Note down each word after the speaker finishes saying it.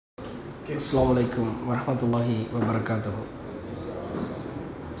அஸ்ஸலாமு அலைக்கும் வரஹ்மத்துல்லாஹி வபரகாத்துஹு.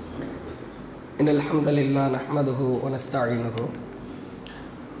 இன்னல் ஹம்தலில்லாஹ் நஹ்மதுஹு வ நஸ்தஈனுஹு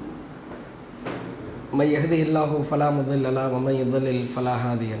மை யஹ்திஹில்லாஹு ஃபலா முதில்ல லஹு வ மை யுضلل ஃபலா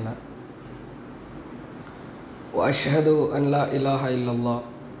ஹாதிய லஹு வ அஷ்ஹது அன் லா இலாஹா இல்லல்லாஹ்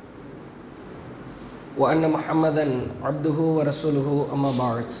வ அன்ன முஹம்மதன் அப்துஹு வ ரசூலுஹு அம்மா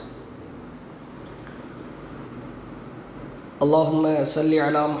பஅத். اللهم صل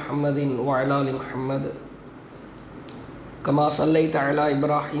على محمد وعلى آل محمد كما صليت على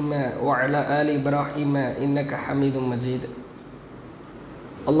إبراهيم وعلى آل إبراهيم إنك حميد مجيد.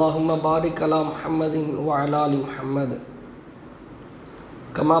 اللهم بارك على محمد وعلى آل محمد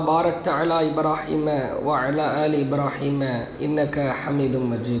كما باركت على إبراهيم وعلى آل إبراهيم إنك حميد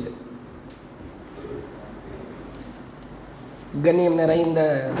مجيد. கண்ணியம் நிறைந்த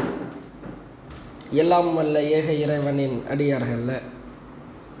எல்லாம் வல்ல ஏக இறைவனின் அடியார்கள,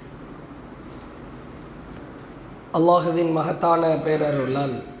 அல்லாஹுவின் மகத்தான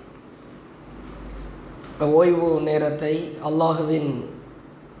பேரருளால் ஓய்வு நேரத்தை அல்லாஹுவின்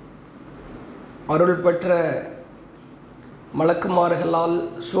அருள் பெற்ற மலக்குமார்களால்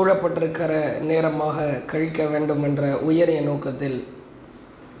சூழப்பட்டிருக்கிற நேரமாக கழிக்க வேண்டும் என்ற உயரிய நோக்கத்தில்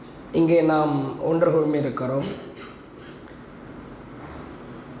இங்கே நாம் ஒன்றுகூழ்ந்திருக்கிறோம்.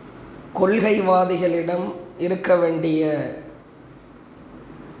 கொள்கைவாதிகளிடம் இருக்க வேண்டிய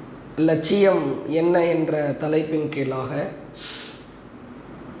லட்சியம் என்ன என்ற தலைப்பின் கீழாக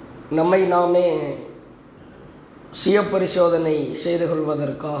நம்மை நாமே சுய பரிசோதனை செய்து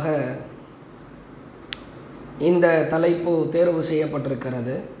கொள்வதற்காக இந்த தலைப்பு தேர்வு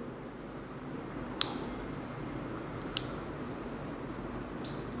செய்யப்பட்டிருக்கிறது.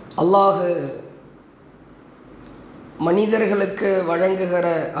 அல்லாஹ் மனிதர்களுக்கு வழங்குகிற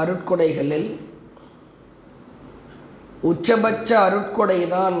அருட்கொடைகளில் உச்சபட்ச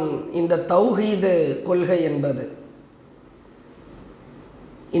அருட்கொடைதான் இந்த தௌஹீது கொள்கை என்பது.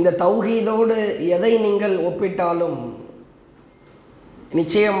 இந்த தௌஹீதோடு எதை நீங்கள் ஒப்பிட்டாலும்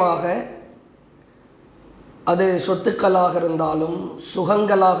நிச்சயமாக அது சொத்துக்களாக இருந்தாலும்,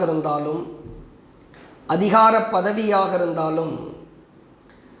 சுகங்களாக இருந்தாலும், அதிகார பதவியாக இருந்தாலும்,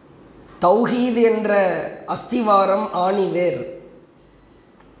 தௌஹீத் என்ற அஸ்திவாரம் ஆணிவேர்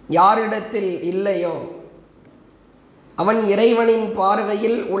யாரிடத்தில் இல்லையோ அவன் இறைவனின்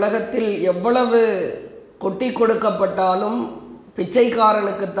பார்வையில் உலகத்தில் எவ்வளவு கொட்டி கொடுக்கப்பட்டாலும்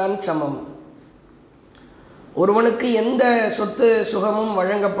பிச்சைக்காரனுக்குத்தான் சமம். ஒருவனுக்கு எந்த சொத்து சுகமும்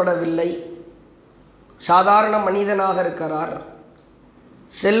வழங்கப்படவில்லை, சாதாரண மனிதனாக இருக்கிறார்.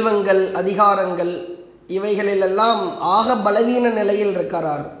 செல்வங்கள், அதிகாரங்கள் இவைகளிலெல்லாம் ஆக பலவீன நிலையில்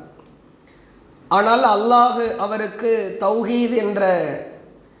இருக்கிறார். ஆனால் அல்லாஹ் அவருக்கு தௌஹீத் என்ற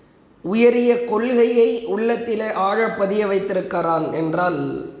உயரிய கொள்கையை உள்ளத்திலே ஆழப்பதிய வைத்திருக்கிறான் என்றால்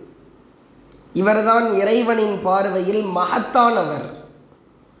இவர்தான் இறைவனின் பார்வையில் மகத்தானவர்.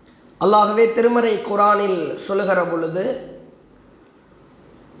 அல்லாஹ்வே திருமறை குர்ஆனில் சொல்லுகிற பொழுது,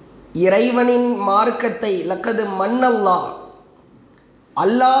 இறைவனின் மார்க்கத்தை லக்கது மன்னல்லாஹ்,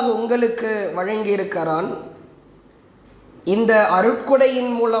 அல்லாஹ் உங்களுக்கு வழங்கியிருக்கிறான். இந்த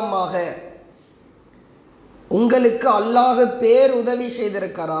அருட்கொடையின் மூலமாக உங்களுக்கு அல்லாஹ் பேர் உதவி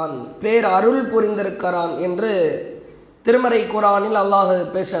செய்திருக்கிறான், பேர் அருள் புரிந்திருக்கிறான் என்று திருமறை குர்ஆனில் அல்லாஹ்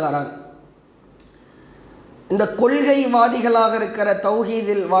பேசுகிறான். இந்த கொள்கைவாதிகளாக இருக்கிற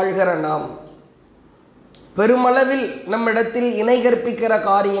தௌஹீதில் வாழ்கிற நாம் பெருமளவில் நம்மிடத்தில் இணை கற்பிக்கிற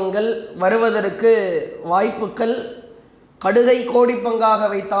காரியங்கள் வருவதற்கு வாய்ப்புகள் கடுகை கோடி பங்காக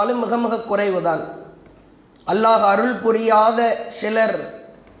வைத்தாலும் மிக மிக குறைவுதான். அல்லாஹ் அருள் புரியாத சிலர்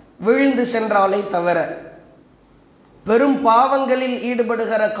வீழ்ந்து சென்றாலே தவிர பெரும் பாவங்களில்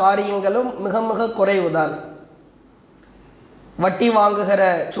ஈடுபடுகிற காரியங்களும் மிக மிக குறைவுதான். வட்டி வாங்குகிற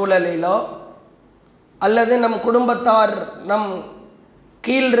சூழலிலோ அல்லது நம் குடும்பத்தார் நம்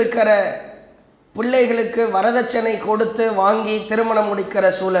கீழ் இருக்கிற பிள்ளைகளுக்கு வரதட்சணை கொடுத்து வாங்கி திருமணம் முடிக்கிற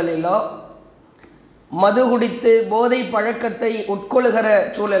சூழலிலோ, மது குடித்து போதை பழக்கத்தை உட்கொள்கிற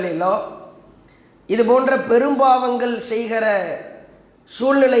சூழலிலோ, இது போன்ற பெரும்பாவங்கள் செய்கிற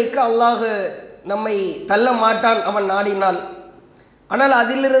சூழ்நிலைக்கு அல்லாஹ் நம்மை தள்ள மாட்டான் அவன் நாடினால். ஆனால்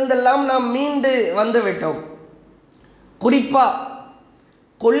அதிலிருந்தெல்லாம் நாம் மீண்டு வந்துவிட்டோம். குறிப்பா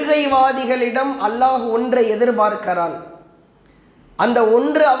கொள்கைவாதிகளிடம் அல்லாஹ் ஒன்றை எதிர்பார்க்கிறான். அந்த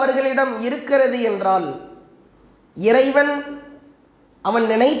ஒன்று அவர்களிடம் இருக்கிறது என்றால் இறைவன் அவன்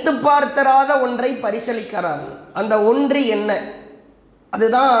நினைத்து பார்த்தராத ஒன்றை பரிசளிக்கிறான். அந்த ஒன்று என்ன?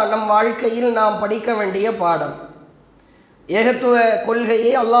 அதுதான் நம் வாழ்க்கையில் நாம் படிக்க வேண்டிய பாடம். ஏகத்துவ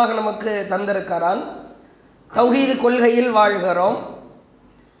கொள்கையை அல்லாஹ் நமக்கு தந்திருக்கிறான். தௌஹீது கொள்கையில் வாழ்கிறோம்.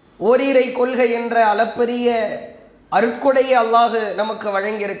 ஓரிரை கொள்கை என்ற அளப்பரிய அருட்கொடையை அல்லாஹ் நமக்கு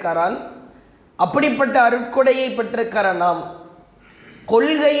வழங்கியிருக்கிறான். அப்படிப்பட்ட அருட்கொடையை பெற்றிருக்கிற நாம்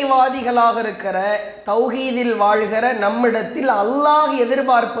கொள்கைவாதிகளாக இருக்கிற தௌஹீதில் வாழ்கிற நம்மிடத்தில் அல்லாஹ்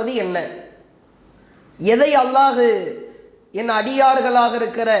எதிர்பார்ப்பது என்ன? எதை அல்லாஹ் என் அடியார்களாக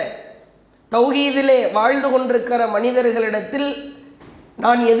இருக்கிற தௌஹீதிலே வாழ்ந்து கொண்டிருக்கிற மனிதர்களிடத்தில்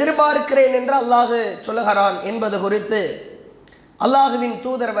நான் எதிர்பார்க்கிறேன் என்று அல்லாஹ் சொல்லுகிறான் என்பது குறித்து அல்லாஹுவின்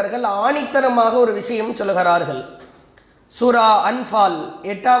தூதரவர்கள் ஆணித்தனமாக ஒரு விஷயம் சொல்லுகிறார்கள். சூரா அன்ஃபால்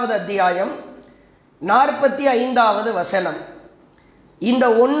 8வது அத்தியாயம் 45வது வசனம். இந்த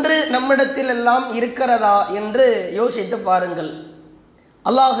ஒன்று நம்மிடத்தில் எல்லாம் இருக்கிறதா என்று யோசித்து பாருங்கள்.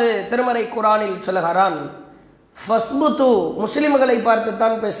 அல்லாஹ் திருமறை குர்ஆனில் சொல்லுகிறான், ஃபஸ்புத்து, முஸ்லிம்களை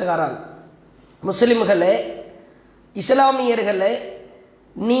பார்த்துத்தான் பேசுகிறான். முஸ்லிம்களே, இஸ்லாமியர்களே,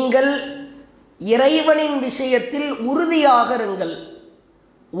 நீங்கள் இறைவனின் விஷயத்தில் உறுதியாக இருங்கள்.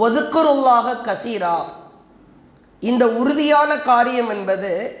 வதுக்குருல்லாஹ கசீரா. இந்த உறுதியான காரியம்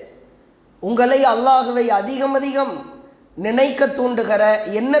என்பது உங்களை அல்லாஹுவை அதிகம் அதிகம் நினைக்க தூண்டுகிற,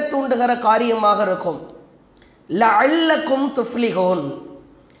 என்ன தூண்டுகிற காரியமாக இருக்கும். லஅல்லக்கும் துஃப்லிஹூன்.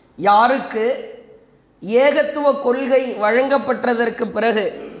 யாருக்கு ஏகத்துவ கொள்கை வழங்கப்பட்டதற்கு பிறகு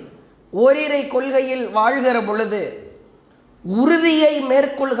ஓரிரை கொள்கையில் வாழ்கிற பொழுது உறுதியை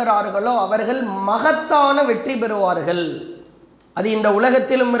மேற்கொள்கிறார்களோ அவர்கள் மகத்தான வெற்றி பெறுவார்கள். அது இந்த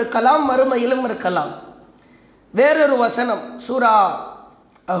உலகத்திலும் இருக்கலாம், மறுமையிலும் இருக்கலாம். வேறொரு வசனம் சூரா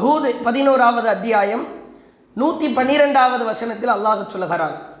ஹூத் 11வது அத்தியாயம் 112வது வசனத்தில் அல்லாஹ்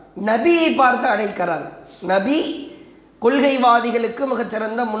சொல்லுகிறான், நபியை பார்த்து அழைக்கிறான். நபி கொள்கைவாதிகளுக்கு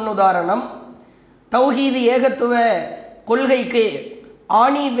மிகச்சிறந்த முன்னுதாரணம். தௌஹீது ஏகத்துவ கொள்கைக்கு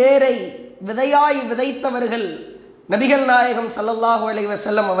ஆணி வேரை விதையாய் விதைத்தவர்கள் நபிகள் நாயகம் ஸல்லல்லாஹு அலைஹி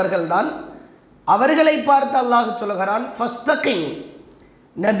வஸல்லம் அவர்கள்தான். அவர்களை பார்த்து அல்லாஹ் சொல்லுகிறான், ஃபஸ்தகிம்,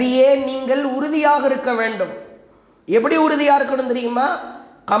 நபியே நீங்கள் உறுதியாக இருக்க வேண்டும். எப்படி உறுதியாக இருக்கணும் தெரியுமா?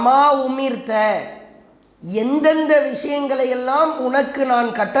 கமா உமிர்த்த, எந்தெந்த விஷயங்களை எல்லாம் உனக்கு நான்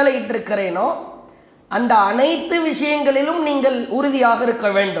கட்டளையிட்டிருக்கிறேனோ அந்த அனைத்து விஷயங்களிலும் நீங்கள் உறுதியாக இருக்க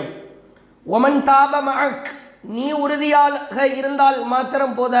வேண்டும். ஒமன் தாப மஅக், நீ உறுதியாக இருந்தால்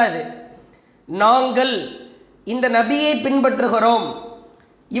மாத்திரம் போதாது. நாங்கள் இந்த நபியை பின்பற்றுகிறோம்,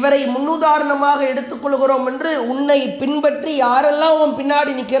 இவரை முன்னுதாரணமாக எடுத்துக்கொள்கிறோம் என்று உன்னை பின்பற்றி யாரெல்லாம் உன்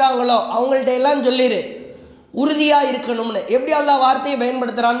பின்னாடி நிற்கிறாங்களோ அவங்கள்ட்ட எல்லாம் சொல்லிடு உறுதியாக இருக்கணும்னு. எப்படி அல்லாஹ் வார்த்தையை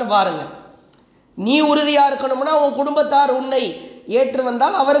பயன்படுத்துகிறான்னு பாருங்க. நீ உறுதியாக இருக்கணும்னா உன் குடும்பத்தார் உன்னை ஏற்று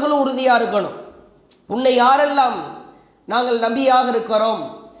வந்தால் அவர்களும் உறுதியாக இருக்கணும். உன்னை யாரெல்லாம் நாங்கள் நபியாக இருக்கிறோம்,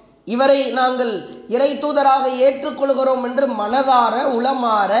 இவரை நாங்கள் இறை தூதராக ஏற்றுக்கொள்கிறோம் என்று மனதார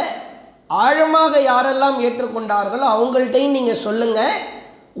உளமாற ஆழமாக யாரெல்லாம் ஏற்றுக்கொண்டார்களோ அவங்கள்ட்டையும் நீங்கள் சொல்லுங்க,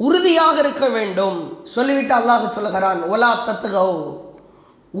 உறுதியாக இருக்க வேண்டும். சொல்லிவிட்டு அல்லாஹ் சொல்லுகிறான், ஒலா தத்துகௌ,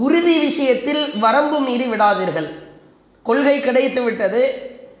 உறுதி விஷயத்தில் வரம்பு மீறி விடாதீர்கள். கொள்கை கிடைத்து விட்டது,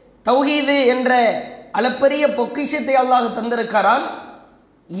 தௌஹீது என்ற அளப்பரிய பொக்கிஷத்தை அல்லாஹ் தந்திருக்கிறான்.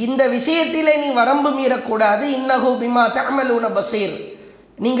 இந்த விஷயத்திலே நீ வரம்பு மீறக்கூடாது. இன்னஹு பிமா தஅமலூன பஸீர்,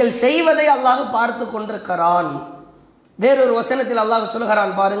 நீங்கள் செய்வதை அல்லாஹ் பார்த்து கொண்டிருக்கிறான். வேறொரு வசனத்தில் அல்லாஹ்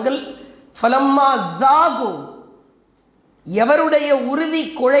சொல்லுகிறான் பாருங்கள், ஃபலம்மா ஜாகு, எவருடைய உறுதி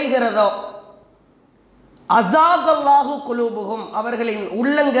குழைகிறதோ, அஸாகல்லாஹு குலூபுஹும், அவர்களின்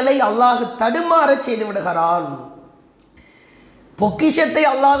உள்ளங்களை அல்லாஹ் தடுமாற செய்து விடுகிறான். பொக்கிஷத்தை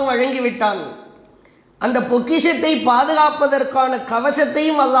அல்லாஹ் வழங்கிவிட்டான். அந்த பொக்கிஷத்தை பாதுகாப்பதற்கான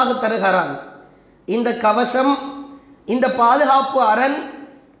கவசத்தையும் அல்லாஹ் தருகிறான். இந்த கவசம், இந்த பாதுகாப்பு அரண்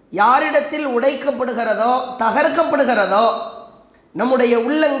யாரிடத்தில் உடைக்கப்படுகிறதோ, தகர்க்கப்படுகிறதோ, நம்முடைய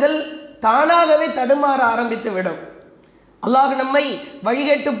உள்ளங்கள் தானாகவே தடுமாற ஆரம்பித்து விடும். அல்லாஹ் நம்மை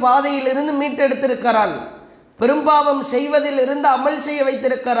வழிகேட்டு பாதையிலிருந்து மீட்டெடுத்திருக்கிறான். பெரும்பாவம் செய்வதில் இருந்து அமல் செய்ய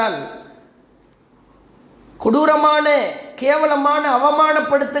வைத்திருக்கிறான். கொடூரமான, கேவலமான,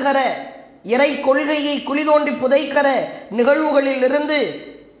 அவமானப்படுத்துகிற இறை கொள்கையை குழி தோண்டி புதைக்கிற நிகழ்வுகளில் இருந்து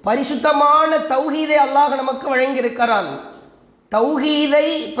பரிசுத்தமான தௌஹீதை அல்லாஹ் நமக்கு வழங்கியிருக்கிறான். தௌஹீதை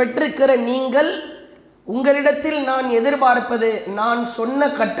பெற்றிருக்கிற நீங்கள், உங்களிடத்தில் நான் எதிர்பார்ப்பது, நான்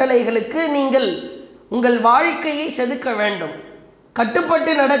சொன்ன கட்டளைகளுக்கு நீங்கள் உங்கள் வாழ்க்கையை செதுக்க வேண்டும்,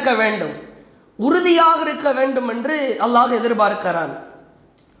 கட்டுப்பட்டு நடக்க வேண்டும், உறுதியாக இருக்க வேண்டும் என்று அல்லாஹ் எதிர்பார்க்கிறான்.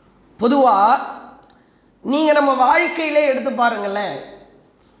 பொதுவாக நீங்கள் நம்ம வாழ்க்கையிலே எடுத்து பாருங்களேன்,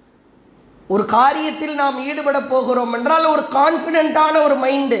 ஒரு காரியத்தில் நாம் ஈடுபட போகிறோம் என்றால் ஒரு கான்ஃபிடென்ட்டான ஒரு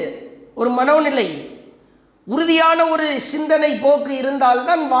மைண்டு, ஒரு மனோநிலை, உறுதியான ஒரு சிந்தனை போக்கு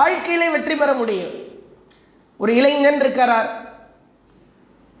இருந்தால்தான் வாழ்க்கையிலே வெற்றி பெற முடியும். ஒரு இளைஞன் இருக்கிறார்,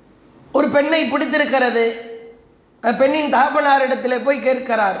 ஒரு பெண்ணை பிடித்திருக்கிறது, பெண்ணின் தகப்பனாரிடத்தில் போய்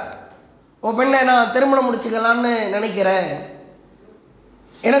கேட்கிறார், உன் பெண்ணை நான் திருமணம் முடிச்சுக்கலான்னு நினைக்கிறேன்,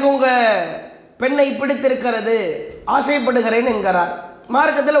 எனக்கு உங்கள் பெண்ணை பிடித்திருக்கிறது, ஆசைப்படுகிறேன் என்கிறார்.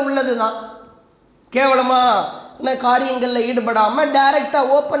 மார்க்கத்தில் உள்ளது தான். கேவலமான காரியங்களில் ஈடுபடாமல்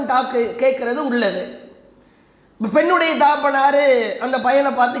டைரெக்டாக ஓப்பன் டாக்கு கேட்கறது உள்ளது. பெண்ணுடைய தாப்பனார் அந்த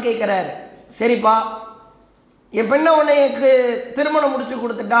பையனை பார்த்து கேட்குறாரு, சரிப்பா என் பெண்ணை உன்னைக்கு திருமணம் முடிச்சு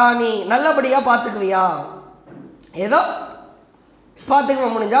கொடுத்துட்டா நீ நல்லபடியாக பார்த்துக்குவியா? ஏதோ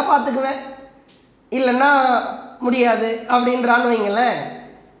பார்த்துக்குவேன், முடிஞ்சா பார்த்துக்குவேன், இல்லைன்னா முடியாது அப்படின்றான்னு வைங்களேன்.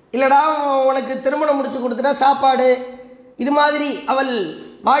 இல்லைடா உனக்கு திருமணம் முடிச்சு கொடுத்துட்டா சாப்பாடு இது மாதிரி அவள்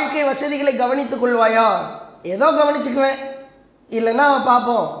வாழ்க்கை வசதிகளை கவனித்துக் கொள்வாயா? ஏதோ கவனிச்சுக்குவேன், இல்லைன்னா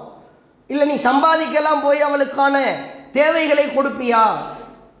பார்ப்போம். இல்லை நீ சம்பாதிக்கலாம் போய் அவளுக்கான தேவைகளை கொடுப்பியா?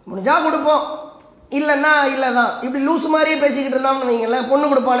 முடிஞ்சா கொடுப்போம், இல்லைன்னா இல்லை தான். இப்படி லூஸ் மாதிரியே பேசிக்கிட்டு இருந்தான்னு வைங்களேன், பொண்ணு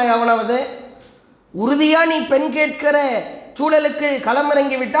கொடுப்பானே அவனாவது. உறுதியாக நீ பெண் கேட்கிற சூழலுக்கு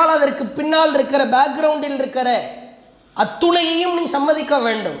களமிறங்கி விட்டால் அதற்கு பின்னால் இருக்கிற பேக்ரவுண்டில் இருக்கிற அத்துணையையும் நீ சம்மதிக்க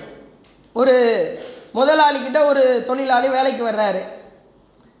வேண்டும். ஒரு முதலாளிக்கிட்ட ஒரு தொழிலாளி வேலைக்கு வர்றாரு.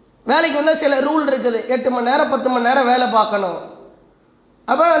 வேலைக்கு வந்தால் சில ரூல் இருக்குது, 8 மணி நேரம் 10 மணி நேரம் வேலை பார்க்கணும்.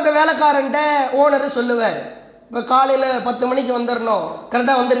 அப்போ அந்த வேலைக்காரன்ட்ட ஓனரு சொல்லுவார், இப்போ காலையில் 10 மணிக்கு வந்துடணும்,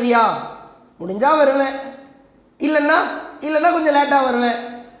 கரெக்டாக வந்துடுவியா? முடிஞ்சால் வருவேன், இல்லைன்னா கொஞ்சம் லேட்டாக வருவேன்.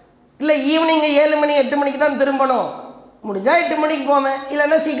 இல்லை ஈவினிங் 7 மணி 8 மணிக்கு தான் திரும்பணும், முடிஞ்சால் 8 மணிக்கு போவேன்,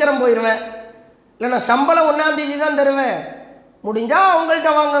 இல்லைன்னா சீக்கிரம் போயிடுவேன். இல்லைன்னா சம்பளம் 1ஆம் தேதி தான் தருவேன், முடிஞ்சால்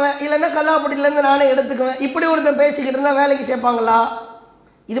அவங்கள்ட்ட வாங்குவேன், இல்லைன்னா கல்லாப்பட்டியிலேருந்து நானே எடுத்துக்குவேன். இப்படி ஒருத்தன் பேசிக்கிட்டு இருந்தால் வேலைக்கு சேர்ப்பாங்களா?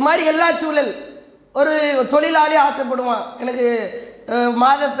 இது மாதிரி எல்லா சூழல். ஒரு தொழிலாளி ஆசைப்படுவான், எனக்கு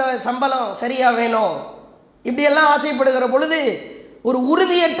மாதத்தை சம்பளம் சரியாக வேணும், இப்படியெல்லாம் ஆசைப்படுகிற பொழுது ஒரு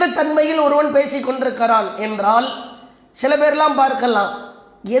உறுதியற்ற தன்மையில் ஒருவன் பேசி கொண்டிருக்கிறான் என்றால் சில பேர்லாம் பார்க்கலாம்,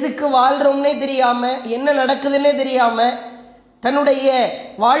 எதுக்கு வாழ்கிறோம்னே தெரியாமல் என்ன நடக்குதுன்னே தெரியாமல் தன்னுடைய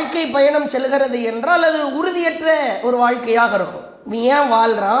வாழ்க்கை பயணம் செல்கிறது என்றால் அது உறுதியற்ற ஒரு வாழ்க்கையாக இருக்கும். இவன் ஏன்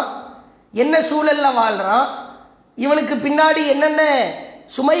வாழ்கிறான், என்ன சூழலில் வாழ்கிறான், இவனுக்கு பின்னாடி என்னென்ன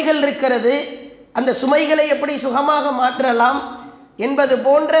சுமைகள் இருக்கிறது, அந்த சுமைகளை எப்படி சுகமாக மாற்றலாம் என்பது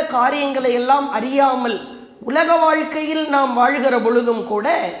போன்ற காரியங்களை எல்லாம் அறியாமல் உலக வாழ்க்கையில் நாம் வாழ்கிற பொழுதும் கூட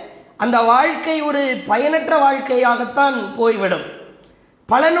அந்த வாழ்க்கை ஒரு பயனற்ற வாழ்க்கையாகத்தான் போய்விடும்,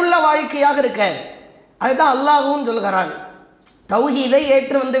 பலனுள்ள வாழ்க்கையாக இருக்க. அதுதான் அல்லாஹ்வும் சொல்கிறான், தௌஹீதை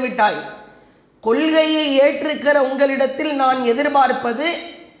ஏற்று வந்து விட்டாய், கொள்கையை ஏற்றிருக்கிற உங்களிடத்தில் நான் எதிர்பார்ப்பது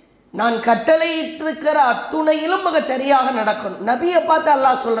நான் கட்டளையிட்டிருக்கிற அத்துணையிலும் மிக சரியாக நடக்கணும். நபியை பார்த்து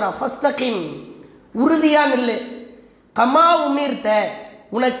அல்லாஹ் சொல்றான், ஃபஸ்தகிம், உறுதியா நில்லு, கமா உமீர்த்த,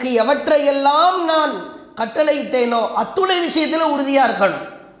 உனக்கு எவற்றையெல்லாம் நான் கட்டளையிட்டேனோ அத்துணை விஷயத்தில் உறுதியா இருக்கணும்.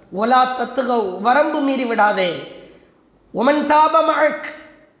 ஒலா தத்துகவ், வரம்பு மீறி விடாதே. ஒமன் தாப மஅக்,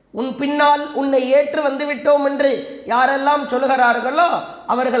 உன் பின்னால் உன்னை ஏற்று வந்து விட்டோம் என்று யாரெல்லாம் சொல்கிறார்களோ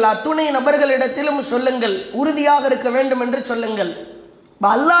அவர்கள் அத்துணை நபர்களிடத்திலும் சொல்லுங்கள், உறுதியாக இருக்க வேண்டும் என்று சொல்லுங்கள்.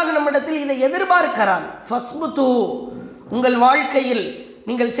 அல்லாஹ் நம்மிடத்தில் இதை எதிர்பார்க்கிறான். ஃபஸ்புது, உங்கள் வாழ்க்கையில்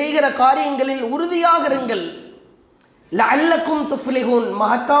நீங்கள் செய்கிற காரியங்களில் உறுதியாக இருங்கள். லஅல்லக்கும் துஃப்லிஹூன்,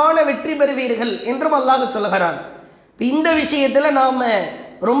 மகத்தான வெற்றி பெறுவீர்கள் என்றும் அல்லாஹ் சொல்கிறான். இந்த விஷயத்தில் நாம்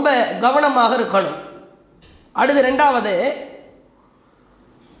ரொம்ப கவனமாக இருக்கணும். அடுத்து 2வது,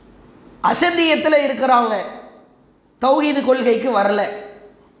 அசதியத்தில் இருக்கிறாங்க, தௌஹீது கொள்கைக்கு வரல,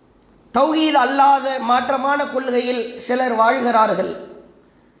 தௌஹீது அல்லாத மாற்றமான கொள்கையில் சிலர் வாழ்கிறார்கள்.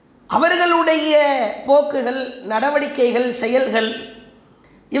 அவர்களுடைய போக்குகள், நடவடிக்கைகள், செயல்கள்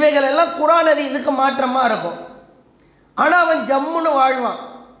இவைகள் எல்லாம் குர்ஆன் இதுக்கு மாற்றமாக இருக்கும். ஆனால் அவன் ஜம்முன்னு வாழ்வான்,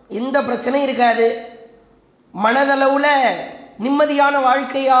 எந்த பிரச்சனையும் இருக்காது, மனதளவில் நிம்மதியான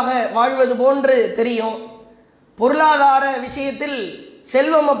வாழ்க்கையாக வாழ்வது போன்று தெரியும். பொருளாதார விஷயத்தில்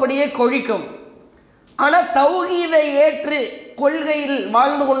செல்வம் அப்படியே கொழிக்கும். ஆனால் தௌஹீதை ஏற்று கொள்கையில்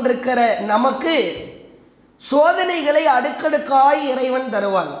வாழ்ந்து கொண்டிருக்கிற நமக்கு சோதனைகளை அடுக்கடுக்காய் இறைவன்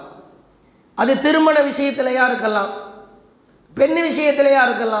தருவான். அது திருமண விஷயத்திலையா இருக்கலாம், பெண் விஷயத்திலையா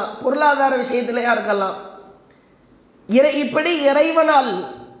இருக்கலாம், பொருளாதார விஷயத்திலையா இருக்கலாம். இப்படி இறைவனால்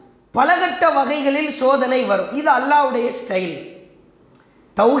பலகட்ட வகைகளில் சோதனை வரும். இது அல்லாஹ்வுடைய ஸ்டைல்.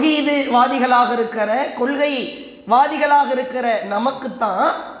 தௌஹீது வாதிகளாக இருக்கிற, கொள்கை வாதிகளாக இருக்கிற நமக்குத்தான்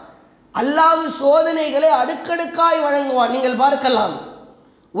அல்லாஹ் சோதனைகளை அடுக்கடுக்காய் வழங்குவான். நீங்கள் பார்க்கலாம்,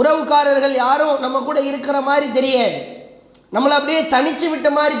 உறவுக்காரர்கள் யாரும் நம்ம கூட இருக்கிற மாதிரி தெரியாது, நம்மளை அப்படியே தனிச்சு விட்ட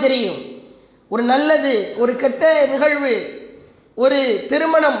மாதிரி தெரியும். ஒரு நல்லது, ஒரு கெட்ட நிகழ்வு, ஒரு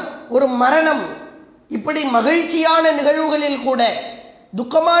திருமணம், ஒரு மரணம், இப்படி மகிழ்ச்சியான நிகழ்வுகளில் கூட,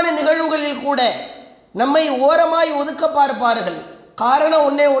 துக்கமான நிகழ்வுகளில் கூட நம்மை ஓரமாய் ஒதுக்க பார்ப்பார்கள். காரணம்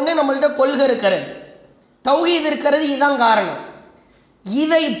ஒன்னே நம்மள்கிட்ட கொள்கை இருக்கிறது, தௌஹீது இருக்கிறது, இதுதான் காரணம்.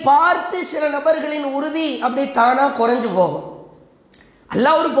 இதை பார்த்து சில நபர்களின் உறுதி அப்படி தானா குறைஞ்சு போகும்.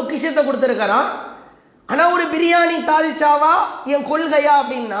 அல்லாஹ் ஒரு பொக்கிஷத்தை கொடுத்துருக்கிறான். ஆனால் ஒரு பிரியாணி தால்ச்சாவா என் கொள்கையா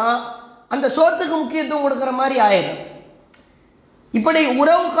அப்படின்னா அந்த சோத்துக்கு முக்கியத்துவம் கொடுக்குற மாதிரி ஆயிடும். இப்படி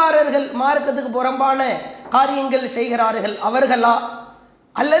உறவுக்காரர்கள் மார்க்கத்துக்கு புறம்பான காரியங்கள் செய்கிறார்கள், அவர்களா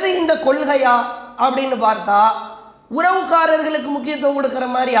அல்லது இந்த கொள்கையா அப்படின்னு பார்த்தா உறவுக்காரர்களுக்கு முக்கியத்துவம் கொடுக்குற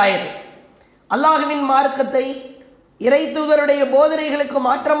மாதிரி ஆயிடும். அல்லாஹ்வின் மார்க்கத்தை இறை தூதருடைய போதனைகளுக்கு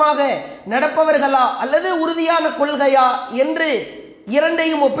மாற்றமாக நடப்பவர்களா அல்லது உறுதியான கொள்கையா என்று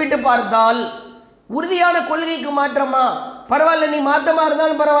இரண்டையும் ஒப்பிட்டு பார்த்தால், உறுதியான கொள்கைக்கு மாற்றமா, பரவாயில்ல நீ மாற்றமா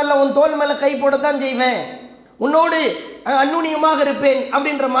இருந்தாலும் பரவாயில்ல, உன் தோல் மேலே கை போடத்தான் செய்வேன், உன்னோடு அந்நுண்ணியமாக இருப்பேன்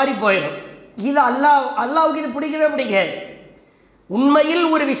அப்படின்ற மாதிரி போயிடும். இது அல்லாவுக்கு இது பிடிக்கவே பிடிக்காது. உண்மையில்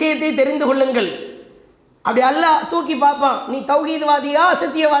ஒரு விஷயத்தை தெரிந்து கொள்ளுங்கள். அப்படி அல்லாஹ் தூக்கி பார்ப்பான், நீ தௌஹீத்வாதியா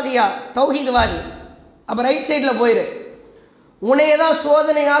அசத்தியவாதியா? தௌஹீத்வாதி, அப்போ ரைட் சைடில் போயிரு. உன்னையே தான்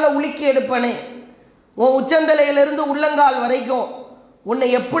சோதனையால் உலுக்கி எடுப்பனே, உன் உச்சந்தலையிலிருந்து உள்ளங்கால் வரைக்கும் உன்னை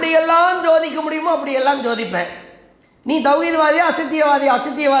எப்படியெல்லாம் ஜோதிக்க முடியுமோ அப்படியெல்லாம் ஜோதிப்பேன். நீ தௌஹீத்வாதியா அசத்தியவாதியா?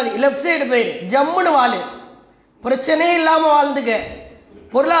 அசத்தியவாதி, லெஃப்ட் சைடு போயிரு, ஜம்முன்னு வாழு, பிரச்சனையே இல்லாமல் வாழ்ந்துக்க,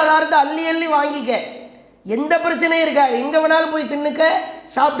 பொருளாதாரத்தை அள்ளி அள்ளி வாங்கிக்க, எந்த பிரச்சனையும் இருக்காது, எங்கே வேணாலும் போய் தின்னுக்க,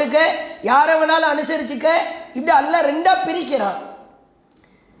 சாப்பிட்டுக்க, யாரை வேணாலும் அனுசரிச்சுக்க. இப்படி அல்லாஹ் ரெண்டா பிரிக்கிறான்.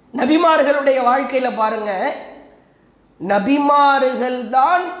 நபிமார்களுடைய வாழ்க்கையில் பாருங்க, நபிமார்கள்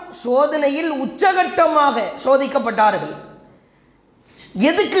தான் சோதனையில் உச்சகட்டமாக சோதிக்கப்பட்டார்கள்.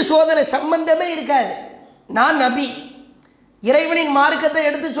 எதுக்கு சோதனை சம்பந்தமே இருக்காது. நான் நபி, இறைவனின் மார்க்கத்தை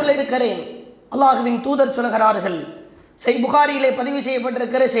எடுத்து சொல்ல இருக்கிறேன். அல்லாஹ்வின் தூதர் சொல்கிறார்கள், சஹீஹ் புகாரியிலே பதிவு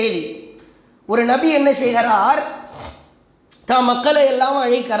செய்யப்பட்டிருக்கிற செய்தி, ஒரு நபி என்ன செய்கிறார், தான் மக்களை எல்லாம்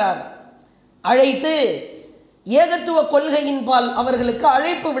அழைக்கிறார். அழைத்து ஏகத்துவ கொள்கையின் பால் அவர்களுக்கு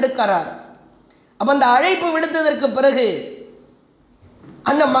அழைப்பு விடுக்கிறார். அப்போ அந்த அழைப்பு விடுத்ததற்கு பிறகு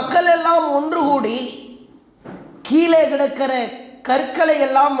அந்த மக்கள் எல்லாம் ஒன்று கூடி கீழே கிடக்கிற கற்களை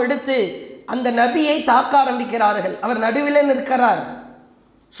எல்லாம் எடுத்து அந்த நபியை தாக்க ஆரம்பிக்கிறார்கள். அவர் நடுவில் நிற்கிறார்.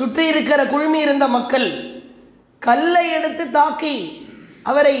 சுற்றி இருக்கிற குழுமி இருந்த மக்கள் கல்லை எடுத்து தாக்கி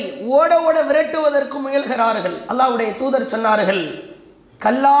அவரை ஓட ஓட விரட்டுவதற்கு முயல்கிறார்கள். அல்லாஹ்வுடைய தூதர் சொன்னார்கள்,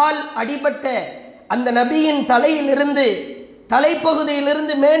 கல்லால் அடிபட்ட அந்த நபியின் தலையிலிருந்து,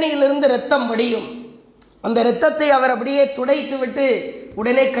 தலைப்பகுதியிலிருந்து, மேனியிலிருந்து இரத்தம் வடியும். அந்த இரத்தத்தை அவர் அப்படியே துடைத்து விட்டு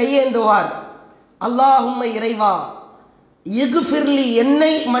உடனே கையேந்துவார். அல்லாஹும்ம இறைவா இக்ஃபிர்லி,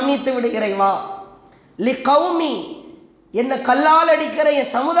 என்னை மன்னித்து விடு இறைவா, லி கௌமி, என்னை கல்லால் அடிக்கிற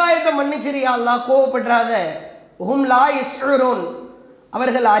என் சமுதாயத்தை மன்னிச்சிரியா அல்லாஹ், கோவப்படுறாத, ஹும் லா யஷ்உரூன்,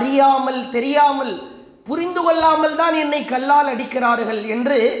 அவர்கள் அறியாமல் தெரியாமல் புரிந்து கொள்ளாமல் தான் என்னை கல்லால் அடிக்கிறார்கள்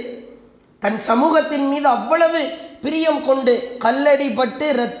என்று தன் சமூகத்தின் மீது அவ்வளவு பிரியம் கொண்டு கல்லடிப்பட்டு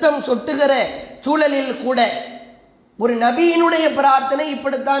இரத்தம் சொட்டுகிற சூழலில் கூட ஒரு நபியினுடைய பிரார்த்தனை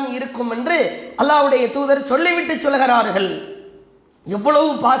இப்படித்தான் இருக்கும் என்று அல்லாஹ்வுடைய தூதர் சொல்லிவிட்டு சொல்கிறார்கள். எவ்வளவு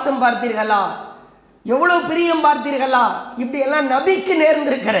பாசம் பார்த்தீர்களா, எவ்வளவு பிரியம் பார்த்தீர்களா, இப்படியெல்லாம் நபிக்கு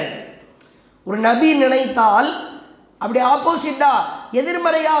நேர்ந்திருக்கிறது. ஒரு நபி நினைத்தால் அப்படி ஆப்போசிட்டா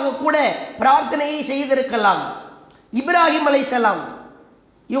எதிர்மறையாக கூட பிரார்த்தனையை செய்திருக்கலாம். இப்ராஹிம் அலைஹிஸ்ஸலாம்,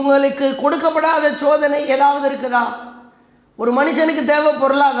 இவங்களுக்கு கொடுக்கப்படாத சோதனை ஏதாவது இருக்குதா? ஒரு மனுஷனுக்கு தேவை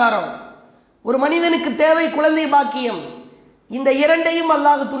பொருளாதாரம், ஒரு மனிதனுக்கு தேவை குழந்தை பாக்கியம். இந்த இரண்டையும்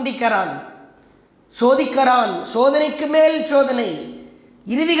அல்லாஹ் துண்டிக்கிறான், சோதிக்கிறான். சோதனைக்கு மேல் சோதனை,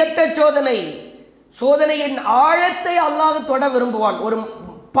 இறுதிகட்ட சோதனை. சோதனையின் ஆழத்தை அல்லாஹ் தொட விரும்புவான். ஒரு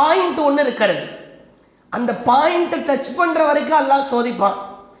பாயிண்ட் ஒன்று இருக்கிறது, அந்த பாயிண்ட்டை டச் பண்ற வரைக்கும் அல்லாஹ் சோதிப்பான்.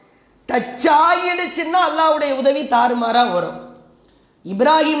 டச் ஆகிடுச்சுன்னா அல்லாஹ்வுடைய உதவி தாறுமாறா வரும்.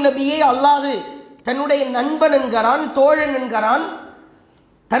 இப்ராஹிம் நபியை அல்லாஹ் தன்னுடைய நண்பன் என்கிறான், தோழன் என்கிறான்,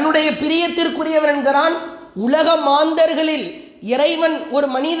 தன்னுடைய பிரியத்திற்குரியவன் என்கிறான். உலக மாந்தர்களில் இறைவன் ஒரு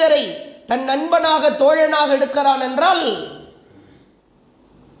மனிதரை தன் நண்பனாக தோழனாக எடுக்கிறான் என்றால்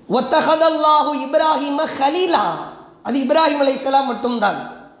வத்தஹதல்லாஹு இப்ராஹிம கலீலா, அது இப்ராஹிம் அலைஹிஸ்ஸலாம் மட்டும்தான்.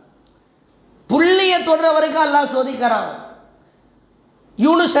 புள்ளிய தொடர்வருக்கு அல்லாஹ் சோதிக்கிறான்.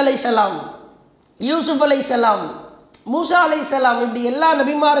 யூனுஸ் அலைஹிஸ்ஸலாம், யூசுப் அலைஹிஸ்ஸலாம், மூசா அலைஹிஸ்ஸலாம், இப்படி எல்லா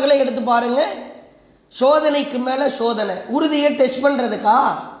நபிமார்களையும் எடுத்து பாருங்க. சோதனைக்கு மேல சோதனை. உறுதியை டெஸ்ட் பண்றதுக்கா,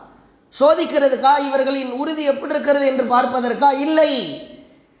 சோதிக்கிறதுக்கா, இவர்களின் உறுதி எப்படி இருக்கிறது என்று பார்ப்பதற்கா? இல்லை.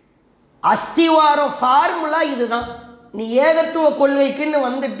 அஸ்திவாரம் ஃபார்முலா இதுதான். நீ ஏகத்துவ கொள்கைக்குன்னு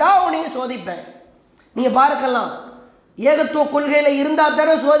வந்துட்டா உனையும் சோதிப்பேன். நீங்க பார்க்கலாம், ஏகத்துவ கொள்கையில இருந்தா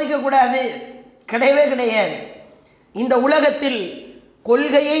தானே சோதிக்க கூடாது, கிடையவே கிடையாது. இந்த உலகத்தில்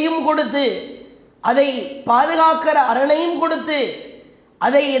கொள்கையையும் கொடுத்து, அதை பாதுகாக்கிற அரணையும் கொடுத்து,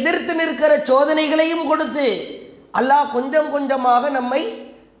 அதை எதிர்த்து நிற்கிற சோதனைகளையும் கொடுத்து அல்லாஹ் கொஞ்சம் கொஞ்சமாக நம்மை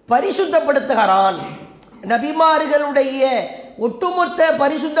பரிசுத்தப்படுத்துகிறான். நபிமார்களுடைய ஒட்டுமொத்த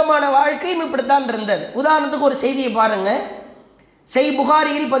பரிசுத்தமான வாழ்க்கையும் இப்படித்தான் இருந்தது. உதாரணத்துக்கு ஒரு செய்தியை பாருங்க, சஹீஹ்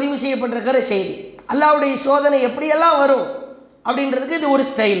புகாரியில் பதிவு செய்யப்பட்டிருக்கிற செய்தி. அல்லாஹ்வுடைய சோதனை எப்படியெல்லாம் வரும் அப்படின்றதுக்கு இது ஒரு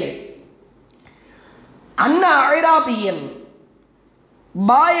ஸ்டைலு. அன்ன அராபியன்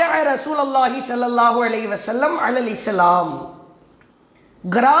பாய ரசூலுல்லாஹி ஸல்லல்லாஹு அலைஹி வஸல்லம் அலல் இஸ்லாம்.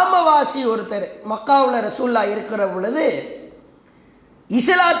 கிராமவாசி ஒருத்தர் மக்காவுல ரசூல்லா இருக்கிற பொழுது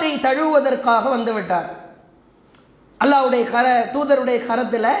இஸ்லாத்தை தழுவுவதற்காக வந்து விட்டார். அல்லாஹ்வுடைய தூதருடைய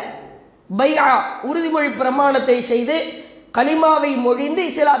கரத்தில் பைஆ உறுதிமொழி பிரமாணத்தை செய்து கலிமாவை மொழிந்து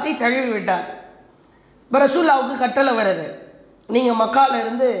இஸ்லாத்தை தழுவி விட்டார். இப்போ ரசூல்லாவுக்கு கட்டளை வருது, நீங்கள் மக்கால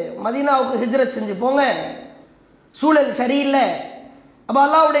இருந்து மதீனாவுக்கு ஹிஜ்ரத் செஞ்சு போங்க, சூழல் சரியில்லை. அப்போ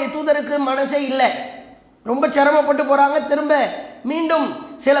அல்லாஹ்வுடைய தூதருக்கு மனசே இல்லை, ரொம்ப சிரமப்பட்டு போகிறாங்க. திரும்ப மீண்டும்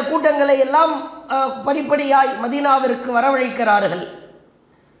சில கூட்டங்களை எல்லாம் படிப்படியாய் மதீனாவிற்கு வரவழைக்கிறார்கள்.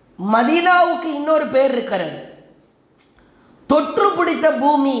 மதீனாவுக்கு இன்னொரு பேர் இருக்கிறது, தொற்று பிடித்த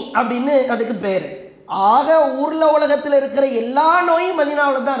பூமி அப்படின்னு அதுக்கு பேர். ஆக ஊர்ல உலகத்தில் இருக்கிற எல்லா நோயும்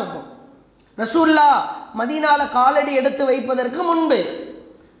மதீனாவில் தான் இருக்கும். ரசூல்லா மதீனால காலடி எடுத்து வைப்பதற்கு முன்பு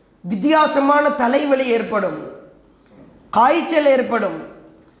வித்தியாசமான தலைவலி ஏற்படும், காய்ச்சல் ஏற்படும்,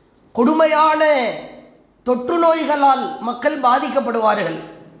 கொடுமையான தொற்று நோய்களால் மக்கள் பாதிக்கப்படுவார்கள்.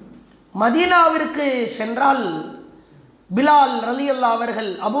 மதீனாவிற்கு சென்றால் பிலால் ரலியல்லாஹு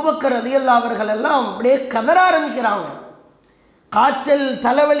அவர்கள், அபூபக்கர் ரலியல்லாஹு அவர்கள் எல்லாம் அப்படியே கதற ஆரம்பிக்கிறாங்க. காய்ச்சல்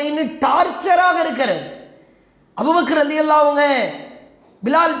தலைவலின்னு டார்ச்சராக இருக்கிறது. அபூபக்கர் ரலியல்லாஹு அவங்க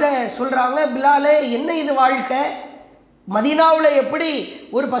பிலால்கிட்ட சொல்றாங்க, பிலாலே என்ன இது வாழ்க்கை? மதீனாவில் எப்படி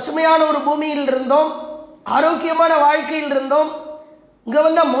ஒரு பசுமையான ஒரு பூமியில் இருந்தோம், ஆரோக்கியமான வாழ்க்கையில் இருந்தோம், இங்கே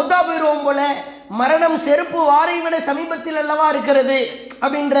வந்தால் மொத்தா போயிடுவோம் போல, மரணம் செருப்பு வாரை விட சமீபத்தில் அல்லவா இருக்கிறது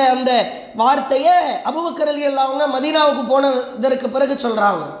அப்படின்ற அந்த வார்த்தையை அபூபக்கர் ரலியல்லாஹு அவங்க மதீனாவுக்கு போனதற்கு பிறகு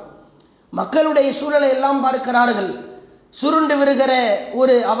சொல்றாங்க. மக்களுடைய சூழலை எல்லாம் பார்க்கிறார்கள். சுருண்டு விருகிற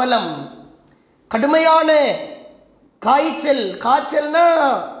ஒரு அவலம், கடுமையான காய்ச்சல். காய்ச்சல்னா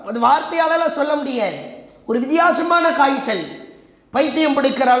அது வார்த்தையாலலாம் சொல்ல முடியாது, ஒரு வித்தியாசமான காய்ச்சல், பைத்தியம்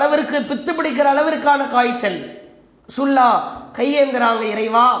பிடிக்கிற அளவிற்கு, பித்து பிடிக்கிற அளவிற்கான காய்ச்சல். சுல்லா கையேந்துறாங்க,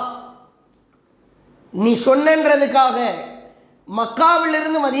 இறைவா நீ சொன்னன்றதுக்காக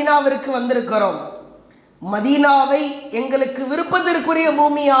மக்காவிலிருந்து மதீனாவிற்கு வந்திருக்கிறோம், மதீனாவை எங்களுக்கு விருப்பத்திற்குரிய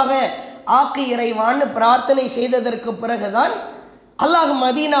பூமியாக ஆக்கு இறைவான்னு பிரார்த்தனை செய்ததற்கு பிறகுதான் அல்லாஹ்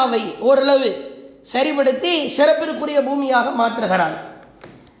மதீனாவை ஓரளவு சரிபடுத்தி சிறப்பிற்குரிய பூமியாக மாற்றுகிறான்.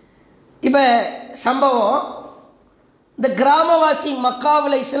 இப்போ சம்பவம், இந்த கிராமவாசி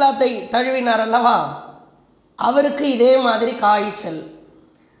மக்காவில் இஸ்லாத்தை தழுவினார் அல்லவா, அவருக்கு இதே மாதிரி காய்ச்சல்,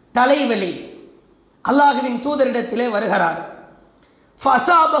 தலைவலி, அல்லாஹுவின் தூதரிடத்திலே வருகிறார்.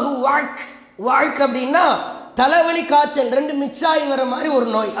 ஃபஸாபஹு வாழ்க் அப்படின்னா தலைவலி காய்ச்சல் ரெண்டு மிக்ஸ் ஆகி வர மாதிரி ஒரு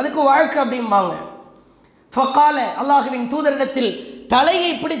நோய், அதுக்கு வாழ்க்கை அப்படிம்பாங்க. ஃபகால அல்லாஹுவின் தூதரிடத்தில்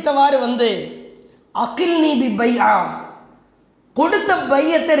தலையை பிடித்தவாறு வந்து அகில் நீபி பைஆ, கொடுத்த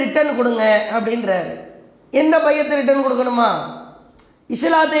பையத்தை ரிட்டர்ன் கொடுங்க அப்படின்றாரு. எந்த பையத்தை ரிட்டர்ன் கொடுக்கணுமா?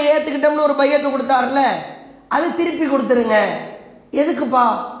 இஸ்லாத்தை ஏற்றுக்கிட்டோம்னு ஒரு பையத்தை கொடுத்தாருல, அது திருப்பி கொடுத்துருங்க. எதுக்குப்பா?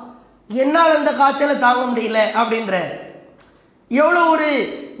 என்னால் அந்த காய்ச்சலை தாங்க முடியல அப்படின்ற. எவ்வளோ ஒரு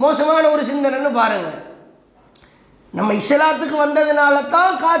மோசமான ஒரு சிந்தனைன்னு பாருங்க. நம்ம இஸ்லாத்துக்கு வந்ததுனால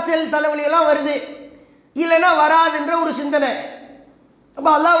தான் காய்ச்சல் தலைவலியெல்லாம் வருது, இல்லைன்னா வராதுன்ற ஒரு சிந்தனை. அப்போ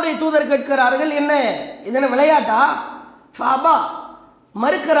அல்லாஹ்வுடைய தூதர் கேட்கிறார்கள், என்ன இதனை விளையாட்டா? ஃபாபா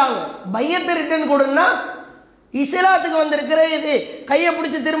மறுக்கிறாங்க. பையத்தை ரிட்டர்ன் கொடுன்னா இஸ்லாத்துக்கு வந்திருக்கிற இது கையை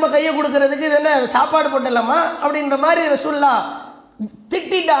பிடிச்சி திரும்ப கையை கொடுக்கறதுக்கு இது என்ன சாப்பாடு போட்டலாமா அப்படின்ற மாதிரி ரசூல்லா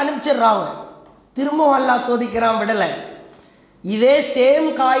திட்டிட்டு அனுப்பிச்சிடுறாங்க. திரும்பவும் அல்லாஹ் சோதிக்கிறான், விடலை. இதே சேம்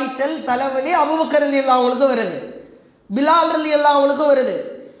காய்ச்சல் தலைவலி அபூபக்கர் ரலியல்லாஹு அவங்களுக்கு வருது, பிலால் ரலியல்லாஹு அவங்களுக்கு வருது,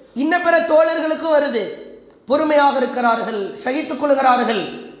 இன்ன பிற தோழர்களுக்கும் வருது. பொறுமையாக இருக்கிறார்கள், சகித்துக் கொள்கிறார்கள்.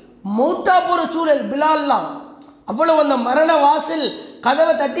 மௌத்தா போற சூழல் பிலால்லாம் அவ்வளவு, அந்த மரண வாசல்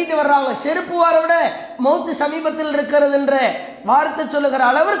கதவை தட்டிட்டு வர்றாங்க, செருப்பு வார விட மௌத்து சமீபத்தில் இருக்கிறது என்ற வார்த்தை சொல்லுகிற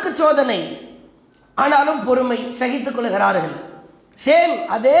அளவிற்கு சோதனை. ஆனாலும் பொறுமை, சகித்துக் கொள்கிறார்கள். சேம்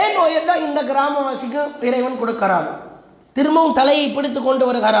அதே நோயை தான் இந்த கிராமவாசிக்கும் இறைவன் கொடுக்கிறான். திரும்பவும் தலையை பிடித்து கொண்டு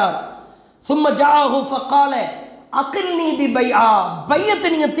வருகிறார். சும்ம ஜாஹு ஃபகால அகில்னி பி பைஆ, பையத்தை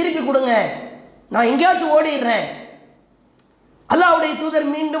நீங்க திருப்பி கொடுங்க, நான் எங்கேயாச்சும் ஓடிடுறேன். அல்லாஹ்வுடைய தூதர்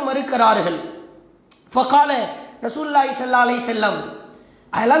மீண்டும் மறுக்கிறார்கள். ஃபகால ரசூலுல்லாஹி ஸல்லல்லாஹு அலைஹி வஸல்லம்,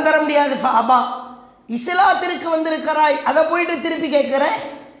 அதெல்லாம் தர முடியாது. ஃபஅபா, இஸ்லாத்திற்கு வந்திருக்கிறாய், அதை போயிட்டு திருப்பி கேட்கிற.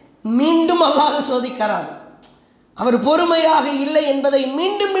 மீண்டும் அல்லாஹ் சோதிக்கிறான். அவர் பொறுமையாக இல்லை என்பதை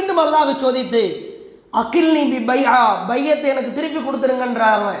மீண்டும் மீண்டும் அல்லாஹ் சோதித்து அகில்னி பி பைஆ, பையத்தை எனக்கு திருப்பி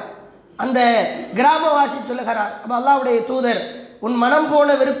கொடுத்துருங்கன்றாங்க. அந்த கிராமவாசி சொல்லுகிறார். அப்போ அல்லாஹ்வுடைய தூதர், உன் மனம்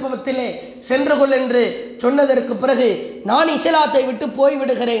போன விருப்பத்திலே சென்று கொள் என்று சொன்னதற்கு பிறகு நான் இஸ்லாத்தை விட்டு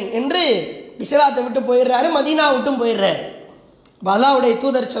போய்விடுகிறேன் என்று இஸ்லாத்தை விட்டு போயிடுறாரு, மதீனா விட்டும் போயிடுறாரு. அல்லாஹ்வுடைய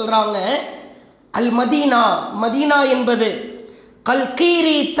தூதர் சொல்றாங்க, அல் மதீனா, மதீனா என்பது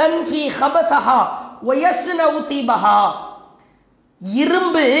கல்கீரி தன்ஃபி ஹபஸஹா வயஸ்னவு தீபஹா,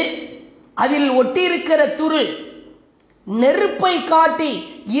 இரும்பு அதில் ஒட்டியிருக்கிற துரு நெருப்பை காட்டி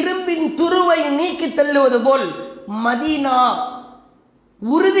இரும்பின் துருவை நீக்கி தள்ளுவது போல் மதீனா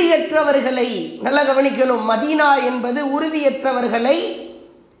உறுதியற்றவர்களை, நல்லா கவனிக்கணும், மதீனா என்பது உறுதியற்றவர்களை,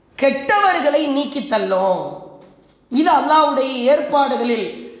 கெட்டவர்களை நீக்கி தள்ளும். இது அல்லாஹ்வுடைய ஏற்பாடுகளில்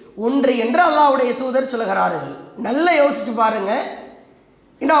ஒன்று என்று அல்லாஹ்வுடைய தூதர் சொல்கிறார்கள். நல்லா யோசிச்சு பாருங்க.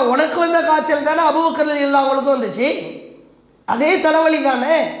 ஏன்னா உனக்கு வந்த காய்ச்சல் தானே அபூபக்கர் ரலியல்லாஹு அன்ஹுவுக்கும் வந்துச்சு, அதே தலைவலி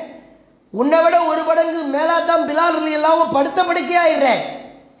தானே. உன்னை விட ஒரு மடங்கு மேலாதான் பிலால் ரலியல்லாஹு அன்ஹு படுத்த படுக்கையாயிடுறேன்.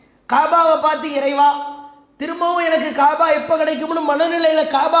 காபாவை பார்த்து இறைவா திரும்பவும் எனக்கு காபா எப்போ கிடைக்கும்னு மனநிலையில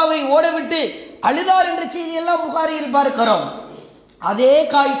காபாவை ஓட விட்டு அழுதார் என்ற செய்தியெல்லாம் புகாரியில் பார்க்கிறோம். அதே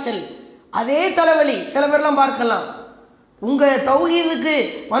காய்ச்சல், அதே தலைவலி. சில பேர்லாம் பார்க்கலாம், உங்க தௌஹீதுக்கு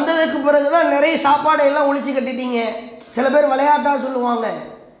வந்ததுக்கு பிறகுதான் நிறைய சாப்பாடை எல்லாம் ஒழிச்சு கட்டிட்டீங்க. சில பேர் விளையாட்டா சொல்லுவாங்க,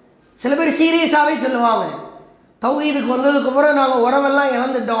 சில பேர் சீரியஸாகவே சொல்லுவாங்க, தௌஹீதுக்கு வந்ததுக்கு அப்புறம் நாங்கள் உறவெல்லாம்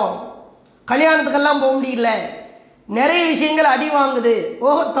இழந்துட்டோம், கல்யாணத்துக்கெல்லாம் போக முடியல, நிறைய விஷயங்கள் அடி வாங்குது.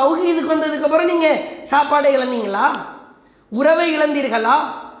 ஓஹோ, தௌஹீதுக்கு வந்ததுக்கு அப்புறம் நீங்க சாப்பாடை இழந்தீங்களா, உறவை இழந்தீர்களா?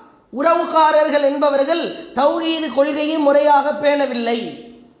 உறவுக்காரர்கள் என்பவர்கள் தௌஹீது கொள்கையை முறையாக பேணவில்லை,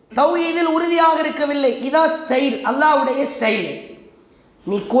 தௌஹீதில் உறுதியாக இருக்கவில்லை. இதான் ஸ்டைல், அல்லாஹ்வுடைய ஸ்டைல்.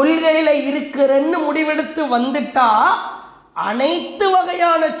 நீ கொள்கையில இருக்கிறன்னு முடிவெடுத்து வந்துட்டா அனைத்து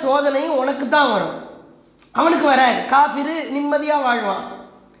வகையான சோதனையும் உனக்கு தான் வரும், அவனுக்கு வராது. காஃபிரு நிம்மதியா வாழ்வான்,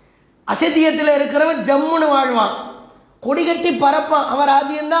 அசத்தியத்தில் இருக்கிறவன் ஜம்முன்னு வாழ்வான், கொடி கட்டி பறப்பான், அவன்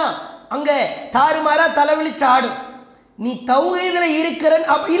ராஜ்யம்தான் அங்க தாறுமாறா தலைவிழிச்சு ஆடும். நீ தௌஹீதுல இருக்கிறன்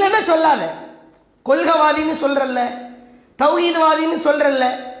இல்லைன்னா சொல்லாத, கொள்கைவாதின்னு சொல்றல்ல, தௌஹீத்வாதின்னு சொல்றல்ல,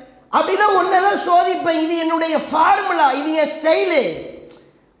 அப்படின்னா உன்னதான் சோதிப்பேன். இது என்னுடைய ஃபார்முலா, இது என் ஸ்டைலு.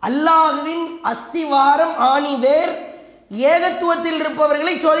 அல்லாஹ்வின் அஸ்திவாரம் ஆணிவேர் ஏகத்துவத்தில்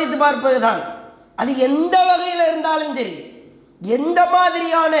இருப்பவர்களை சோதித்து பார்ப்பதுதான். அது எந்த வகையில் இருந்தாலும் சரி, எந்த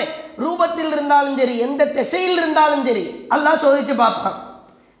மாதிரியான ரூபத்தில் இருந்தாலும் சரி, எந்த திசையில் இருந்தாலும் சரி, அல்லாஹ் சோதிச்சு பார்ப்பான்.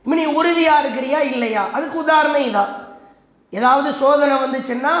 நீ உறுதியா இருக்கிறியா இல்லையா? அதுக்கு உதாரணம் இதான். ஏதாவது சோதனை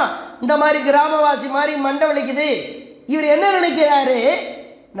வந்துச்சுன்னா இந்த மாதிரி கிராமவாசி மாதிரி மண்டை வலிக்குது, இவர் என்ன நினைக்கிறாரு,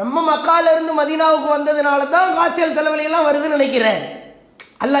 நம்ம மக்கால இருந்து மதீனாவுக்கு வந்ததுனால தான் காய்ச்சல் தலைவலி எல்லாம் வருதுன்னு நினைக்கிறேன்.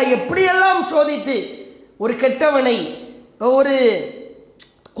 அல்லாஹ் எப்படியெல்லாம் சோதித்து ஒரு கெட்டவனை, ஒரு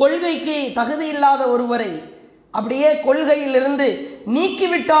கொள்கைக்கு தகுதி இல்லாத ஒருவரை அப்படியே கொள்கையிலிருந்து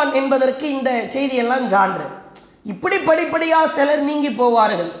நீக்கிவிட்டான் என்பதற்கு இந்த செய்தியெல்லாம் சான்று. இப்படி படிப்படியாக சிலர் நீங்கி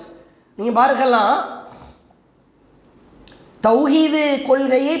போவார்கள். நீங்க பார்க்கலாம், தௌஹீது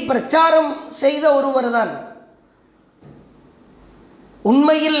கொள்கையை பிரச்சாரம் செய்த ஒருவர் தான்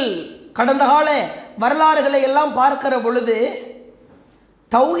உண்மையில் கடந்த கால வரலாறுகளை எல்லாம் பார்க்கிற பொழுது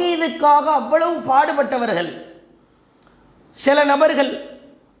தௌஹீதுக்காக அவ்வளவு பாடுபட்டவர்கள். சில நபர்கள்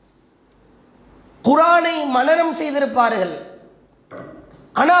குர்ஆனை மனனம் செய்திருப்பார்கள்,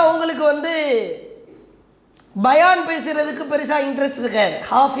 ஆனா அவங்களுக்கு பயான் பேசுறதுக்கு பெருசா இன்ட்ரெஸ்ட் இருக்காது.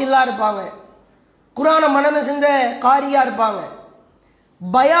 ஹாஃபிலா இருப்பாங்க, குர்ஆனை மனனம் செஞ்ச காரியா இருப்பாங்க,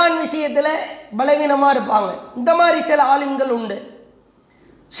 பயான் விஷயத்துல பலவீனமா இருப்பாங்க. இந்த மாதிரி சில ஆலிம்கள் உண்டு.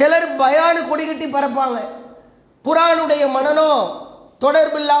 சிலர் பயானு கொடிகட்டி பறப்பாங்க, குர்ஆனுடைய மனனம்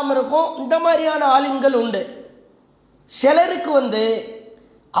தொடர்பு இல்லாமல் இருக்கும். இந்த மாதிரியான ஆலிம்கள் உண்டு. சிலருக்கு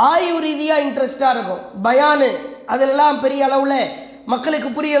ஆய்வு ரீதியாக இன்ட்ரெஸ்டாக இருக்கும், பயானு அதெல்லாம் பெரிய அளவில் மக்களுக்கு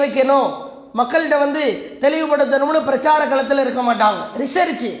புரிய வைக்கணும், மக்கள்கிட்ட தெளிவுபடுத்தணும்னு பிரச்சார களத்தில் இருக்க மாட்டாங்க.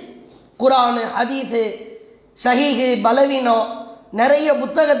 ரிசர்ச்சு, குர்ஆனு, ஹதீஸு, ஸஹீஹு, பலவீனம், நிறைய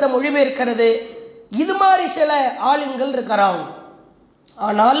புத்தகத்தை மொழிபெயர்க்கிறது, இது மாதிரி சில ஆலிம்கள் இருக்கிறாங்க.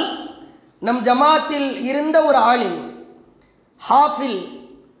 ஆனால் நம் ஜமாத்தில் இருந்த ஒரு ஆலிம் ஹாஃபில்,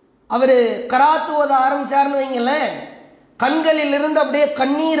 அவர் கராத்து ஓத ஆரம்பிச்சார்னு வைங்களேன், கண்களில் இருந்து அப்படியே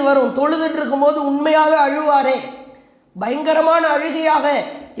கண்ணீர் வரும். தொழுதுட்டு இருக்கும்போது உண்மையாக அழுவாரே, பயங்கரமான அழுகையாக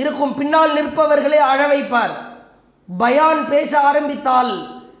இருக்கும். பின்னால் நிற்பவர்களே அழ வைப்பார். பயான் பேச ஆரம்பித்தால்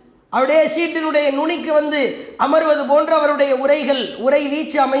அவருடைய சீட்டினுடைய நுனிக்கு அமர்வது போன்ற அவருடைய உரை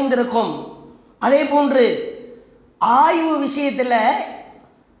வீச்சு அமைந்திருக்கும். அதே போன்று ஆய்வு விஷயத்தில்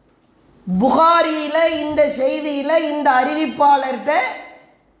புகாரியில இந்த செய்தியில இந்த அறிவிப்பாளர்கிட்ட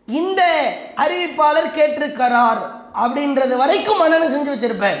இந்த அறிவிப்பாளர் கேட்டிருக்கிறார் அப்படின்றது வரைக்கும் மனனம் செஞ்சு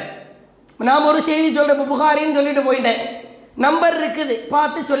வச்சிருப்பார். நாம் ஒரு செய்தி சொல்ற புகாரின்னு சொல்லிட்டு போயிட்டேன், நம்பர் இருக்குது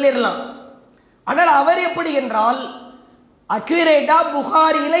பார்த்து சொல்லிடலாம். ஆனால் அவர் எப்படி என்றால் அக்யூரேட்டா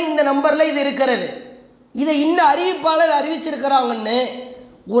புகாரியில இந்த நம்பர்ல இது இருக்கிறது, இதை இந்த அறிவிப்பாளர் அறிவிச்சிருக்கிறாங்கன்னு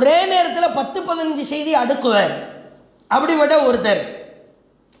ஒரே நேரத்தில் 10-15 செய்தி அடுக்குவார். அப்படிப்பட்ட ஒருத்தர்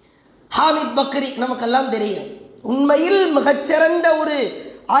ஹாமித் பக்ரி, நமக்கெல்லாம் தெரியும், உண்மையில் மிகச்சிறந்த ஒரு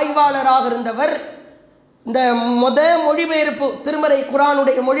ஆய்வாளராக இருந்தவர். இந்த மொழிபெயர்ப்பு திருமறை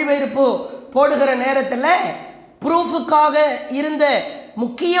குர்ஆனுடைய மொழிபெயர்ப்பு போடுகிற நேரத்தில் ப்ரூஃபுக்காக இருந்த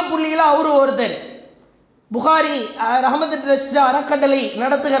முக்கிய புள்ளியில் அவரு ஒருத்தர். புகாரி ரஹமத்து ட்ரஸ்ட் அறக்கட்டளை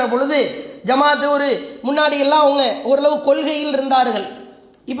நடத்துகிற பொழுது ஜமாத்து ஒரு முன்னாடி எல்லாம் அவங்க ஓரளவு கொள்கையில் இருந்தார்கள்.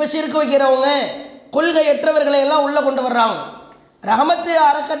 இப்போ சிறுக்கு வைக்கிறவங்க கொள்கையற்றவர்களை எல்லாம் உள்ளே கொண்டு வர்றாங்க. ரஹமத்து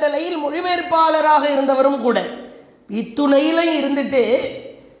அறக்கட்டளையில் மொழிபெயர்ப்பாளராக இருந்தவரும் கூட இத்துணையிலையும் இருந்துட்டு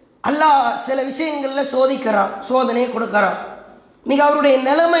அல்லாஹ் சில விஷயங்களில் சோதனையை கொடுக்கறான். இன்னைக்கு அவருடைய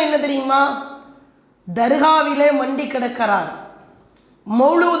நிலைமை என்ன தெரியுமா? தர்காவிலே மண்டி கிடக்கிறார்,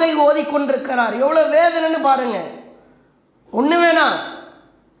 மௌலூதை ஓதிக்கொண்டிருக்கிறார். எவ்வளோ வேதனைன்னு பாருங்க. ஒன்று வேணாம்,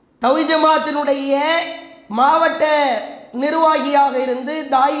 தௌஹீத் ஜமாத்தினுடைய மாவட்ட நிர்வாகியாக இருந்து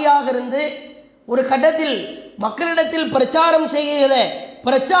தாயியாக இருந்து ஒரு கட்டத்தில் மக்களிடத்தில் பிரச்சாரம் செய்கிற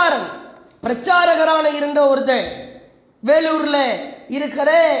பிரச்சாரகரான இருந்த ஒருத்தன், வேலூரில் இருக்கிற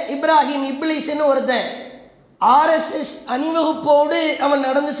இப்ராஹிம் இப்லீஸ்னு ஒருத்தன் ஆர்எஸ்எஸ் அணிவகுப்போடு அவன்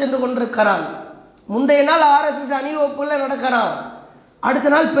நடந்து சென்று கொண்டிருக்கிறான். முந்தைய நாள் ஆர்எஸ்எஸ் அணிவகுப்பில் நடக்கிறான், அடுத்த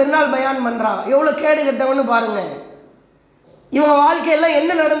நாள் பெருநாள் பயான் பண்ணுறான். எவ்வளோ கேடு கட்டவன்னு பாருங்க. இவங்க வாழ்க்கையெல்லாம்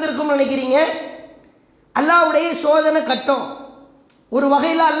என்ன நடந்திருக்கும்னு நினைக்கிறீங்க? அல்லாஹ்வுடைய சோதனை கட்டம். ஒரு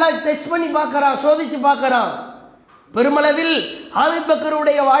வகையில் அல்லாஹ் டெஸ்ட் பண்ணி பார்க்கறான், சோதிச்சு பார்க்கறான். பெருமளவில் ஹாமித்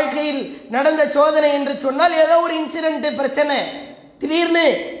பக்கருடைய வாழ்க்கையில் நடந்த சோதனை என்று சொன்னால் ஏதோ ஒரு இன்சிடென்ட், பிரச்சனை, திடீர்னு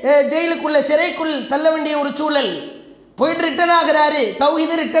ஜெயிலுக்குள்ள சிறைக்குள் தள்ள வேண்டிய ஒரு சூழல், போயிட்டு ரிட்டர்ன் ஆகிறாரு,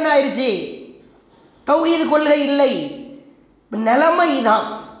 தௌஹீது ரிட்டர்ன் ஆயிடுச்சு, தௌஹீது கொள்கை இல்லை. நிலைமை தான்.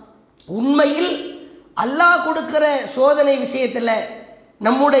 உண்மையில் அல்லாஹ் கொடுக்கிற சோதனை விஷயத்தில்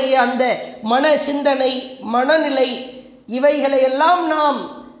நம்முடைய அந்த மன சிந்தனை, மனநிலை, இவைகளை எல்லாம் நாம்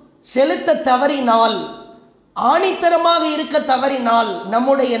செலுத்த தவறினால், ஆணித்தரமாக இருக்க தவறினால்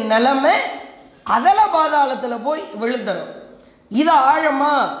நம்முடைய நிலைமை அதல பாதாளத்தில் போய் விழுந்துடும். இதை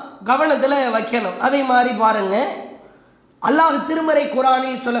ஆழமா கவனத்தில் வைக்கணும். அதே மாதிரி பாருங்க, அல்லாஹ் திருமறை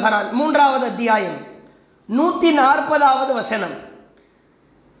குர்ஆனில் சொல்கிறான், 3வது அத்தியாயம் 140வது வசனம்.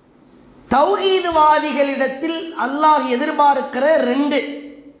 தௌஹீதுவாதிகளிடத்தில் அல்லாஹ் எதிர்பார்க்கிற 2,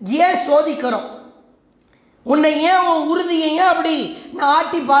 ஏன் சோதிக்கிறோம், உன்னை ஏன் உன் உறுதியை ஏன் அப்படி நான்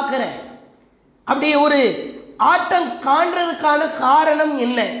ஆட்டி பார்க்கிறேன், அப்படி ஒரு ஆட்டம் காண்றதுக்கான காரணம்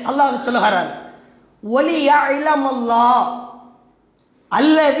என்ன? அல்லாஹ் சொல்லுகிறான், ஒலியஅலமல்லாஹ்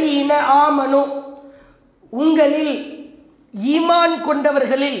அல்லதீன ஆமனு, உங்களில் ஈமான்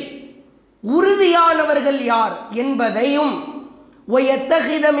கொண்டவர்களில் உறுதியானவர்கள் யார் என்பதையும்,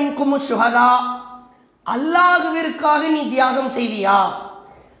 வயத்தகித மின்கும் ஷுஹதா, அல்லாஹ்விற்காக நீ தியாகம் செய்வியா,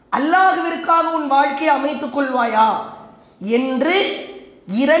 அல்லாஹ்விற்காக உன் வாழ்க்கையை அமைத்துக் கொள்வாயா என்று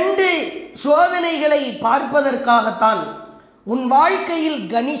 2 சோதனைகளை பார்ப்பதற்காகத்தான் உன் வாழ்க்கையில்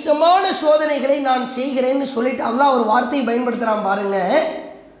கணிசமான சோதனைகளை நான் செய்கிறேன்னு சொல்லிட்டு அல்லாஹ் ஒரு வார்த்தையை பயன்படுத்துறான் பாருங்க.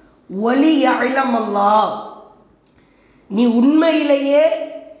 ஒலியஅலமல்லாஹ், நீ உண்மையிலேயே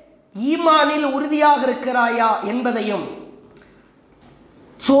ஈமானில் உறுதியாக இருக்கிறாயா என்பதையும்,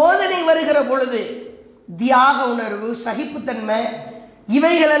 சோதனை வருகிற பொழுது தியாக உணர்வு, சகிப்புத்தன்மை,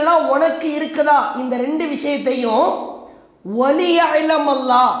 இவைகளெல்லாம் உனக்கு இருக்குதா, இந்த 2 விஷயத்தையும்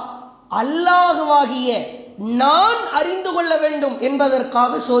ஒலியஅலமல்லாஹ், அல்லாஹ்வாகிய நான் அறிந்து கொள்ள வேண்டும்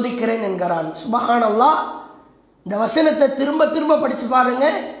என்பதற்காக சோதிக்கிறேன் என்கிறான். சுப்ஹானல்லாஹ். இந்த வசனத்தை திரும்ப திரும்ப படிச்சு பாருங்க.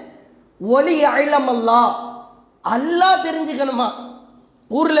 ஒலியஅலமல்லாஹ், அல்லாஹ் தெரிஞ்சுக்கணுமா.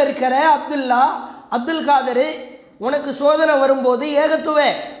 ஊரில் இருக்கிற அப்துல் காதர் உனக்கு சோதனை வரும்போது ஏகத்துவ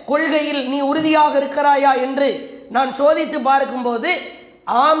கொள்கையில் நீ உறுதியாக இருக்கிறாயா என்று நான் சோதித்து பார்க்கும்போது,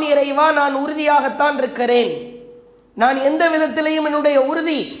 ஆம் இறைவா, நான் உறுதியாகத்தான் இருக்கிறேன், நான் எந்த விதத்திலையும் என்னுடைய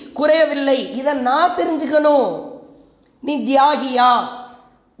உறுதி குறையவில்லை, இதை நான் தெரிஞ்சுக்கணும். நீ தியாகியா,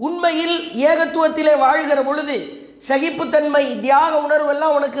 உண்மையில் ஏகத்துவத்திலே வாழ்கிற பொழுது சகிப்புத்தன்மை, தியாக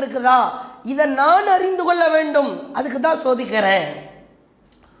உணர்வெல்லாம் உனக்கு இருக்குதா, இதை நான் அறிந்து கொள்ள வேண்டும், அதுக்கு தான் சோதிக்கிறேன்.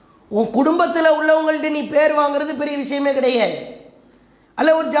 உன் குடும்பத்தில் உள்ளவங்கள்ட்ட நீ பேர் வாங்குறது பெரிய விஷயமே கிடையாது.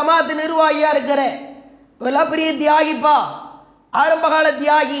 அல்ல ஒரு ஜமாத்து நிர்வாகியா இருக்கிற, இவெல்லாம் பெரிய தியாகிப்பா, ஆரம்பகால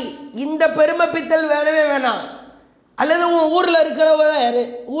தியாகி, இந்த பெருமை பித்தல் வேணவே வேணாம். அல்லது உன் ஊரில் இருக்கிறவர்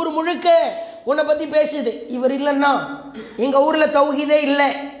ஊர் முழுக்க உன்னை பற்றி பேசுது, இவர் இல்லைன்னா எங்கள் ஊரில் தௌஹீதே இல்லை,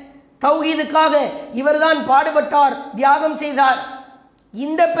 தௌஹீதுக்காக இவர் தான் பாடுபட்டார், தியாகம் செய்தார்,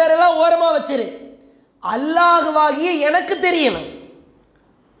 இந்த பேரெல்லாம் ஓரமாக வச்சிரு. அல்லாஹ்வாகிய எனக்கு தெரியணும்.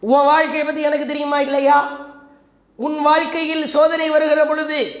 உன் வாழ்க்கையை பற்றி எனக்கு தெரியுமா இல்லையா? உன் வாழ்க்கையில் சோதனை வருகிற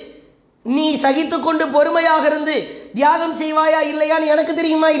பொழுது நீ சகித்து கொண்டு பொறுமையாக இருந்து தியாகம் செய்வாயா இல்லையான்னு எனக்கு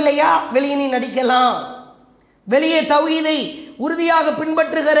தெரியுமா இல்லையா? வெளியே நீ நடிக்கலாம், வெளியே தௌஹீதை உறுதியாக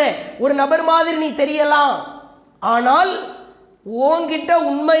பின்பற்றுகிற ஒரு நபர் மாதிரி நீ தெரியலாம், ஆனால் உன்கிட்ட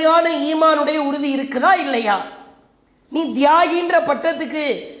உண்மையான ஈமானுடைய உறுதி இருக்குதா இல்லையா? நீ தியாகின்ற பட்டத்துக்கு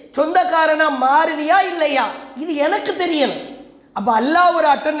சொந்தக்காரனா மாறுவியா இல்லையா, இது எனக்கு தெரியணும். அப்போ அல்லாஹ் ஒரு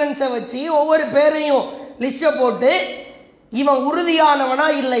அட்டண்டன்ஸை வச்சு ஒவ்வொரு பேரையும் லிஸ்ட்டை போட்டு இவன் உறுதியானவனா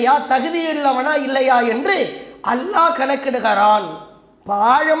இல்லையா, தகுதியுள்ளவனா இல்லையா என்று அல்லாஹ் கணக்கிடுகிறான்.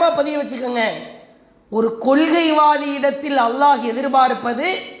 ஆழமாக பதிய வச்சுக்கோங்க. ஒரு கொள்கைவாதி இடத்தில் அல்லாஹ் எதிர்பார்ப்பது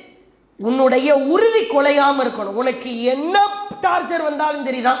உன்னுடைய உறுதி கொலையாமல் இருக்கணும். உனக்கு என்ன டார்ச்சர் வந்தாலும்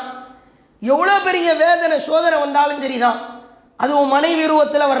சரிதான், எவ்வளோ பெரிய வேதனை சோதனை வந்தாலும் சரிதான், அது உன் மனைவி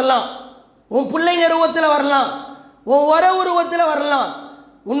உருவத்தில் வரலாம், உன் பிள்ளைங்க உருவத்தில் வரலாம், உன் உற உருவத்தில் வரலாம்,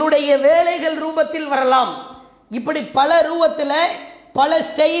 உன்னுடைய வேலைகள் ரூபத்தில் வரலாம். இப்படி பல ரூபத்தில், பல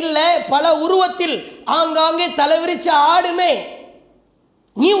ஸ்டைலில், பல உருவத்தில் ஆங்காங்கே தலைவிரிச்ச ஆடுமே,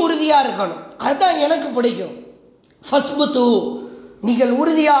 நீ உறுதியாக இருக்கணும். அதுதான் எனக்கு பிடிக்கும். ஃபஸ்புத்து, நீங்கள்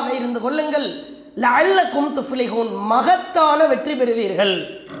உறுதியாக இருந்து கொள்ளுங்கள். லஅல்லக்கும் துஃப்லிஹூன், மகத்தான வெற்றி பெறுவீர்கள்.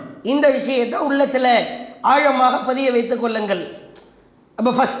 இந்த விஷயத்தை உள்ளத்தில் ஆழமாக பதிய வைத்துக் கொள்ளுங்கள்.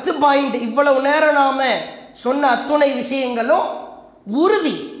 அப்போ ஃபஸ்ட்டு பாயிண்ட், இவ்வளவு நேரம் நாம் சொன்ன அத்துணை விஷயங்களும்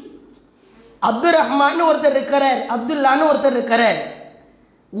உறுதி. அப்துல் ரஹ்மான் ஒருத்தர் இருக்கிறார், அப்துல்லான்னு ஒருத்தர் இருக்கிறார்.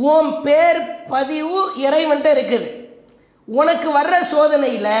 உன் பேர் பதிவு இறைவன்ட்ட இருக்குது. உனக்கு வர்ற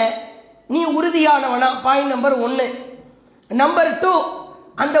சோதனையில் நீ உறுதியானவனா? Point number 1. நம்பர் 2,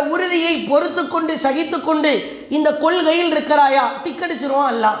 அந்த உறுதியை பொறுத்து கொண்டு சகித்து கொண்டு இந்த கொள்கையில் இருக்கிறாயா?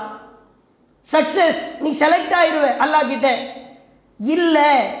 டிக்கெடிச்சிருவான் அல்லாஹ். சக்சஸ், நீ செலக்ட் ஆயிடுவ அல்லாஹ் கிட்ட.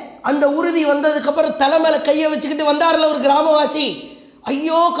 இல்லை, அந்த உறுதி வந்ததுக்கப்புறம் தலைமையில கையை வச்சுக்கிட்டு வந்தார்ல ஒரு கிராமவாசி,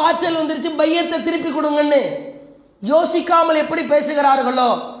 ஐயோ காய்ச்சல் வந்துருச்சு, பையத்தை திருப்பி கொடுங்கன்னு யோசிக்காமல் எப்படி பேசுகிறார்களோ,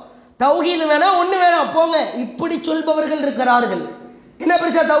 தௌஹீது வேணா ஒன்று வேணாம் போங்க, இப்படி சொல்பவர்கள் இருக்கிறார்கள். என்ன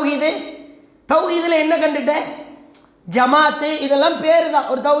பெருசா தௌஹீது? தௌஹீதில் என்ன கண்டுட்ட? ஜமாத்து, இதெல்லாம் பேரு தான்.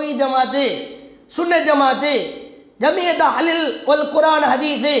 ஒரு தௌஹீத் ஜமாத்து, சுன்னத் ஜமாத்து, ஜமியத் அஹ்லுல் வல் குர்ஆன்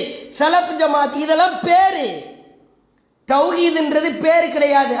ஹதீஸ், சலஃப் ஜமாத், இதெல்லாம் பேரு. தௌஹீதுன்றது பேரு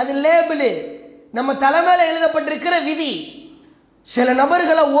கிடையாது, அது லேபிள், நம்ம தலைமையில் எழுதப்பட்டிருக்கிற விதி. சில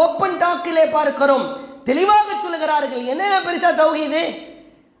நபர்களை ஓப்பன் டாக்கிலே பார்க்கிறோம், தெளிவாக சொல்லுகிறார்கள், என்னென்ன பெருசா தௌஹீது?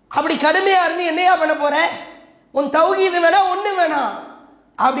 அப்படி கடுமையா இருந்து என்னையா பண்ண போற? உன் தௌஹீது வேணா ஒன்று வேணாம்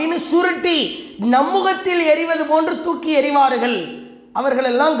அப்படின்னு சுருட்டி நம்முகத்தில் எறிவது போன்று தூக்கி எறிவார்கள்.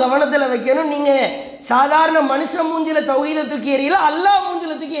 அவர்களெல்லாம் கவனத்தில் வைக்கணும். நீங்க சாதாரண மனுஷன் மூஞ்சில தௌஹீதை தூக்கி எறியல, அல்லாஹ்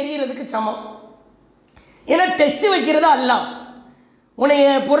மூஞ்சில தூக்கி எறிகிறதுக்கு சமம். ஏன்னா டெஸ்ட் வைக்கிறது அல்லாஹ். உன்னைய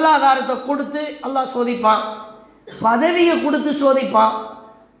பொருளாதாரத்தை கொடுத்து அல்லாஹ் சோதிப்பான், பதவியை கொடுத்து சோதிப்பான்,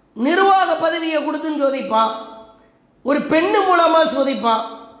 நிர்வாக பதவியை கொடுத்துன்னு சோதிப்பான், ஒரு பெண்ணு மூலமாக சோதிப்பான்.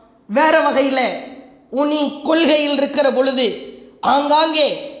 வேற வகையில் உனி கொள்கையில் இருக்கிற பொழுது ஆங்காங்கே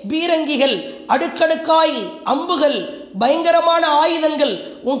பீரங்கிகள், அடுக்கடுக்காய் அம்புகள், பயங்கரமான ஆயுதங்கள்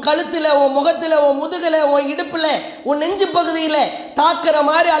உன் கழுத்தில், உன் முகத்தில், உன் முதுகில், உன் இடுப்பில், உன் நெஞ்சு பகுதியில் தாக்குற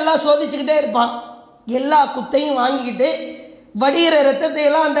மாதிரி அல்லாஹ் சோதிச்சுக்கிட்டே இருப்பான். எல்லா குத்தையும் வாங்கிக்கிட்டு வடிகிற ரத்தத்தை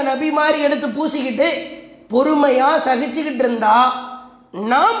எல்லாம் அந்த நபி மாதிரி எடுத்து பூசிக்கிட்டு பொறுமையாக சகிச்சுக்கிட்டு இருந்தா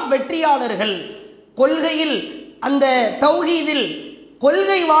நாம் வெற்றியாளர்கள். கொள்கையில், அந்த தௌஹீதில்,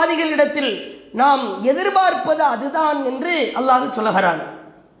 கொள்கைவாதிகளிடத்தில் நாம் எதிர்பார்ப்பது அதுதான் என்று அல்லாஹ் சொல்லுகிறான்.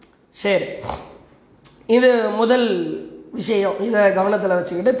 சரி, இது முதல் விஷயம். இதை கவனத்தில்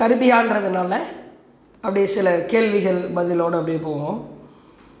வச்சுக்கிட்டு தர்பியான்றதுனால அப்படியே சில கேள்விகள் பதிலோடு அப்படியே போவோம்.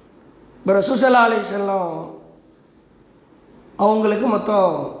 இப்போ ரசூல் ஸல்லல்லாஹு அலைஹி வஸல்லம் அவங்களுக்கு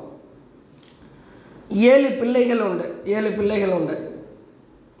மொத்தம் 7 பிள்ளைகள் உண்டு. 7 பிள்ளைகள் உண்டு.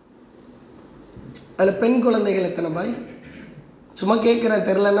 அதில் பெண் குழந்தைகள் எத்தனை பாய்? சும்மா கேட்குறேன்,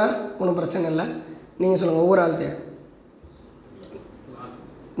 தெரிலன்னா ஒன்றும் பிரச்சனை இல்லை, நீங்கள் சொல்லுங்கள். ஒவ்வொரு ஆள்கிட்ட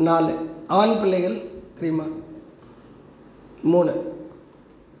 4. ஆண் பிள்ளைகள் தெரியுமா? 3.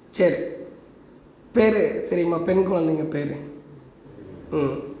 சரி, பேர் தெரியுமா? பெண் குழந்தைங்க பேர்?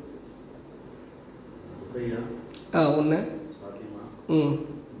 1.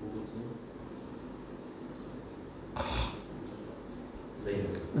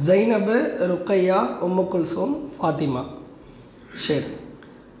 ஜைனபு, ருக்கையா, உம்மு குல்சூம், ஃபாத்திமா. சரி,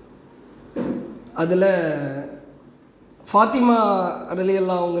 அதில் ஃபாத்திமா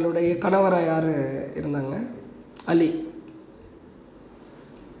ரலியல்லாஹு அவங்களுடைய கணவராக யார் இருந்தாங்க? அலி.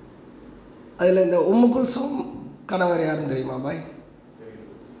 அதில் இந்த உம்மு குல்சூம் கணவர் யாருன்னு தெரியுமா பாய்?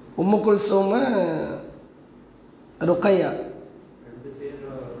 உம்மு குல்சூம், ருக்கையா.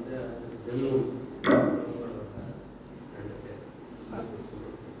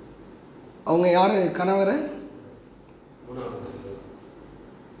 அவங்க யார் கணவர்?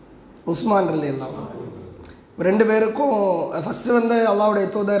 உஸ்மான் ரலியல்லாஹு. 2 பேருக்கும் ஃபஸ்ட்டு வந்து அல்லாஹ்வுடைய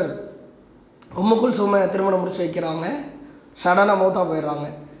தூதர் உம்மு குல்சூமை திருமணம் முடிச்சு வைக்கிறாங்க, சடனாக மௌத்தா போயிடுறாங்க.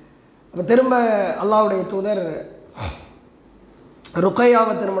 அப்போ திரும்ப அல்லாஹ்வுடைய தூதர்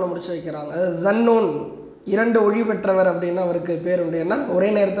ருக்கையாவை திருமணம் முடிச்சு வைக்கிறாங்க. அது ஜன்னூன் 2 ஒளி பெற்றவர் அப்படின்னு அவருக்கு பேர் உண்டு. ஏன்னா ஒரே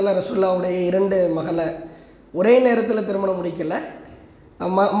நேரத்தில் ரசூல்லாவுடைய 2 மகளை ஒரே நேரத்தில் திருமணம் முடிக்கல,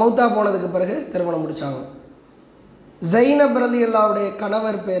 மௌத்தா போனதுக்கு பிறகு திருமணம் முடித்தாங்க. ஜைனப் ரலியல்லாஹுடைய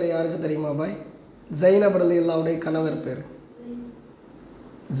கணவர் பேர் யாருக்கு தெரியுமா பாய்? ஜைனப் ரலியல்லாஹுடைய கணவர் பேர்,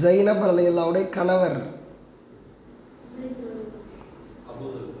 ஜைனப் ரலியல்லாஹுடைய கணவர்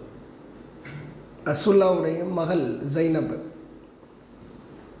ரசூலுல்லாஹுடைய மகள் ஜைனப்.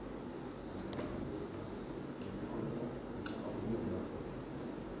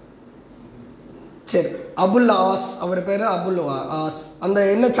 சரி, அபுல் ஆஸ் அவர் பேர் அபுல் ஆஸ். அந்த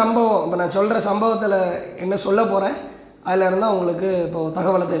என்ன சம்பவம், இப்போ நான் சொல்கிற சம்பவத்தில் என்ன சொல்ல போகிறேன் அதில் இருந்தால் உங்களுக்கு இப்போது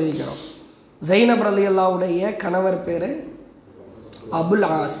தகவலை தெரிவிக்கிறோம். ஜைனப் ரலியல்லாஹுடைய கணவர் பேர் அபுல்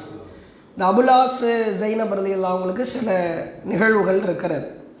ஆஸ். இந்த அபுல் ஆஸ் ஜைனப் ரலியல்லாஹு அவங்களுக்கு சில நிகழ்வுகள் இருக்கிறது.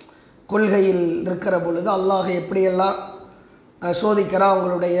 கொள்கையில் இருக்கிற பொழுது அல்லாஹ் எப்படியெல்லாம் சோதிக்கிறா,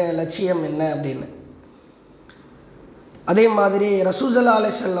 அவங்களுடைய லட்சியம் என்ன அப்படின்னு. அதே மாதிரி ரசூல் ஸல்லல்லாஹு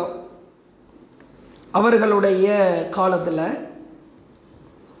அலைஹி வஸல்லம் அவர்களுடைய காலத்தில்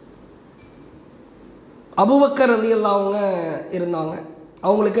அபூபக்கர் ரலியல்லாஹு அவங்க இருந்தாங்க.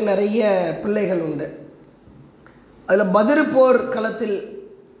 அவங்களுக்கு நிறைய பிள்ளைகள் உண்டு. அதில் பத்ர் போர் களத்தில்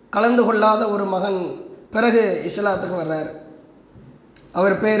கலந்து கொள்ளாத ஒரு மகன் பிறகு இஸ்லாத்துக்கு வர்றார்.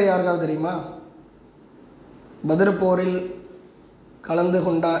 அவர் பேர் யாருக்காவது தெரியுமா? பத்ர் போரில் கலந்து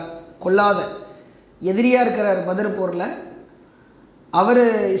கொள்ளாத எதிரியாக இருக்கிறார் பத்ர் போரில். அவர்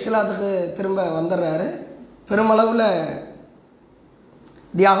இஸ்லாத்துக்கு திரும்ப வந்துடுறாரு, பெருமளவில்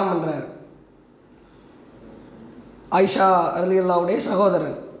தியாகம் பண்ணுறார். ஆயிஷா ரலியல்லாஹுடைய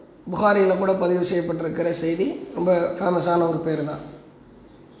சகோதரன், புகாரியில் கூட பதிவு செய்யப்பட்டிருக்கிற செய்தி, ரொம்ப ஃபேமஸான ஒரு பேர் தான்.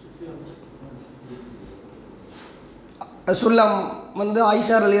 ரசூல்லாம்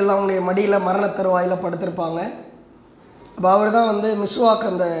ஆயிஷா ரலியல்லாஹுடைய மடியில் மரண தருவாயில் படுத்திருப்பாங்க. அப்போ அவர் தான்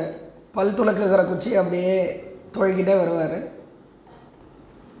மிஸ்வாக், அந்த பல் துலக்குகிற குச்சி அப்படியே தொழிக்கிட்டே வருவார்.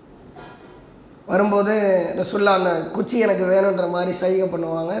 வரும்போது ரசூல்லா அந்த குச்சி எனக்கு வேணுன்ற மாதிரி சைகை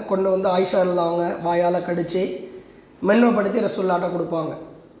பண்ணுவாங்க. கொண்டு ஆயிஷா ரலியல்லாஹு வாயால் கடித்து மென்மைப்படுத்தி ரசூல்லாட்ட கொடுப்பாங்க.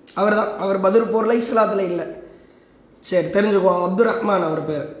 அவர் பத்ர் போரில் இஸ்லாத்தில் இல்லை. சரி, தெரிஞ்சுக்குவோம். அப்துர் ரஹ்மான் அவர்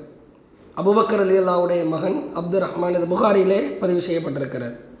பேர். அபூபக்கர் ரலியல்லாஹுடைய மகன் அப்துர் ரஹ்மான். இது புகாரிலே பதிவு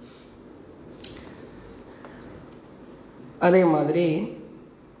செய்யப்பட்டிருக்கிறார். அதே மாதிரி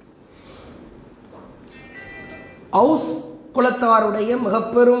அவுஸ் குலத்தாருடைய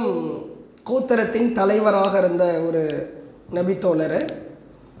மிகப்பெரும் கூத்தரத்தின் தலைவராக இருந்த ஒரு நபித்தோழர்,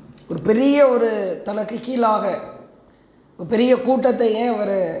 ஒரு பெரிய தனக்கு கீழாக ஒரு பெரிய கூட்டத்தையே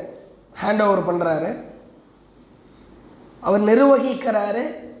அவர் ஹேண்ட் ஓவர் பண்ணுறாரு, அவர் நிர்வகிக்கிறாரு.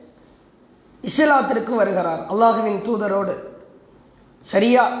 இஸ்லாத்திற்கு வருகிறார் அல்லாஹுவின் தூதரோடு.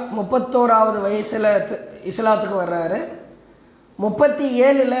 சரியா 31வது வயசில் இஸ்லாத்துக்கு வர்றாரு.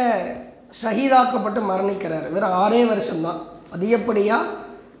 37ல் ஷஹீதாக்கப்பட்டு மரணிக்கிறார். வெறும் 6 வருஷம்தான், அதிகப்படியாக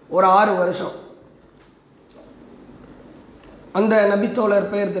ஒரு 6 வருஷம். அந்த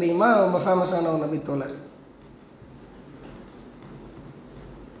நபித்தோழர் பேர் தெரியுமா? ரொம்ப ஃபேமஸான ஒரு நபித்தோழர்.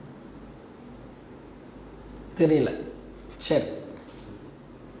 தெரியல. சரி,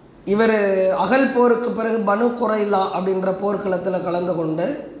 இவர் அகல் போருக்கு பிறகு பனு குறைலா அப்படின்ற போர்க்களத்தில் கலந்து கொண்டு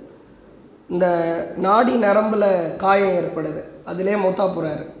இந்த நாடி நரம்பில் காயம் ஏற்படுது, அதிலே மௌத்தா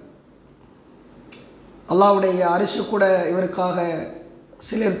போகிறார். அல்லாஹ்வுடைய அரிசி கூட இவருக்காக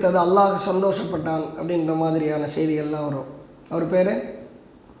சிலிர்த்தது, அல்லாஹ் சந்தோஷப்பட்டான் அப்படின்ற மாதிரியான செய்திகள்லாம் வரும். அவர் பேர்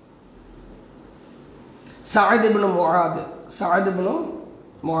சஅத் இப்னு முஆத். சஅத் இப்னு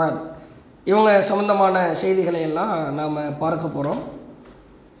முஆத். இவங்க சம்பந்தமான செய்திகளை எல்லாம் நாம் பார்க்க போகிறோம்.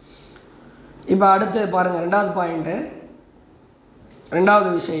 இப்போ அடுத்து பாருங்கள், 2வது பாயிண்ட்டு, 2வது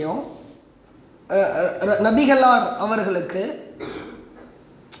விஷயம். நபிகளார் அவர்களுக்கு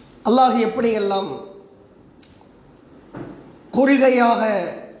அல்லாஹ் எப்படியெல்லாம் கொள்கையாக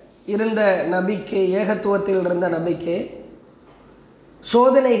இருந்த நபிக்கு, ஏகத்துவத்தில் இருந்த நபிக்கு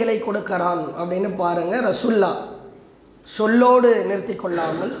சோதனைகளை கொடுக்கிறான் அப்படின்னு பாருங்கள். ரசூல்லா சொல்லோடு நிறுத்தி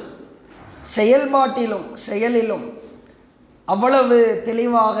கொள்ளாமல் செயலிலும் அவ்வளவு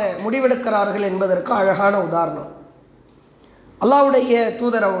தெளிவாக முடிவெடுக்கிறார்கள் என்பதற்கு அழகான உதாரணம். அல்லாஹ்வுடைய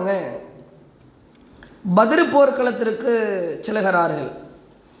தூதர் அவங்க பத்ர் போர்க்களத்திற்கு செல்கிறார்கள்.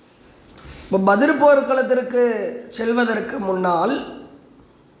 இப்போ பத்ர் போர்க்களத்திற்கு செல்வதற்கு முன்னால்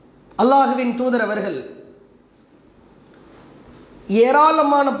அல்லாஹுவின் தூதர் அவர்கள்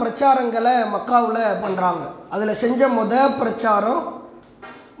ஏராளமான பிரச்சாரங்களை மக்காவில் பண்ணுறாங்க. அதில் செஞ்ச பிரச்சாரம்,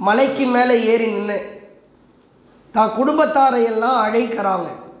 மலைக்கு மேலே ஏறி நின்று தான் குடும்பத்தாரையெல்லாம் அழைக்கிறாங்க.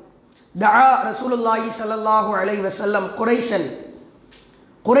 தஆ ரசூலுல்லாஹி ஸல்லல்லாஹு அலைஹி வஸல்லம்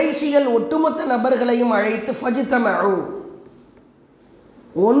குறைஷிகள் ஒட்டுமொத்த நபர்களையும் அழைத்து ஃபஜ்தமஉ,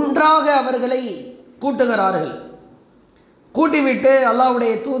 ஒன்றாக அவர்களை கூட்டுகிறார்கள். கூட்டிவிட்டு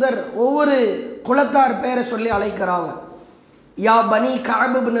அல்லாஹ்வுடைய தூதர் ஒவ்வொரு குலத்தார் பேரை சொல்லி அழைக்கிறாங்க. யா பனி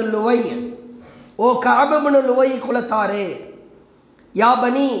கஅப் இப்னு லுவை, ஓ கஅப் இப்னு லுவை குலத்தாரே. யா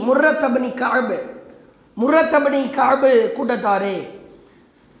பனி முர்ரத் இப்னு கஅப், முர்ரத் இப்னு கஅப் கூட்டத்தாரே.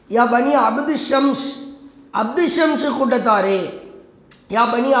 யா பனி அப்து ஷம்ஸ், அப்து ஷம்ஸ் கூட்டத்தாரே. யா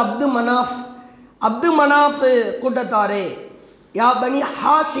பனி அப்து மனாஃப், அப்து மனாஃப் கூட்டத்தாரே. யா பனி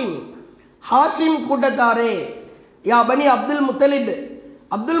ஹாஷிம், ஹாஷிம் கூட்டத்தாரே. யா பனி அப்துல் முத்தலிப்,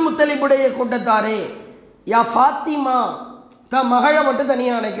 அப்துல் முத்தலிபுடைய கூட்டத்தாரே. யா ஃபாத்திமா, மகளை மட்டும்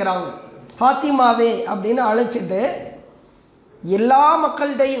தனியாக அழைக்கிறாங்க, ஃபாத்திமாவே அப்படின்னு அழைச்சிட்டு எல்லா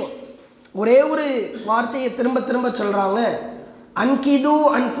மக்கள்கிட்டையும் ஒரே ஒரு வார்த்தையை திரும்ப திரும்ப சொல்கிறாங்க. அன்கிது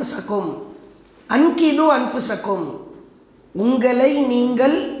அன்ஃபுசக்கும், அன்கிது அன்ஃபுசக்கும், உங்களை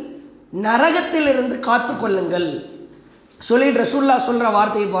நீங்கள் நரகத்திலிருந்து காத்து கொள்ளுங்கள் சொல்லிட்டு ரசூலுல்லாஹ் சொல்கிற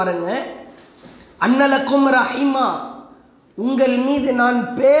வார்த்தையை பாருங்க. அன்னலக்கும் ரஹிமா, உங்கள் மீது நான்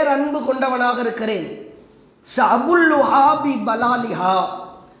பேரன்பு கொண்டவனாக இருக்கிறேன். சஅபுல்லுஹா பி பலாலிஹா,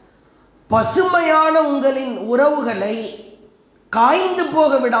 பசுமையான உங்களின் உறவுகளை காய்ந்து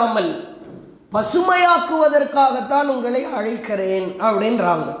போக விடாமல் பசுமையாக்குவதற்காகத்தான் உங்களை அழைக்கிறேன்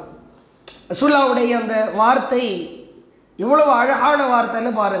அப்படின்றாங்க. ரசூலுல்லாஹ்வுடைய அந்த வார்த்தை எவ்வளவு அழகான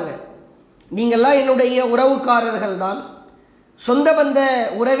வார்த்தைன்னு பாருங்க. நீங்கள்லாம் என்னுடைய உறவுக்காரர்கள் தான், சொந்த பந்த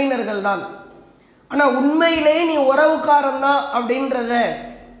உறவினர்கள் தான். ஆனால் உண்மையிலே நீ உறவுக்காரன் தான் அப்படின்றத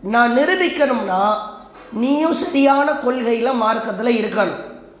நான் நிரூபிக்கணும்னா நீயும் சரியான கொள்கையில் மார்க்கத்தில் இருக்கணும்.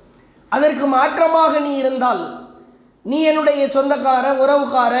 அதற்கு மாற்றமாக நீ இருந்தால் நீ என்னுடைய சொந்தக்கார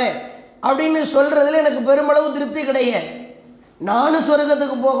உறவுக்கார அப்படின்னு சொல்கிறதுல எனக்கு பெருமளவு திருப்தி கிடையாது. நானும்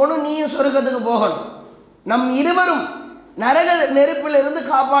சொர்க்கத்துக்கு போகணும், நீயும் சொர்க்கத்துக்கு போகணும். நம் இருவரும் நரக நெருப்பிலிருந்து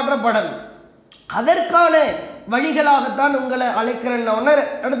காப்பாற்றப்படணும். அதற்கான வழிகளாகத்தான் உங்களை அழைக்கிறேன்னு ஒன்று.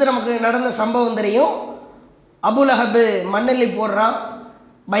 அடுத்து நமக்கு நடந்த சம்பவம் தெரியும். அபுலஹப் மண்ணெல்லி போடுறான்,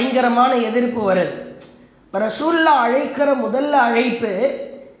 பயங்கரமான எதிர்ப்பு வருது. ரசூலுல்லாஹ் அழைக்கிற முதல்ல அழைப்பு,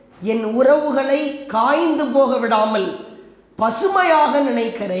 என் உறவுகளை காய்ந்து போக விடாமல் பசுமையாக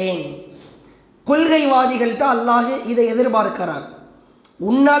நினைக்கிறேன். கொள்கைவாதிகள்கிட்ட அல்லாஹ் இதை எதிர்பார்க்கிறான்.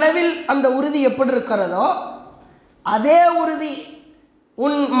 உன்னளவில் அந்த உறுதி எப்படி இருக்கிறதோ அதே உறுதி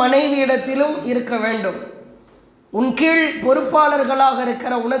உன் மனைவியிடத்திலும் இருக்க வேண்டும். உன் கீழ் பொறுப்பாளர்களாக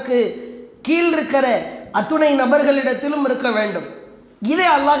இருக்கிற உனக்கு கீழ் இருக்கிற அத்துணை நபர்களிடத்திலும் இருக்க வேண்டும். இதை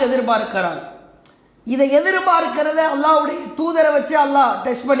அல்லாஹ் எதிர்பார்க்கிறான். இதை எதிர்பார்க்கிறத அல்லாஹ்வுடைய தூதரை வச்சு அல்லாஹ்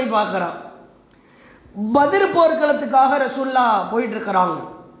டெஸ்ட் பண்ணி பார்க்குறான். பத்ர் போர்க்களத்துக்காக ரசூலுல்லாஹ் போயிட்டு இருக்கிறாங்க.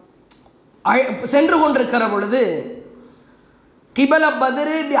 சென்று கொண்டிருக்கிற பொழுது கிபல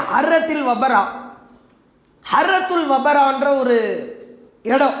பத்ரு பி ஹர்ரத்தில் வபரா, ஹர்ரத்துல் வபரான்ற ஒரு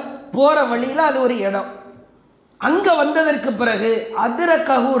இடம், போகிற வழியில் அது ஒரு இடம். அங்கே வந்ததற்கு பிறகு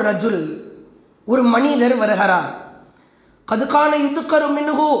அதிரகஹு ரஜுல், ஒரு மனிதர் வருகிறார். கதுக்கான யுதுக்கரு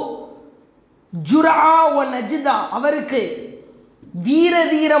மின்ஹு ஜுரா வ நஜ்தா, அவருக்கு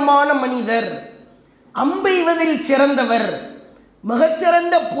வீரதீரமான மனிதர், அம்பெய்வதில் சிறந்தவர்,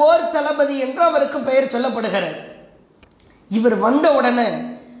 மிகச்சிறந்த போர் தளபதி என்று அவருக்கு பெயர் சொல்லப்படுகிறார். இவர் வந்த உடனே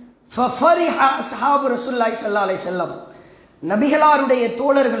ஃபஃபரிஹ அஸ்ஹாபு ரசூலுல்லாஹி ஸல்லல்லாஹு அலைஹி வஸல்லம், நபிகளாருடைய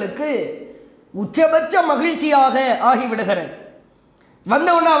தோழர்களுக்கு உச்சபட்ச மகிழ்ச்சியாக ஆகிவிடுகிறார்.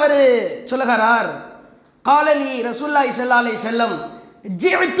 வந்தவுடனே அவர் சொல்லுகிறார், காலலி ரசூலுல்லாஹி ஸல்லல்லாஹு அலைஹி வஸல்லம்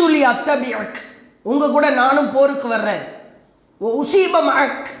ஜிஅத்து லி அத்தபிஅக், உங்க கூட நானும் போருக்கு வர்றேன். உஸீப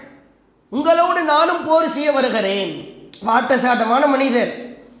மஅக், உங்களோடு நானும் போர் செய்ய வருகிறேன். வாட்டசாட்டமான மனிதர்,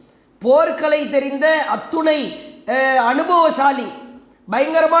 போர்க்கலை தெரிந்த அத்துணை அனுபவசாலி,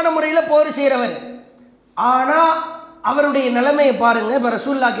 பயங்கரமான முறையில் போர் செய்கிறவர். ஆனால் அவருடைய நிலைமையை பாருங்க. இப்போ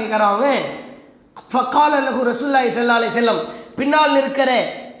ரசூலுல்லாஹ் கேட்குறாங்க, ஃபக்கால லஹு ரசூலுல்லாஹி ஸல்லல்லாஹு அலைஹி வஸல்லம், பின்னால் இருக்கிற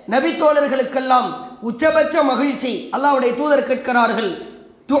நபித்தோழர்களுக்கெல்லாம் உச்சபட்ச மகிழ்ச்சி. அல்லாஹ்வுடைய தூதர் கேட்கிறார்கள்,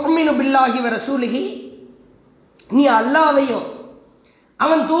 துஅ்மினு பில்லாஹி வ ரசூலிஹி, நீ அல்லாஹ்வையும்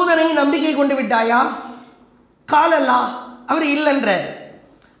அவன் தூதரையும் நம்பிக்கை கொண்டு விட்டாயா? காலல்லா, அவர் இல்லைன்றார்.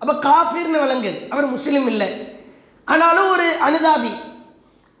 அப்போ காஃபிர்னு விளங்குது, அவர் முஸ்லீம் இல்லை. ஆனாலும் ஒரு அனுதாபி,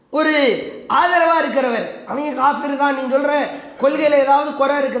 ஒரு ஆதரவாக இருக்கிறவர். அவங்க காஃபிர் தான், நீ சொல்கிற கொள்கையில் ஏதாவது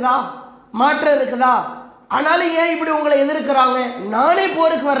குறை இருக்குதா, மாற்றம் இருக்குதா? ஆனாலும் ஏன் இப்படி உங்களை எதிர்க்கிறாங்க? நானே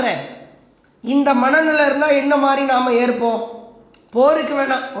போருக்கு வர்றேன். இந்த மனநிலை இருந்தால் என்ன மாதிரி நாம் ஏற்போம்? போருக்கு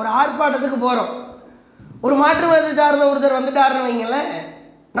வேணாம், ஒரு ஆர்ப்பாட்டத்துக்கு போகிறோம். ஒரு மாற்று மதத்தை சார்ந்த ஒருத்தர் வந்துட்டாருன்னு வைங்களேன்,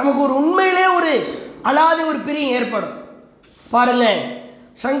 நமக்கு ஒரு உண்மையிலே ஒரு அலாதி ஒரு பிரியம் ஏற்படும். பாருங்க,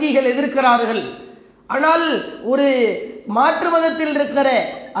 சங்கிகள் எதிர்க்கிறார்கள். ஆனால் ஒரு மாற்று மதத்தில் இருக்கிற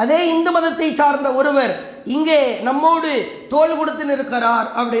அதே இந்து மதத்தை சார்ந்த ஒருவர் இங்கே நம்மோடு தோள் கொடுத்து நிற்கிறார்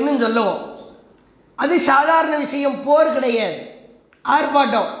அப்படின்னு சொல்லுவோம். அது சாதாரண விஷயம், போர் கிடையாது,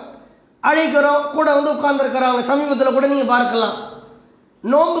 ஆர்ப்பாட்டம். அழைக்கிறோம், கூட வந்து உட்கார்ந்துருக்கிறாங்க. சமீபத்தில் கூட நீங்கள் பார்க்கலாம்,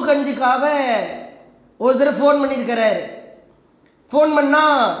 நோன்பு கஞ்சிக்காக ஒருத்தர் ஃபோன் பண்ணியிருக்கிறாரு. ஃபோன்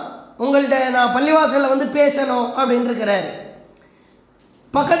பண்ணால் உங்கள்கிட்ட நான் பள்ளிவாசலில் வந்து பேசணும் அப்படின்னு இருக்கிறாரு.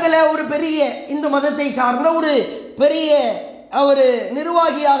 பக்கத்தில் ஒரு பெரிய இந்து மதத்தை சார்ந்த ஒரு பெரிய ஒரு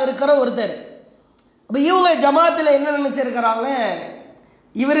நிர்வாகியாக இருக்கிற ஒருத்தர். அப்போ இவங்க ஜமாத்தில் என்ன நினச்சிருக்கிறாங்க,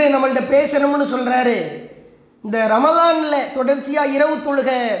 இவர் நம்மள்கிட்ட பேசணும்னு சொல்கிறாரு, இந்த ரமலானில் தொடர்ச்சியாக இரவு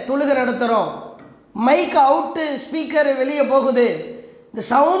தொழுகை நடத்துகிறோம், மைக் அவுட்டு, ஸ்பீக்கர் வெளியே போகுது, இந்த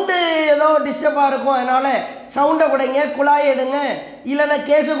சவுண்டு ஏதோ டிஸ்டர்பாக இருக்கும், அதனால் சவுண்டை குடைங்க, குழாயை எடுங்க, இல்லைன்னா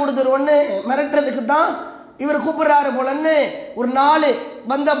கேஸை கொடுத்துருவோன்னு மிரட்டுறதுக்கு தான் இவர் கூப்பிட்றாரு போலன்னு ஒரு 4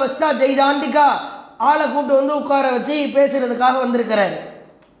 பந்தபஸ்தா ஜெய்ஜாண்டிக்கா ஆளை கூப்பிட்டு வந்து உட்கார வச்சு பேசுகிறதுக்காக வந்திருக்கிறார்.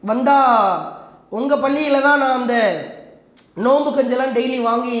 வந்தால் உங்கள் பள்ளியில் தான் நான் அந்த நோன்பு கஞ்செல்லாம் டெய்லி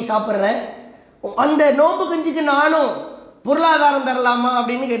வாங்கி சாப்பிட்றேன், அந்த நோன்பு கஞ்சிக்கு நானும் பொருளாதாரம் தரலாமா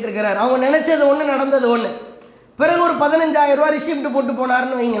அப்படின்னு கேட்டிருக்கிறார். அவங்க நினச்சது ஒன்று, நடந்தது ஒன்று. பிறகு ஒரு 15,000 ரூபா ரிசிப்ட் போட்டு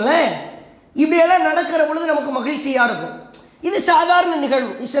போனார்னு வைங்களேன். இப்படியெல்லாம் நடக்கிற பொழுது நமக்கு மகிழ்ச்சியாக இருக்கும். இது சாதாரண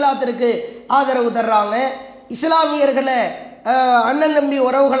நிகழ்வு. இஸ்லாத்திற்கு ஆதரவு தர்றாங்க, இஸ்லாமியர்களை அண்ணன் தம்பி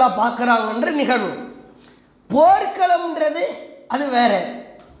உறவுகளாக பார்க்குறாங்கன்ற நிகழ்வு. போர்க்களம்ன்றது அது வேற.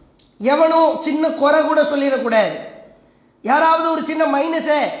 எவனும் சின்ன குறை கூட சொல்லிடக்கூடாது, யாராவது ஒரு சின்ன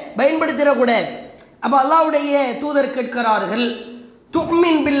மைனஸை பயன்படுத்திடக்கூடாது. அப்போ அல்லாஹ்வுடைய தூதர் கேட்கிறார்கள்,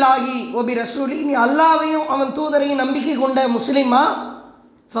 துமின் பில்லாஹி ஒபி ரசூலி, நீ அல்லாஹ்வையும் அவன் தூதரையும் நம்பிக்கை கொண்ட முஸ்லிமா?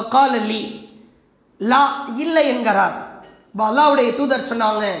 ஃபகால் அலி லா, இல்லை என்கிறார். இப்போ அல்லாஹ்வுடைய தூதர்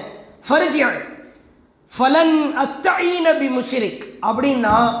சொன்னாங்க, ஃபர்ஜிஅ் ஃபலன் அஸ்தஈன பி முஷ்ரிக்,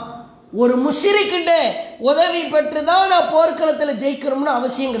 அப்படின்னா ஒரு முஷ்ரிக்கிட்ட உதவி பெற்று தான் நான் போர்க்களத்தில் ஜெயிக்கணும்னு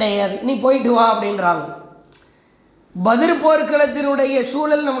அவசியம் கிடையாது, நீ போயிட்டு வா அப்படின்றாங்க. பத்ர் போர்க்களத்தினுடைய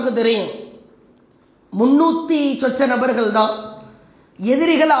சூழல் நமக்கு தெரியும். 300 சொச்ச நபர்கள் தான்,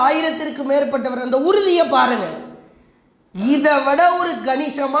 எதிரிகள் 1000ற்கு மேற்பட்டவர். அந்த உறுதியை பாருங்க, இதை விட ஒரு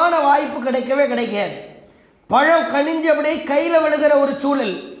கணிசமான வாய்ப்பு கிடைக்கவே கிடைக்காது. பழம் கனிஞ்சு அப்படியே கையில் விழுகிற ஒரு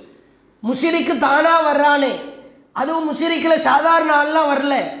சூழல். முஷ்ரிக்கு தானா வர்றானே, அதுவும் முஷ்ரிக்கில் சாதாரண ஆள்லாம்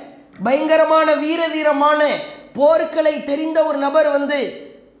வரல, பயங்கரமான வீரதீரமான போர்க்களை தெரிந்த ஒரு நபர் வந்து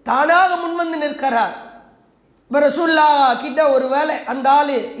தானாக முன்வந்து நிற்கிறார். இப்போ ரசூல்லா கிட்ட ஒரு வேளை அந்த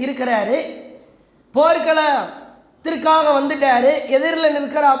ஆள் இருக்கிறாரு, போர்க்களத்திற்காக வந்துட்டாரு. எதிரில்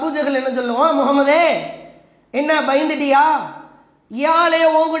நிற்கிற அபூஜஹல் என்ன சொல்லுவான், முகமதே என்ன பயந்துட்டியா, யாழைய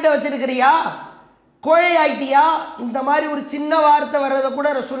உங்ககிட்ட வச்சிருக்கிறியா, கோழை ஆயிட்டியா, இந்த மாதிரி ஒரு சின்ன வார்த்தை வர்றதை கூட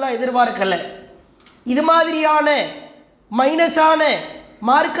ரசூல்லா எதிர்பார்க்கல. இது மாதிரியான மைனஸான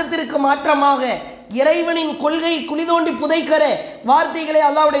மார்க்கத்திற்கு மாற்றமாக இறைவனின் கொள்கை குழி தோண்டி புதைக்கிற வார்த்தைகளை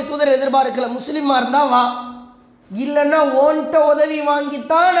அல்லாஹ்வுடைய தூதர் எதிர்பார்க்கல. முஸ்லீமா இருந்தா வா, இல்லைன்னா ஓன்ட்ட உதவி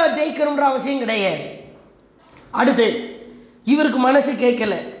வாங்கித்தான் நான் ஜெயிக்கணுன்ற அவசியம் கிடையாது. அடுத்து இவருக்கு மனசு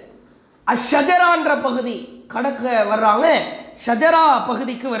கேட்கல, அஷஜரான்ற பகுதி கடக்க வர்றாங்க. ஷஜரா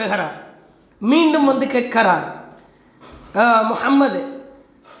பகுதிக்கு வருகிறார். மீண்டும் வந்து கேட்கிறார், முஹம்மது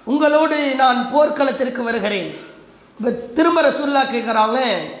உங்களோடு நான் போர்க்களத்திற்கு வருகிறேன். இப்போ திரும்ப ரசூல்லா கேட்குறாங்க,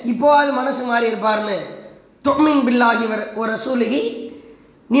 இப்போ அது மனசு மாறி இருப்பார்னு. துமின் பில்லாஹி ஒரு ரசூலுகி,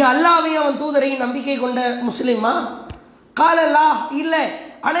 நீ அல்லாஹ்வையும் அவன் தூதரையும் நம்பிக்கை கொண்ட முஸ்லீமா? காலல்லா, இல்லை,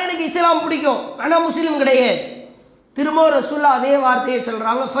 ஆனால் எனக்கு இஸ்லாம் பிடிக்கும், ஆனால் முஸ்லீம் கிடையாது. திரும்ப ரசூல்லா அதே வார்த்தையை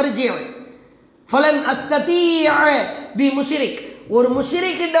சொல்கிறாங்க, ஃபர்ஜிஅ் ஃபலன் அஸ்ததீஅ பி முஷ்ரிக், ஒரு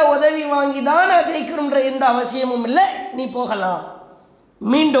முஷ்ரிக்கிட்ட உதவி வாங்கி தான் நான் ஜெயிக்கணுன்ற எந்த அவசியமும் இல்லை, நீ போகலாம்.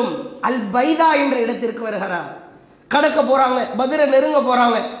 மீண்டும் அல் பைதா என்ற இடத்திற்கு வருகிறார். கடக்க போகிறாங்க, பத்ரை நெருங்க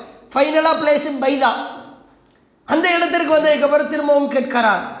போகிறாங்க. ஃபைனலாக பிளேஸ் பைதா. அந்த இடத்திற்கு வந்ததுக்கப்புறம் திரும்பவும்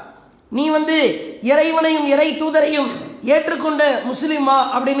கேட்கிறார், நீ வந்து இறைவனையும் இறை தூதரையும் ஏற்றுக்கொண்ட முஸ்லிமா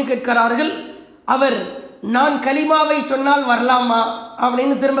அப்படின்னு கேட்கிறார்கள். அவர் நான் கலிமாவை சொன்னால் வரலாமா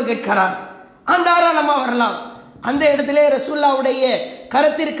அப்படின்னு திரும்ப கேட்கிறார். தாராளமாக வரலாம். அந்த இடத்திலே ரசூல்லாவுடைய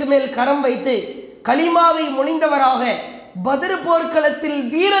கரத்திற்கு மேல் கரம் வைத்து கலிமாவை முனிந்தவராக பத்ர் போர்க்களத்தில்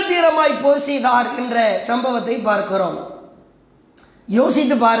வீரதீரமாய் போர் செய்தார் என்ற சம்பவத்தை பார்க்கிறோம்.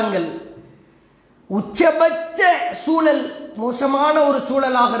 யோசித்து பாருங்கள், உச்சபட்ச சூழல் மோசமான ஒரு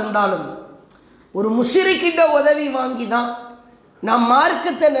சூழலாக இருந்தாலும் ஒரு முஷ்ரிக்கிட்ட உதவி வாங்கி தான் நாம்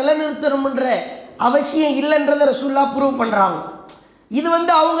மார்க்கத்தை நிலைநிறுத்தணும்ன்ற அவசியம் இல்லைன்றதை ரசூல்லா ப்ரூவ் பண்ணுறாங்க. இது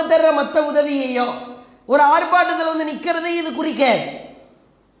வந்து அவங்க தர்ற மற்ற உதவியையோ ஒரு ஆர்ப்பாட்டத்தில் வந்து நிற்கிறது இது குறிக்காது.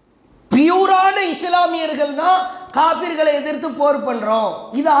 பியூரான இஸ்லாமியர்கள் தான் காபிர்களை எதிர்த்து போர் பண்ணுறோம்,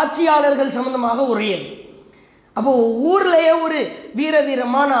 இது ஆட்சியாளர்கள் சம்பந்தமாக உரியது. அப்போ ஊர்லேயே ஒரு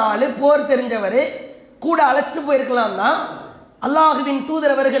வீரதீரமான ஆள், போர் தெரிஞ்சவர் கூட அழைச்சிட்டு போயிருக்கலாம் தான். அல்லாஹுவின்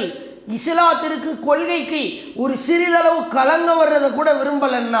தூதரவர்கள் இஸ்லாத்திற்கு கொள்கைக்கு ஒரு சிறிதளவு கலங்கம் வர்றதை கூட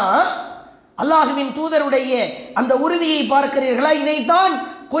விரும்பலன்னா அல்லாஹுவின் தூதருடைய அந்த உறுதியை பார்க்கிறீர்களா? இதைத்தான்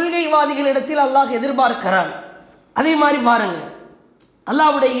கொள்கைவாதிகளிடத்தில் அல்லாஹ் எதிர்பார்க்கிறான். அதே மாதிரி பாருங்க,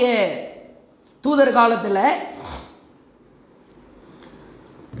 அல்லாஹ்வுடைய தூதர் காலத்தில்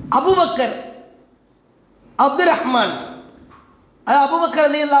அபூபக்கர் அப்துர் ரஹ்மான், அபூபக்கர்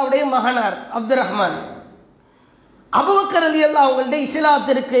ரலியல்லாஹுடைய மகனார் அப்துர் ரஹ்மான், அபூபக்கர் ரலியல்லாஹு அவங்கள்ட்ட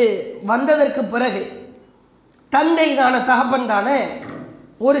இஸ்லாத்திற்கு வந்ததற்கு பிறகு தந்தை தான தகப்பன் தானே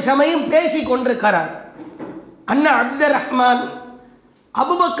ஒரு சமயம் பேசி கொண்டிருக்கிறார். அண்ணா அப்துர் ரஹ்மான்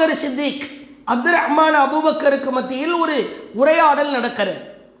அபூபக்கர் சித்திக் அப்துர் ரஹ்மான் அபூபக்கருக்கு மத்தியில் ஒரு உரையாடல் நடக்கிறது.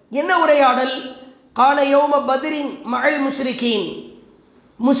 என்ன உரையாடல்? கான யௌம பத்ரின் மஅல் முஷ்ரிகீன்,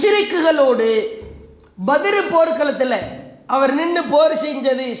 முஷ்ரிக்குகளோடு பத்ர் போர்க்களத்தில் அவர் நின்று போர்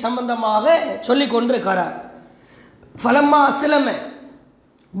செஞ்சது சம்பந்தமாக சொல்லி கொண்டிருக்கிறார். ஃபலம்மா அஸ்லம,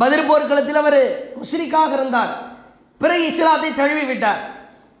 பத்ர் போர்க்களத்தில் அவர் முஷ்ரிக்காக இருந்தார். பிறகு இஸ்லாத்தை தழுவி விட்டார்.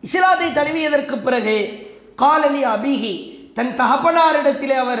 இஸ்லாத்தை தழுவியதற்கு பிறகு காலலி அபிஹி, தன்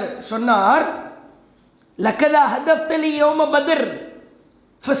தகப்பனாரிடத்திலே அவர் சொன்னார், லக்கதா ஹதஃப்தலி யௌம பத்ர்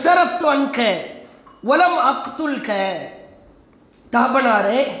ஃபஸரஃப்து அன்க வலம் அக்துல்க.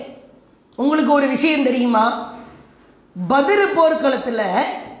 தகப்பனாரே, உங்களுக்கு ஒரு விஷயம் தெரியுமா? பத்ர் போர்க்களத்தில்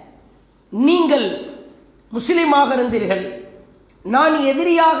நீங்கள் முஸ்லிமாக இருந்தீர்கள், நான்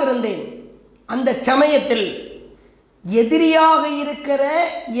எதிரியாக இருந்தேன். அந்த சமயத்தில் எதிரியாக இருக்கிற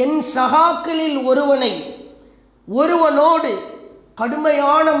என் சகாக்களில் ஒருவனோடு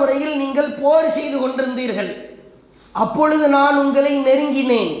கடுமையான முறையில் நீங்கள் போர் செய்து கொண்டிருந்தீர்கள். அப்பொழுது நான் உங்களை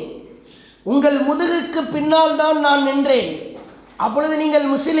நெருங்கினேன், உங்கள் முதுகுக்கு பின்னால் தான் நான் நின்றேன். அப்பொழுது நீங்கள்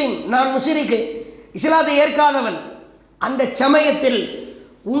முஸ்லிம், நான் முஷ்ரிக், இஸ்லாத்தை ஏற்காதவன். அந்த சமயத்தில்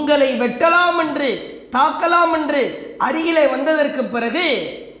உங்களை வெட்டலாம் என்று தாக்கலாம் என்று அருகிலே வந்ததற்கு பிறகு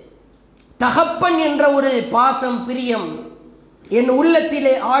தகப்பன் என்ற ஒரு பாசம் பிரியம் என்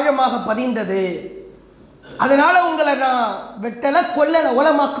உள்ளத்திலே ஆழமாக பதிந்தது. அதனால உங்களை நான் வெட்டலை, கொல்லலை,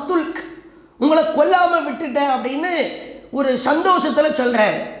 ஒலம் அக்துல்க், உங்களை கொல்லாம விட்டுட்டேன் அப்படின்னு ஒரு சந்தோஷத்தில்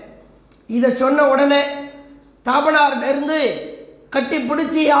சொல்றேன். இதை சொன்ன உடனே தாபனார்ல இருந்து கட்டி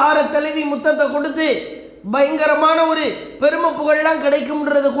பிடிச்சி ஆற தழுவி முத்தத்தை கொடுத்து பயங்கரமான ஒரு பெருமை புகழெல்லாம்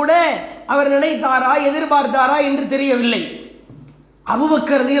கிடைக்கும்ன்றது கூட அவர் நினைத்தாரா, எதிர்பார்த்தாரா என்று தெரியவில்லை.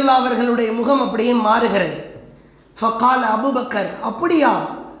 அபூபக்கர் ரலியல்லாஹு அவர்களுடைய முகம் அப்படியே மாறுகிறது. ஃபகால அபூபக்கர், அப்படியா,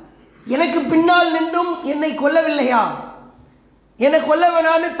 எனக்கு பின்னால் நின்றும் என்னை கொல்லவில்லையா? என்னை கொல்ல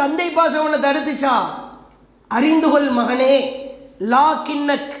வேணான்னு தந்தை பாசம் உன்னை தடுத்துச்சா? அறிந்து கொள் மகனே, லா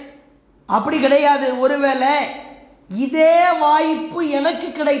கிண்ணக், அப்படி கிடையாது. ஒருவேளை இதே வாய்ப்பு எனக்கு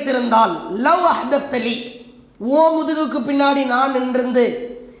கிடைத்திருந்தால், லவ் அஹ்தஃப்தலி, ஓ முதுகுக்கு பின்னாடி நான் நின்றிருந்து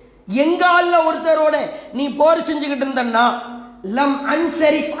எங்கால ஒருத்தரோட நீ போர் செஞ்சுக்கிட்டு இருந்தன்னா, லம்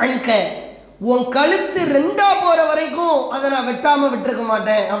அன்சரிஃப் அன்க, உன் கழுத்து ரெண்டா போற வரைக்கும் அதை நான் வெட்டாம விட்டுருக்க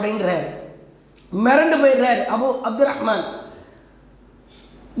மாட்டேன் அப்படின்றார். மிரண்டு போயிடுறார் அப்துர் ரஹ்மான்.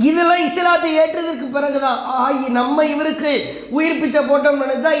 இதெல்லாம் இஸ்லாத்தை ஏற்றதற்கு பிறகுதான் நம்ம இவருக்கு உயிர் பிச்சை போட்டோம்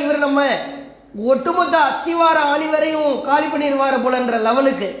நினைச்சா இவர் நம்ம ஒட்டுமொத்த அஸ்திவார அணிவரையும் காலி பண்ணிடுவார போலன்ற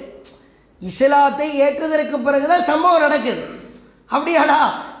லெவலுக்கு இஸ்லாத்தை ஏற்றதற்கு பிறகுதான் சம்பவம் நடக்குது. அப்படியாடா,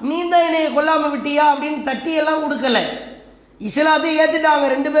 நீ தான் என்னைய கொல்லாம விட்டியா அப்படின்னு தட்டி எல்லாம் கொடுக்கல. இஸ்லாத்தை ஏத்துட்டாங்க.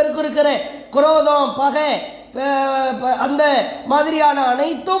 ரெண்டு பேருக்கும் இருக்கிற குரோதம், பகை, அந்த மாதிரியான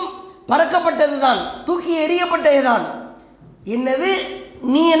அனைத்தும் பறக்கப்பட்டது தான், தூக்கி எறியப்பட்டதுதான். என்னது,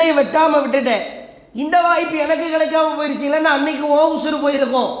 நீ என்னை வெட்டாம விட்டுட்ட, இந்த வாய்ப்பு எனக்கு கிடைக்காம போயிருச்சு, இல்லைன்னா அன்னைக்கு ஓ உசுறு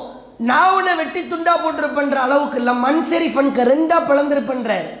போயிருக்கும், நான் உன்னை வெட்டி துண்டா போட்டிருப்பன்ற அளவுக்கு இல்லை, மண் சரி பண்க ரெண்டா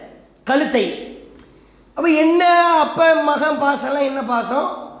பிளந்திருப்பன்ற கழுத்தை. அப்ப என்ன, அப்ப மகன் பாசம்லாம் என்ன பாசம்?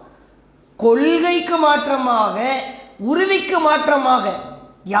 கொள்கைக்கு மாற்றமாக, உறுதிக்கு மாற்றமாக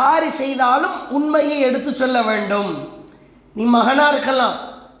யாரு செய்தாலும் உண்மையை எடுத்து சொல்ல வேண்டும். நீ மகனா இருக்கலாம்,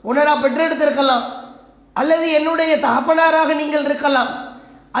 உன்னரா பெற்றெடுத்திருக்கலாம், அல்லது என்னுடைய தகப்பனாராக நீங்கள் இருக்கலாம்.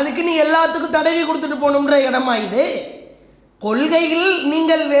 அதுக்கு நீ எல்லாத்துக்கும் தடவி கொடுத்துட்டு போகணுன்ற இடமா இது? கொள்கைகள்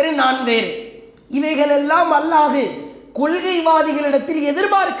நீங்கள் வேறு, நான் வேறு. இவைகள் எல்லாம் அல்லாஹ் கொள்கைவாதிகளிடத்தில்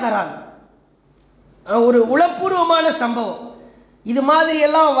எதிர்பார்க்கிறான். ஒரு உளப்பூர்வமான சம்பவம். இது மாதிரி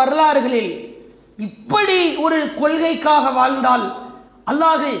எல்லாம் வரலாறுகளில் இப்படி ஒரு கொள்கைக்காக வாழ்ந்தால்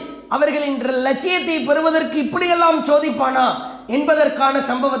அல்லாஹ் அவர்களின் லட்சியத்தை பெறுவதற்கு இப்படியெல்லாம் சோதிப்பானா என்பதற்கான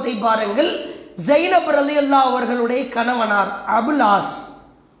சம்பவத்தை பாருங்கள். ஜைனப் ரலியல்லாஹு அவர்களுடைய கணவனார் அபுல் ஆஸ்,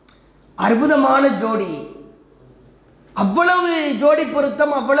 அற்புதமான ஜோடி, அவ்வளவு ஜோடி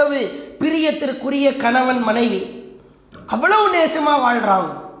பொருத்தம், அவ்வளவு பிரியத்திற்குரிய கணவன் மனைவி, அவ்வளவு நேசமா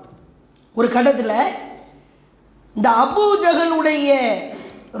வாழ்றாங்க. ஒரு கட்டத்தில் இந்த அபூ ஜஹலுடைய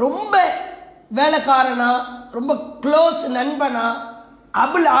ரொம்ப வேலைக்காரனா, ரொம்ப க்ளோஸ் நண்பனா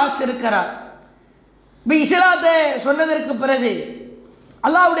அபுல் ஆஸ் இருக்கிறார். இப்போ இஸ்லாத்தை சொன்னதற்கு பிறகு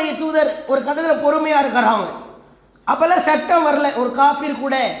அல்லாஹ்வுடைய தூதர் ஒரு கட்டத்தில் பொறுமையாக இருக்கிறாங்க. அப்போல்லாம் சட்டம் வரல. ஒரு காஃபிர்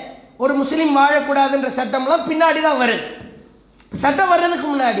கூட ஒரு முஸ்லீம் வாழக்கூடாதுன்ற சட்டம்லாம் பின்னாடி தான் வருது. சட்டம் வர்றதுக்கு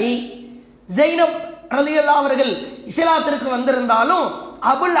முன்னாடி ஜைனப் ரலியல்லாஹு அவர்கள் இஸ்லாத்திற்கு வந்திருந்தாலும்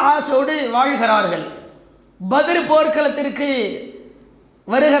அபுல் ஆஸோடு வாழ்கிறார்கள். பத்ர் போர்க்களத்திற்கு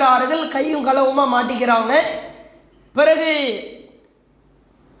வருகிறார்கள், கையும் களவுமா மாட்டிக்கிறாங்க. பிறகு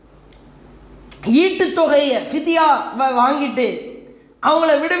ஈட்டு தொகையை ஃபிதியா வாங்கிட்டு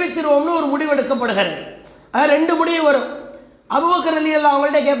அவங்கள விடுவித்துருவோம்னு ஒரு முடிவு எடுக்கப்படுகிறது. அது 2 முடிவு வரும். அபூபக்கர் ரலியல்லாஹு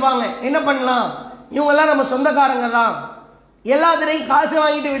அவங்கள்ட்ட கேட்பாங்க, என்ன பண்ணலாம், இவங்கெல்லாம் நம்ம சொந்தக்காரங்க தான், எல்லாத்திலையும் காசு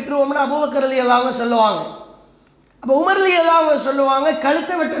வாங்கிட்டு விட்டுருவோம்னு அபூபக்கர் ரலியல்லாஹு சொல்லுவாங்க. அப்போ உமர் ரலியல்லாஹு சொல்லுவாங்க,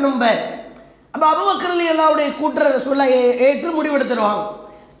 கழுத்தை வெட்டணும். அப்போ அபூபக்கர் ரலியல்லாஹுடைய கூட்டுற சொல்ல ஏற்று முடிவெடுத்துருவாங்க.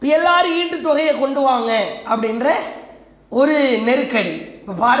 இப்போ எல்லாரும் ஈட்டு தொகையை கொண்டு வாங்க அப்படின்ற ஒரு நெருக்கடி.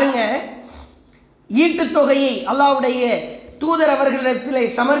 இப்போ பாருங்க, ஈட்டு தொகையை அல்லாஹ்வுடைய தூதர்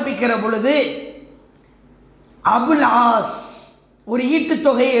அவர்களிடத்தில் சமர்ப்பிக்கிற பொழுது அபுல் ஆஸ் ஒரு ஈட்டு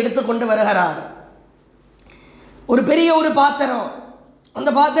தொகையை எடுத்துக்கொண்டு வருகிறார். ஒரு பெரிய ஒரு பாத்திரம், அந்த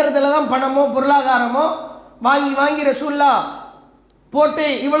பாத்திரத்தில் தான் பணமோ பொருளாதாரமோ வாங்கி வாங்கி ரசூல்லா போட்டு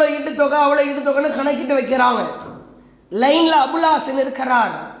இவ்வளோ ஈட்டு தொகை அவ்வளோ ஈட்டு தொகைன்னு கணக்கிட்டு வைக்கிறாங்க. லைனில் அபுல் ஆஸ்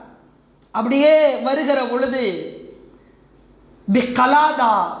இருக்கிறார். அப்படியே வருகிற பொழுது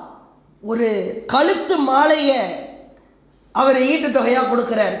பிகலாதா ஒரு கழுத்து மாலையை அவர் ஈட்டு தொகையாக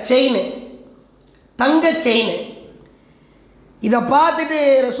கொடுக்குறார். செயின், தங்க செயின். இதை பார்த்துட்டு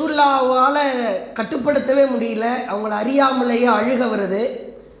ரசூல்லாவால் கட்டுப்படுத்தவே முடியல. அவங்கள அறியாமலேயே அழுக வருது.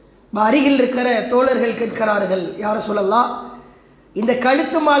 அருகில் இருக்கிற தோழர்கள் கேட்கிறார்கள், யார சொல்லலாம், இந்த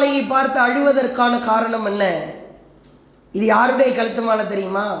கழுத்து மாலையை பார்த்து அழுவதற்கான காரணம் என்ன? இது யாருடைய கழுத்து மாலை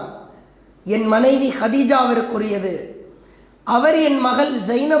தெரியுமா? என் மனைவி ஹதீஜாவிற்குரியது. அவர் என் மகள்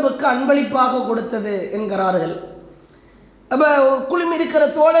ஜைனபுக்கு அன்பளிப்பாக கொடுத்தது என்கிறார்கள். அப்போ குழுமி இருக்கிற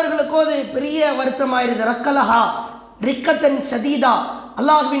தோழர்களுக்கோ அது பெரிய வருத்தமாயிருது. ரக்கலஹா ரிக்கத்தன் ஷதீதா,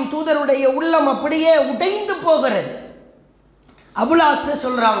 அல்லாஹ்வின் தூதருடைய உள்ளம் அப்படியே உடைந்து போகிறது. அபுல் ஆஸ்ல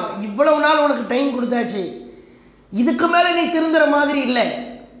சொல்கிறாங்க, இவ்வளவு நாள் உனக்கு டைம் கொடுத்தாச்சு, இதுக்கு மேலே நீ திருந்துற மாதிரி இல்லை.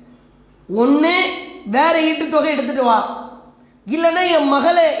 ஒன்று வேற ஈட்டு தொகை எடுத்துட்டு வா, இல்லைன்னா என்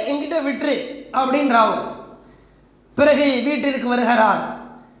மகளை என்கிட்ட விட்டுரு அப்படின்றாங்க. பிறகு வீட்டிற்கு வருகிறார்.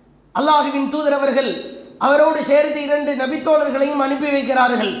 அல்லாஹ்வின் தூதர் அவர்கள் அவரோடு சேர்த்து 2 நபித்தோழர்களையும் அனுப்பி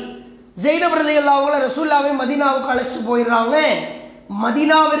வைக்கிறார்கள். ஜைனப் ரலியல்லாஹு அவங்கள ரசூல்லாவை மதீனாவுக்கு அழைச்சிட்டு போயிடுறாங்க.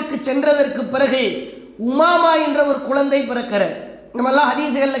 மதீனாவிற்கு சென்றதற்கு பிறகு உமாமா என்ற ஒரு குழந்தை பிறக்கிறார். நம்மெல்லாம்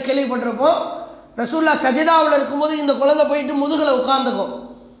ஹதீஸ்களில் கேள்விப்பட்டிருப்போம். ரசூல்லா சஜிதாவில் இருக்கும்போது இந்த குழந்தை போயிட்டு முதுகில் உட்காந்துக்கும்.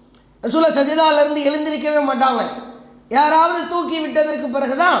 ரசூல்லா சஜிதாவிலேருந்து எழுந்திருக்கவே மாட்டாங்க. யாராவது தூக்கி விட்டதற்கு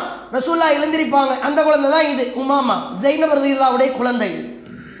பிறகுதான் ரசூல்லா எழுந்திருப்பாங்க. அந்த குழந்தை தான் இது, உமாமா, ஜைனப் ரலியல்லாஹுடைய குழந்தை.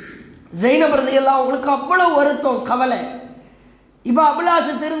 ஜைனப் ரலியல்லாஹு அவங்களுக்கு அவ்வளவு வருத்தம், கவலை. இப்போ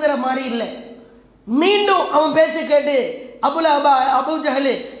அபுலாசு திருந்துற மாதிரி இல்லை. மீண்டும் அவன் பேச்சை கேட்டு அபு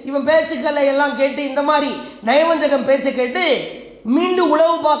ஜஹல் இவன் பேச்சுக்களை எல்லாம் கேட்டு இந்த மாதிரி நயவஞ்சகம் பேச்சை கேட்டு மீண்டும்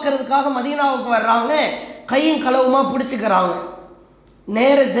உளவு பார்க்கறதுக்காக மதீனாவுக்கு வர்றாங்க. கையும் களவுமா பிடிச்சிக்கிறாங்க.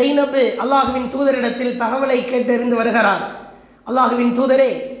 நேர ஜைனபு அல்லாஹ்வின் தூதரிடத்தில் தகவலை கேட்டறிந்து வருகிறார். அல்லாஹ்வின் தூதரே,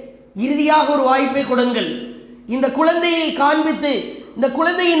 இறுதியாக ஒரு வாய்ப்பை கொடுங்கள், இந்த குழந்தையை காண்பித்து இந்த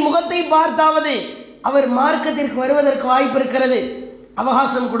குழந்தையின் முகத்தை பார்த்தாவது அவர் மார்க்கத்திற்கு வருவதற்கு வாய்ப்பு இருக்கிறது,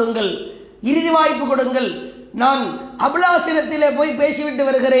 அவகாசம் கொடுங்கள், இறுதி வாய்ப்பு கொடுங்கள், நான் அபுலாசிரத்திலே போய் பேசிவிட்டு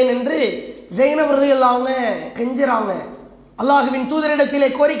வருகிறேன் என்று ஜைனப் ரலியல்லாஹு அவங்க கெஞ்சுறாங்க. அல்லாஹ்வின் தூதரிடத்திலே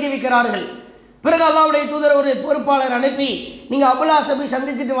கோரிக்கை வைக்கிறார்கள். பிறகு அல்லாஹ்வுடைய தூதர் ஒரு பொறுப்பாளர் அனுப்பி நீங்கள் அபுலாசை போய்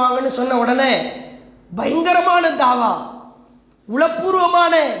சந்திச்சுட்டு வாங்கன்னு சொன்ன உடனே பயங்கரமான தாவா,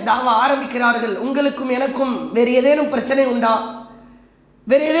 உளப்பூர்வமான தாவா ஆரம்பிக்கிறார்கள். உங்களுக்கும் எனக்கும் வேறு ஏதேனும் பிரச்சனை உண்டா,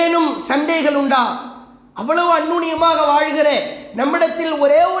 வேறு ஏதேனும் சண்டைகள் உண்டா? அவ்வளவு அந்நுண்ணியமாக வாழ்கிற நம்மிடத்தில்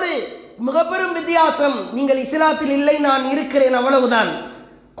ஒரே ஒரு மிகப்பெரும் வித்தியாசம், நீங்கள் இஸ்லாத்தில் இல்லை, நான் இருக்கிறேன், அவ்வளவுதான்.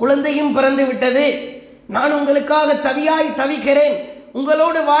 குழந்தையும் பிறந்து விட்டது, நான் உங்களுக்காக தவியாய் தவிக்கிறேன்,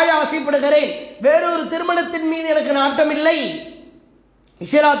 உங்களோடு வாழ ஆசைப்படுகிறேன், வேறொரு திருமணத்தின் மீது எனக்கு நாட்டம் இல்லை,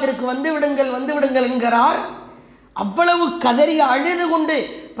 இஸ்லாத்திற்கு வந்து விடுங்கள் என்கிறார். அவ்வளவு கதறி அழுது கொண்டு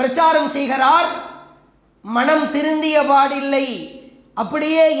பிரச்சாரம் செய்கிறார். மனம் திருந்திய பாடில்லை.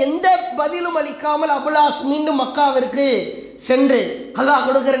 அப்படியே எந்த பதிலும் அளிக்காமல் அபுலாஸ் மீண்டும் மக்காவிற்கு சென்று, அல்லாஹ்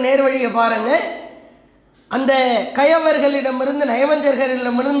கொடுக்கிற நேர்வழியை பாருங்க, அந்த கயவர்களிடமிருந்து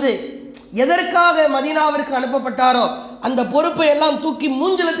நயவஞ்சர்களிடமிருந்து எதற்காக மதீனாவிற்கு அனுப்பப்பட்டாரோ அந்த பொறுப்பை எல்லாம் தூக்கி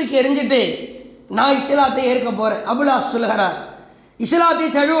மூஞ்சலத்துக்கு எரிஞ்சிட்டு நான் இஸ்லாத்தை ஏற்க போறேன். அபுலாஸ் சொல்கிறார், இஸ்லாத்தை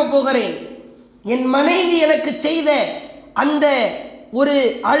தழுவ போகிறேன். என் மனைவி எனக்கு செய்த அந்த ஒரு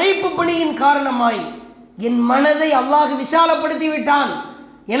அழைப்பு பணியின் காரணமாய் என் மனதை அல்லாஹ் விசாலப்படுத்தி விட்டான்.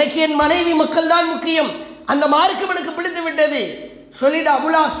 எனக்கு என் மனைவி மக்கள் தான் முக்கியம், அந்த மார்க்கம் எனக்கு பிடித்து விட்டது சொல்லிட்டு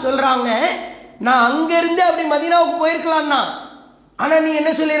அபுலாஸ் சொல்றாங்க, நான் அங்கிருந்து அப்படி மதீனாவுக்கு போயிருக்கலாம் தான். ஆனால் நீ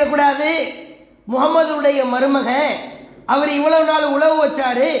என்ன சொல்லிடக்கூடாது, முகமதுடைய மருமகன் அவர் இவ்வளவு நாள் உழவு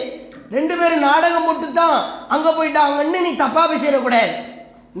வச்சாரு, 2 பேரும் நாடகம் போட்டு தான் அங்கே போயிட்டாங்கன்னு நீ தப்பா பேசிடக்கூடாது.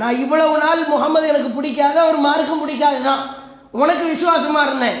 நான் இவ்வளவு நாள் முகமது எனக்கு பிடிக்காது, அவர் மார்க்கம் பிடிக்காது தான், உனக்கு விசுவாசமாக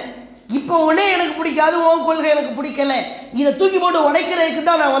இருந்தேன். இப்போ உடனே எனக்கு பிடிக்காது, உன் கொள்கை எனக்கு பிடிக்கல, இதை தூக்கி போட்டு உடைக்கிறதுக்கு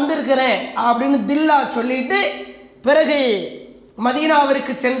தான் நான் வந்திருக்கிறேன் அப்படின்னு தில்லா சொல்லிட்டு பிறகு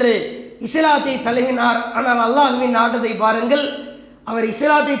மதீனாவிற்கு சென்று இஸ்லாத்தை தழுவினார். ஆனால் அல்லாஹ்வின் நாட்டத்தை பாருங்கள், அவர்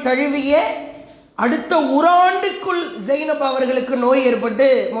இஸ்லாத்தை தழுவிய அடுத்த ஒரு ஆண்டுக்குள் ஜைனப் அவர்களுக்கு நோய் ஏற்பட்டு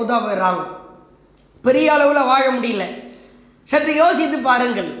மௌத்தா போயிடுறாங்க. பெரிய அளவில் வாழ முடியல. சற்று யோசித்து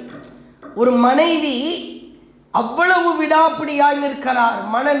பாருங்கள், ஒரு மனைவி அவ்வளவு விடாப்பிடியாய் நிற்கிறார்,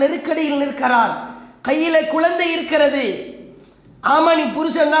 மன நெருக்கடியில் நிற்கிறார், கையில குழந்தை இருக்கிறது. ஆமா நீ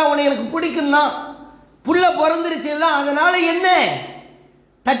புருஷன் தான், உன்னை எனக்கு பிடிக்கும் தான், புள்ள பிறந்துருச்சு தான், அதனால என்ன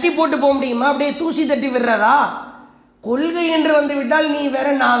தட்டி போட்டு போக முடியுமா, அப்படியே தூசி தட்டி விடுறதா? கொள்கை என்று வந்து விட்டால் நீ வேற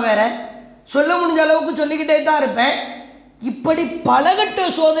நான் வேற, சொல்ல முடிஞ்ச அளவுக்கு சொல்லிக்கிட்டே தான் இருப்பேன். இப்படி பலகட்ட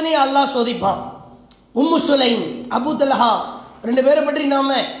சோதனை அல்லாஹ் சோதிப்பான். உம்மு சுலைம், அபு தல்ஹா 2 பேரை பற்றி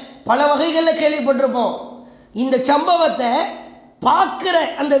நாம பல வகைகளில் கேள்விப்பட்டிருப்போம். இந்த சம்பவத்தை பார்க்கிற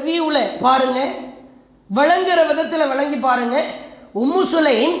அந்த வியூவில் பாருங்க, வழங்குற விதத்தில் விளங்கி பாருங்க. உம்மு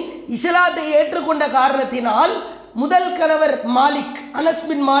சுலைம் இஸ்லாத்தை ஏற்றுக்கொண்ட காரணத்தினால் முதல் கணவர் மாலிக், அனஸ்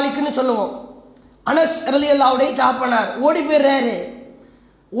பின் மாலிக்னு சொல்லுவோம், அனஸ் ரலியல்லாஹுடைய தாப்பனார் ஓடி போயிடுறாரு.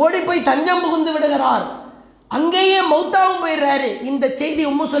 ஓடி போய் தஞ்சம் புகுந்து விடுகிறார். அங்கேயே மௌத்தாவும் போயிடுறாரு. இந்த செய்தி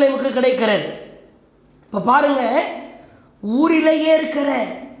உம்மு சுலைமுக்கு கிடைக்கிறது. இப்போ பாருங்க, ஊரிலேயே இருக்கிற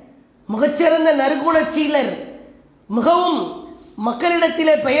மிகச்சிறந்த நற்குணச்சீலர், மிகவும்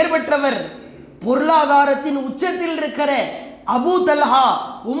மக்களிடத்திலே பெயர் பெற்றவர், பொருளாதாரத்தின் உச்சத்தில் இருக்கிற அபூ தல்ஹா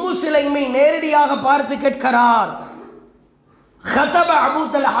உம்மு சுலைமை நேரடியாக பார்த்து கேட்கிறார். கதப அபூ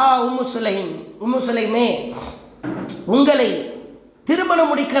தல்ஹா உம்மு சுலைம், உம்மு சுலைமே உங்களை திருமணம்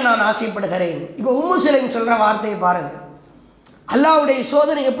முடிக்க நான் ஆசைப்படுகிறேன். இப்போ உம்மு சுலைம் சொல்ற வார்த்தையை பாருங்க. அல்லாஹ்வுடைய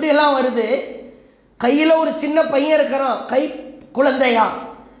சோதனை எப்படியெல்லாம் வருது. கையில் ஒரு சின்ன பையன் இருக்கிறான், கை குழந்தையா,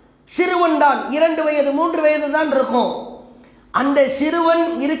 சிறுவன் தான், 2 வயது 3 வயது தான் இருக்கும். அந்த சிறுவன்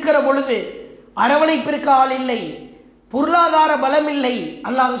இருக்கிற பொழுது அரவணைப்பிற்கு ஆள் இல்லை, பொருளாதார பலம் இல்லை.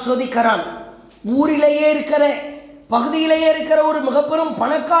 அல்லாஹ் சோதிக்கிறான். ஊரிலேயே இருக்கிற, பகுதியிலேயே இருக்கிற ஒரு மிகப்பெரும்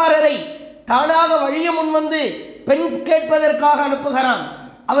பணக்காரரை தானாக வழிய முன் வந்து பெண் கேட்பதற்காக அனுப்புகிறான்.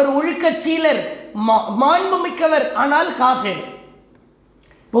 அவர் ஒழுக்கச்சீலர், மாண்பு மிக்கவர், ஆனால் காஃபிர்.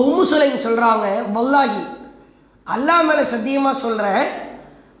 இப்போ உம்மு சுலைம் சொல்றாங்க, வல்லாஹி அல்லாஹ் மேல சத்தியமா சொல்றேன்,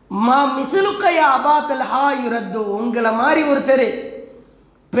 மா மிஸ்லுக்கயா அபா தல்ஹா யுரத்து, உங்களை மாதிரி ஒருத்தர்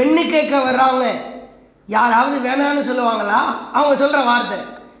பெண்ணு கேட்க வர்றாங்க, யாராவது வேணான்னு சொல்லுவாங்களா? அவங்க சொல்ற வார்த்தை,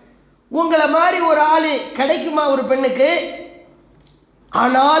 உங்களை மாதிரி ஒரு ஆளு கிடைக்குமா ஒரு பெண்ணுக்கு?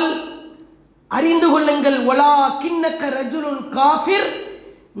 ஆனால் அறிந்து கொள்ளுங்கள், ஒலா கிண்ணக்க ரஜுலுன் காஃபிர்,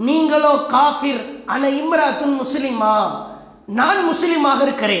 நீங்களோ காஃபிர், அன இம்ராத்துன் முஸ்லிமா, நான் முஸ்லிமாக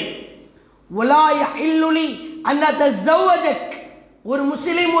இருக்கிறேன். ஒலா யஹில்லுலி அன் அத்தஸவ்வஜக், ஒரு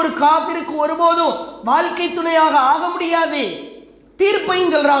முஸ்லிம் ஒரு காஃபிருக்கு ஒருபோதும் வாழ்க்கை துணையாக ஆக முடியாது.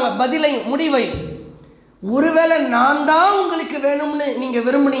 தீர்ப்பையும் சொல்றாங்க, பதிலை, முடிவை. ஒருவேளை நான் தான் உங்களுக்கு வேணும்னு நீங்க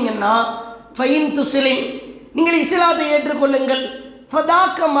விரும்புனீங்கன்னா ஃபைன் துஸ்லிம், நீங்கள் இஸ்லாத்தை ஏற்றுக்கொள்ளுங்கள்,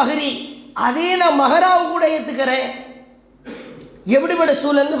 ஃபதாக்க மஹரி, அதே நான் மஹராவு கூட ஏற்றுக்கிறேன். எப்படிப்பட்ட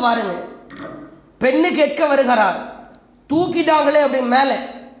சூழல்னு பாருங்க. பெண்ணு கேட்க வருகிறார், தூக்கிட்டாங்களே அப்படி மேலே,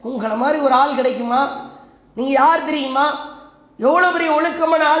 உங்களை மாதிரி ஒரு ஆள் கிடைக்குமா? நீங்க யார் தெரியுமா? எவ்வளோ பெரிய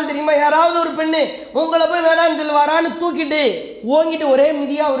ஒழுக்கமான ஆள் தெரியுமா? யாராவது ஒரு பெண்ணு உங்களை போய் வேணான்னு சொல்லுவாரான்னு தூக்கிட்டு ஓங்கிட்டு ஒரே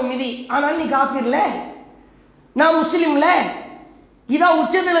மிதியா ஒரு மிதி. ஆனால் நீ காஃபிர்ல, நான் முஸ்லீம்ல, இதான்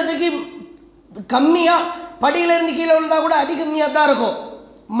உச்சத்தில் தூக்கி கம்மியா படியில இருந்து கீழே விழுந்தா கூட அடி கம்மியாக தான் இருக்கும்.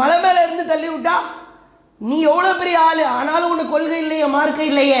 மலை மேல இருந்து தள்ளி விட்டா நீ எவ்வளோ பெரிய ஆளு, ஆனாலும் உனக்கு கொள்கை இல்லையே, மார்க்கை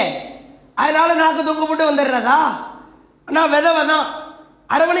இல்லையே, அதனால நாக்கு தொங்க போட்டு வந்துடுறதா? நான் விதவை தான்,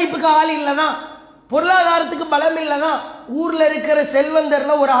 அரவணைப்புக்கு ஆள் இல்லை தான், பொருளாதாரத்துக்கு பலம் இல்லை தான், ஊரில் இருக்கிற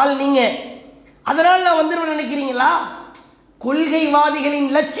செல்வந்தர்ல ஒரு ஆள் நீங்க, அதனால் நான் வந்துடுவேன் நினைக்கிறீங்களா? கொள்கைவாதிகளின்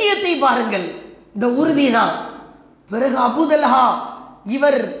லட்சியத்தை பாருங்கள், இந்த உறுதி தான். பிறகு அபூ தல்ஹா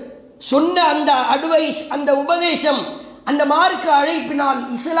இவர் சொன்ன அந்த அட்வைஸ், அந்த உபதேசம், அந்த மார்க்க அழைப்பினால்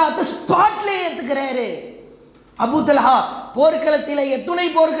இஸ்லாத்தை ஸ்பாட்லே ஏத்துக்கிறாரு. அபூ தல்ஹா போர்க்களத்திலே, எத்துணை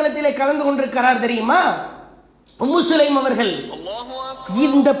போர்க்களத்திலே கலந்து கொண்டிருக்கிறார் தெரியுமா? உம்மு சுலைம் அவர்கள்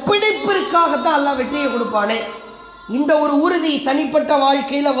இந்த பிடிப்பிற்காகத்தான் அல்லாஹ் வெற்றியை கொடுப்பானே. இந்த ஒரு உறுதி தனிப்பட்ட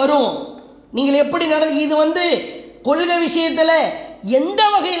வாழ்க்கையில வரும். நீங்கள் எப்படி இது கொள்கை விஷயத்துல எந்த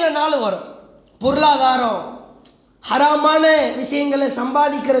வகையிலனாலும் வரும். பொருளாதாரம், ஹராமான விஷயங்களை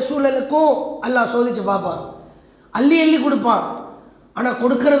சம்பாதிக்கிற சூழலுக்கும் அல்லாஹ் சோதிச்சு பார்ப்பான். அள்ளி அள்ளி கொடுப்பான், ஆனால்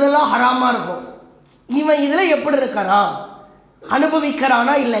கொடுக்கறதெல்லாம் ஹராமா இருக்கும். இவன் இதில் எப்படி இருக்கிறான்,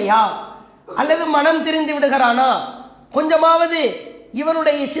 அனுபவிக்கிறானா இல்லையா, அல்லது மனம் திரிந்து விடுகிறானா, கொஞ்சமாவது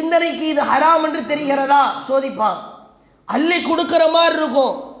இவனுடைய சிந்தனைக்கு இது ஹராம் என்று தெரிகிறதா சோதிப்பான். அள்ளி கொடுக்கிற மாதிரி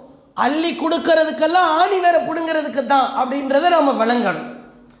இருக்கும், அள்ளி கொடுக்கறதுக்கெல்லாம் ஆணி வேற பிடுங்கிறதுக்கு தான் அப்படின்றத நம்ம விளங்கணும்.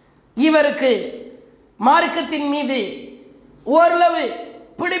 இவருக்கு மார்க்கத்தின் மீது ஓரளவு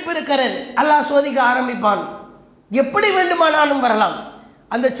பிடிப்பு இருக்கிறது, அல்லாஹ் சோதிக்க ஆரம்பிப்பான். எப்படி வேண்டுமானாலும் வரலாம்.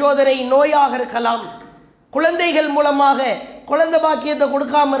 அந்த சோதனை நோயாக இருக்கலாம், குழந்தைகள் மூலமாக குழந்தை பாக்கியத்தை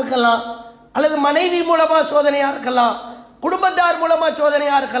கொடுக்காம இருக்கலாம், அல்லது மனைவி மூலமாக சோதனையாக இருக்கலாம், குடும்பத்தார் மூலமாக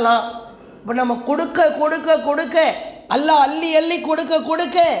சோதனையாக இருக்கலாம். இப்போ நம்ம கொடுக்க கொடுக்க கொடுக்க அல்லாஹ் அள்ளி அள்ளி கொடுக்க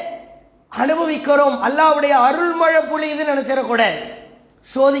கொடுக்க அனுபவிக்கிறோம். அல்லாஹ்வுடைய அருள்மழை பொழியுதுன்னு நினைச்சிடக்கூட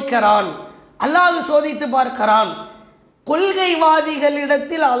சோதிக்கிறான். அல்லாஹ் சோதித்து பார்க்கிறான்.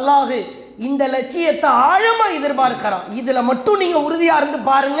 கொள்கைவாதிகளிடத்தில் அல்லாஹ் இந்த லட்சியத்தை ஆழமா எதிர்பார்க்கிறான். இதுல மட்டும் நீங்க உறுதியா இருந்து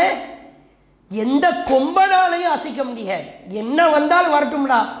பாருங்க, எந்த கொம்பனாலையும் அசைக்க முடியாது. என்ன வந்தாலும்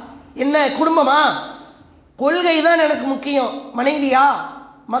வரட்டும்டா, என்ன குடும்பமா, கொள்கை தான் எனக்கு முக்கியம், மனைவியா,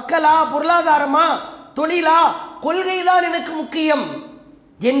 மக்களா, பொருளாதாரமா, தொழிலா, கொள்கை தான் எனக்கு முக்கியம்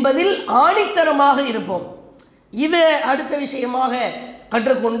என்பதில் ஆணித்தரமாக இருப்போம். இது அடுத்த விஷயமாக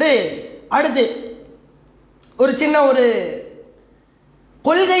கற்றுக்கொண்டு அடுத்து ஒரு சின்ன ஒரு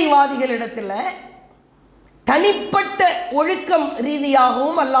கொள்கைவாதிகளிடத்தில் தனிப்பட்ட ஒழுக்கம்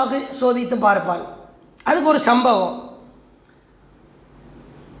ரீதியாகவும் அல்லாஹ் சோதித்து பார்ப்பான். அதுக்கு ஒரு சம்பவம்.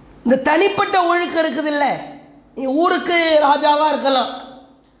 இந்த தனிப்பட்ட ஒழுக்கம் இருக்குது இல்லை, நீ ஊருக்கு ராஜாவாக இருக்கலாம்,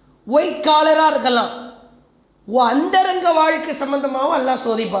 ஒயிட் காலராக இருக்கலாம், அந்தரங்க வாழ்க்கை சம்பந்தமாகவும் அல்லாஹ்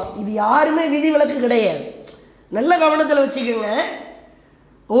சோதிப்பான். இது யாருமே விதிவிலக்கு கிடையாது. நல்ல கவனத்தில் வச்சுக்கோங்க.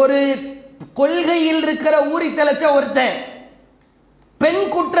 ஒரு கொள்கையில் இருக்கிற ஊறி தெளிச்ச ஒருத்தன் பெண்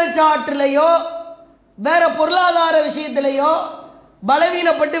குற்றச்சாட்டுலையோ வேற பொருளாதார விஷயத்திலையோ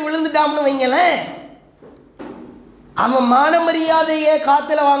பலவீனப்பட்டு விழுந்துட்டான்னு வைங்களேன், அவன் மான மரியாதையை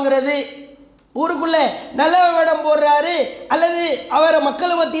காத்துல வாங்குறது, ஊருக்குள்ள நல்ல வேடம் போடுறாரு அல்லது அவரை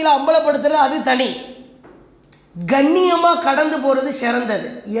மக்கள் மத்தியில் அம்பலப்படுத்துறது, அது தனி. கண்ணியமா கடந்து போறது சிறந்தது.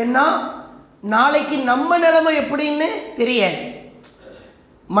 ஏன்னா நாளைக்கு நம்ம நிலைமை எப்படின்னு தெரியாது.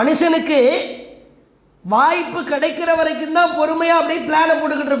 மனுஷனுக்கு வாய்ப்பு கிடைக்கிற வரைக்கும் தான் பொறுமையா அப்படியே பிளானை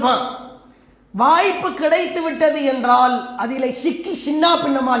போட்டுக்கிட்டு இருப்பான். வாய்ப்பு கிடைத்து விட்டது என்றால் அதில் சிக்கி சின்ன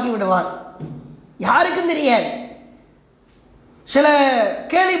பின்னமாகி விடுவான். யாருக்கும் தெரியாது. சில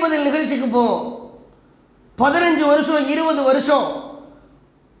கேள்வி பதில் நிகழ்ச்சிக்கு போவோம், 15 வருஷம் 20 வருஷம்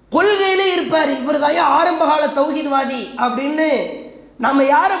கொள்கையிலே இருப்பார், இவர் தான் ஆரம்ப கால தௌஹீத்வாதி அப்படின்னு நம்ம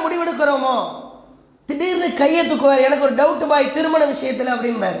யாரை முடிவெடுக்கிறோமோ திடீர்னு கையை தூக்குவார். எனக்கு ஒரு டவுட் பாய் திருமண விஷயத்தில்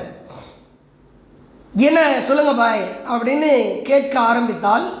அப்படின்பாரு. என்ன சொல்லுங்க பாய் அப்படின்னு கேட்க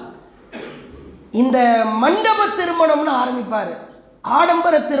ஆரம்பித்தால் இந்த மண்டப திருமணம்னு ஆரம்பிப்பார்.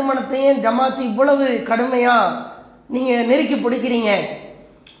 ஆடம்பர திருமணத்தையும் ஜமாத்து இவ்வளவு கடுமையா நீங்க நெருக்கி பிடிக்கிறீங்க,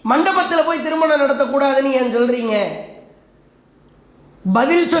 மண்டபத்தில் போய் திருமணம் நடத்தக்கூடாதுன்னு ஏன் சொல்றீங்க?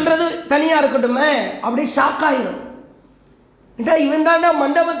 பதில் சொல்றது தனியா இருக்கட்டுமே, அப்படி ஷாக் ஆயிரும். இவன் தாண்டா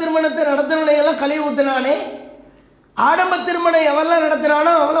மண்டப திருமணத்தை நடத்தினெல்லாம் கழுவி ஊத்தினானே, ஆடம்ப திருமணம் எவெல்லாம்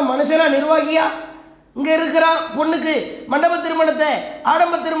நடத்தினானோ அவன் மனுஷனா நிர்வாகியா இங்க இருக்கிறான், பொண்ணுக்கு மண்டப திருமணத்தை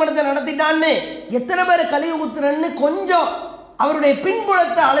ஆடம்ப திருமணத்தை நடத்திட்டான்னு எத்தனை பேரை கழுவி ஊத்துறன்னு கொஞ்சம் அவருடைய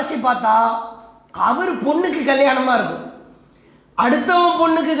பின்புலத்தை அலசி பார்த்தா அவர் பொண்ணுக்கு கல்யாணமா இருக்கும். அடுத்தவன்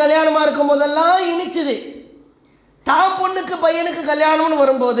பொண்ணுக்கு கல்யாணமா இருக்கும் போதெல்லாம் இனிச்சுது. தான் பொண்ணுக்கு பையனுக்கு கல்யாணம்னு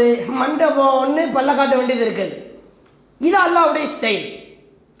வரும்போது மண்டபம்னு பல்ல காட்ட வேண்டியது இருக்குது. இது அல்லாஹ்வுடைய ஸ்டைல்.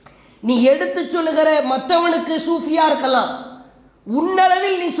 நீ எடுத்து சொல்லுகிற மற்றவனுக்கு சூஃபியா இருக்கலாம்,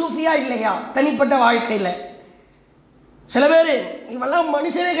 உன்னளவில் நீ சூஃபியா இல்லையா தனிப்பட்ட வாழ்க்கையில்? சில பேர் இவெல்லாம்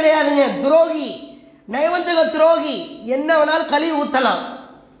மனுஷனே கிடையாதுங்க, துரோகி, நயவஞ்சக துரோகி, என்ன வேணாலும் கழுவி ஊத்தலாம்.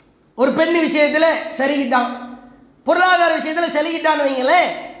 ஒரு பெண் விஷயத்தில் சரிகிட்டான், பொருளாதார விஷயத்தில் சரிகிட்டான்னு வைங்களேன்,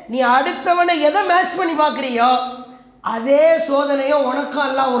 நீ அடுத்தவனை எதை மேட்ச் பண்ணி பார்க்குறியோ அதே சோதனையோ உனக்கும்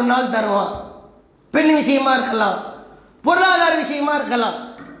அல்லாஹ் ஒரு நாள் தருவான். பெண் விஷயமா இருக்கலாம், பொருளாதார விஷயமா இருக்கலாம்.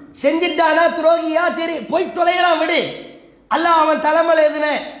 செஞ்சிட்டானா துரோகியா, சரி போய் தொலைகிறான் விடு, அல்லாஹ் அவன் தலைமையில் எதுன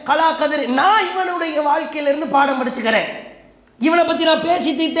கலா கதிர். நான் இவனுடைய வாழ்க்கையிலிருந்து பாடம் படிச்சுக்கிறேன், இவனை பற்றி நான்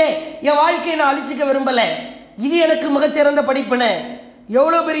பேசி தீட்டே என் வாழ்க்கையை நான் அழிச்சிக்க விரும்பலை, இது எனக்கு மிகச்சிறந்த படிப்பின.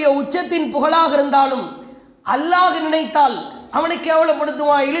 எவ்வளோ பெரிய உச்சத்தின் புகழாக இருந்தாலும் அல்லாஹ் நினைத்தால் அவனை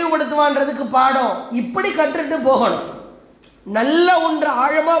கேவலப்படுத்துவான், இழிவுபடுத்துவான்றதுக்கு பாடம் இப்படி கற்றுட்டு போகணும். நல்ல ஒன்று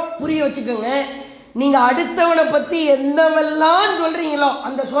ஆழமாக புரிய வச்சுக்கோங்க. நீங்கள் அடுத்தவனை பற்றி என்னவெல்லாம் சொல்கிறீங்களோ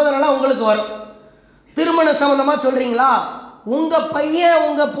அந்த சோதனைலாம் உங்களுக்கு வரும். திருமண சம்பந்தமாக சொல்கிறீங்களா, உங்கள் பையன்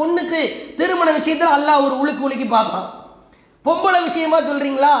உங்கள் பொண்ணுக்கு திருமண விஷயத்தில் அல்லாஹ் ஒரு உலுக்கி பார்ப்பான். பொம்பளை விஷயமா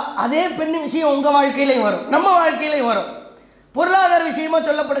சொல்கிறீங்களா, அதே பெண் விஷயம் உங்கள் வாழ்க்கையிலையும் வரும், நம்ம வாழ்க்கையிலையும் வரும். பொருளாதார விஷயமா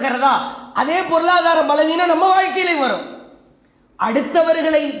சொல்லப்படுகிறதா? அதே பொருளாதார பலவீனம் நம்ம வாழ்க்கையிலே வரும்.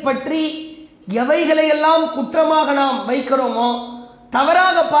 அடுத்தவர்களை பற்றி எவைகளை எல்லாம் குற்றமாக நாம் வைக்கிறோமோ,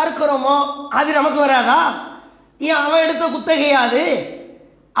 தவறாக பார்க்கிறோமோ, அது நமக்கு வராதா? ஏன் அவன் எடுத்த குத்தகையாது,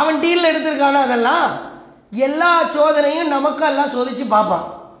 அவன் டீல் எடுத்திருக்கானா? அதெல்லாம் எல்லா சோதனையும் நமக்கு எல்லாம் சோதிச்சு பார்ப்பான்.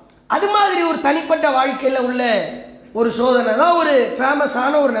 அது மாதிரி ஒரு தனிப்பட்ட வாழ்க்கையில் உள்ள ஒரு சோதனை தான் ஒரு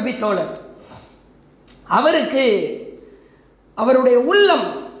ஃபேமஸான ஒரு நபித்தோழர். அவருக்கு அவருடைய உள்ளம்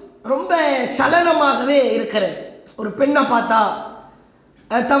ரொம்ப சலனமாகவே இருக்கிறது. ஒரு பெண்ணை பார்த்தா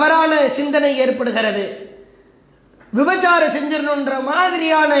தவறான சிந்தனை ஏற்படுகிறது. விபச்சாரம் செஞ்சிடணுன்ற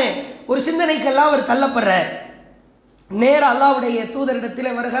மாதிரியான ஒரு சிந்தனைக்கெல்லாம் அவர் தள்ளப்படுறார். நேர அல்லாஹ்வுடைய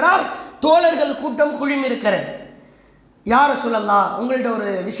தூதரிடத்தில் வருகிறார். தோழர்கள் கூட்டம் குழுமி இருக்கிறது. யார சொல்லலாம், உங்கள்ட்ட ஒரு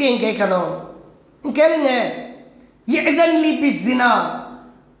விஷயம் கேட்கணும், கேளுங்க.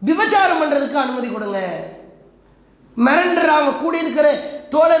 விபச்சாரம் பண்றதுக்கு அனுமதி கொடுங்க. மிரண்டுறாங்க. கூடி இருக்கிற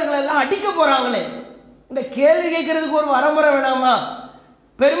தோழர்கள் எல்லாம் அடிக்க போறாங்களே. இந்த கேள்வி கேட்கறதுக்கு ஒரு வரமுறை வேணாமா?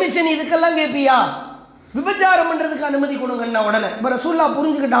 பெர்மிஷன் இதுக்கெல்லாம் கேட்பியா? விபச்சாரம் பண்றதுக்கு அனுமதி கொடுங்கன்னா உடனே இப்போ ரசூலுல்லாஹ்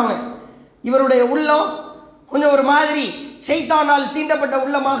புரிஞ்சுக்கிட்டாங்க. இவருடைய உள்ளம் கொஞ்சம் ஒரு மாதிரி ஷைத்தானால் தீண்டப்பட்ட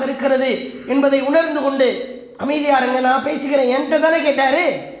உள்ளமாக இருக்கிறது என்பதை உணர்ந்து கொண்டு, அமைதியா இருங்க, நான் பேசுகிறேன், என்கிட்ட தானே கேட்டாரு,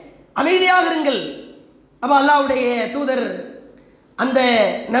 அமைதியாக இருங்கள். அப்ப அல்லாஹ்வுடைய தூதர் அந்த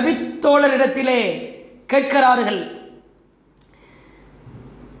நபித்தோழரிடத்திலே கேட்கிறார்கள்,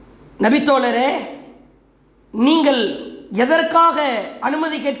 நபித்தோழரே, நீங்கள் எதற்காக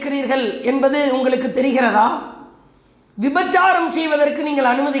அனுமதி கேட்கிறீர்கள் என்பது உங்களுக்கு தெரிகிறதா? விபச்சாரம் செய்வதற்கு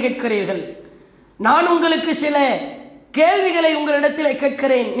நீங்கள் அனுமதி கேட்கிறீர்கள். நான் உங்களுக்கு சில கேள்விகளை உங்களிடத்தில்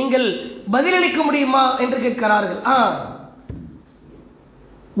கேட்கிறேன், நீங்கள் பதிலளிக்க முடியுமா என்று கேட்கிறார்கள்.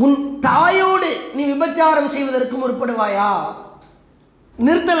 உன் தாயோடு நீ விபச்சாரம் செய்வதற்கு முற்படுவாயா?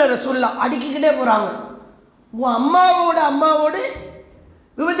 நிறுத்தல ரசூலுல்லாஹ், அடிக்கிட்டே போறாங்க. உன் அம்மாவோடு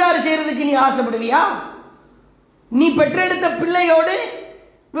விபச்சாரம் செய்யறதுக்கு நீ ஆசைப்படுவியா? நீ பெற்றெடுத்த பிள்ளையோடு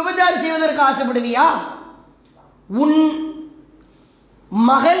விபச்சாரம் செய்வதற்கு ஆசைப்படுவியா? உன்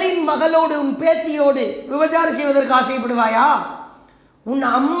மகளின் மகளோடு, உன் பேத்தியோடு விபச்சாரம் செய்வதற்கு ஆசைப்படுவாயா? உன்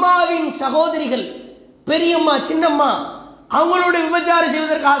அம்மாவின் சகோதரிகள், பெரியம்மா, சின்னம்மா, அவங்களோடு விபச்சாரம்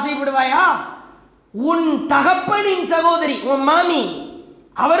செய்வதற்கு ஆசைப்படுவாயா? உன் தகப்பனின் சகோதரி, உன் மாமி,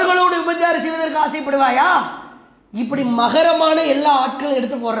 அவர்களோடு விபச்சாரம் செய்வதற்கு ஆசைப்படுவாயா? இப்படி மகரமான எல்லா ஆட்களும்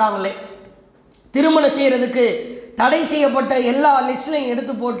எடுத்து போடுறாங்களே. திருமணம் செய்யறதுக்கு தடை செய்யப்பட்ட எல்லா லிஸ்ட்லையும்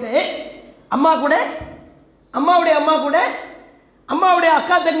எடுத்து போட்டு, அம்மா கூட, அம்மாவுடைய அம்மா கூட, அம்மாவுடைய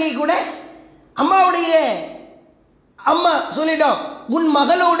அக்கா தங்கை கூட, அம்மாவுடைய அம்மா சொல்லிட்டோம், உன்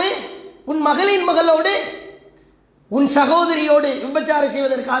மகளோடு, உன் மகளின் மகளோடு, உன் சகோதரியோடு விபச்சாரம்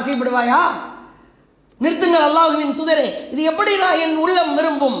செய்வதற்கு ஆசைப்படுவாயா? நிறுத்துங்கள் அல்லாஹ்வின் தூதரே, இது எப்படி நான் என் உள்ளம்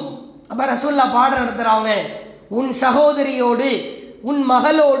விரும்பும்? அப்ப ரசூலுல்லாஹ் பாடம் நடத்துறாங்க. உன் சகோதரியோடு, உன்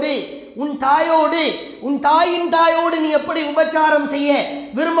மகளோடு, உன் தாயோடு, உன் தாயின் தாயோடு நீ எப்படி விபச்சாரம் செய்ய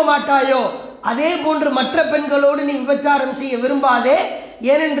விரும்ப மாட்டாயோ, அதே போன்று மற்ற பெண்களோடு நீ விபச்சாரம் செய்ய விரும்பாதே.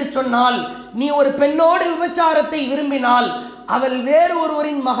 ஏனென்று சொன்னால், நீ ஒரு பெண்ணோடு விபச்சாரத்தை விரும்பினால் அவள்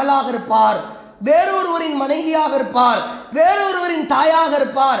வேறொருவரின் மகளாக இருப்பார், வேறொருவரின் மனைவியாக இருப்பார், வேறொருவரின் தாயாக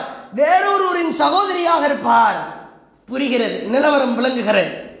இருப்பார், வேறொருவரின் சகோதரியாக இருப்பார். புரிகிறது? நிலவரம்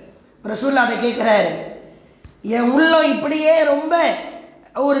விளங்குகிறது. ரசூலுல்லாஹ் அதை கேட்கிறாரு. என் உள்ளம் இப்படியே ரொம்ப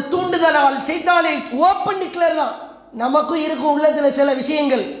ஒரு தூண்டுதலால் சைத்தானை ஓப்பன் டிக்ளேர் தான். நமக்கும் இருக்கும் உள்ளத்தில் சில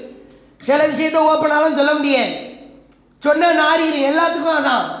விஷயங்கள், சில விஷயத்தை ஓப்பனாலும் சொல்ல முடியாது, சொன்ன நாரீர் எல்லாத்துக்கும்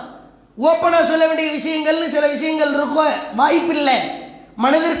அதான். ஓப்பனாக சொல்ல வேண்டிய விஷயங்கள்னு சில விஷயங்கள் இருக்கும், வாய்ப்பில்லை.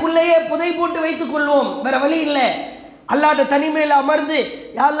 மனதிற்குள்ளேயே புதை போட்டு வைத்துக் கொள்வோம், வேற வழி இல்லை. அல்லாஹ்ட்ட தனிமையில் அமர்ந்து,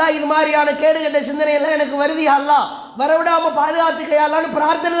 யா அல்லாஹ் இது மாதிரியான கேடுகட்ட சிந்தனையெல்லாம் எனக்கு வருது, யா அல்லாஹ் வரவிடாம பாதுகாத்துக்க யா அல்லாஹ்னு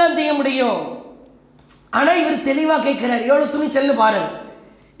பிரார்த்தனை தான் செய்ய முடியும். ஆனால் இவர் தெளிவாக கேட்கிறார். எவ்வளவு துணிச்சல்னு பாருங்க.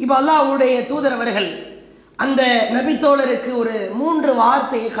 இப்போ அல்லாஹ்வுடைய தூதர் அவர்கள் அந்த நபித்தோழருக்கு ஒரு 3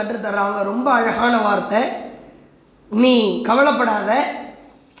 வார்த்தையை கற்றுத்தர்றாங்க. ரொம்ப அழகான வார்த்தை. நீ கவலைப்படாத,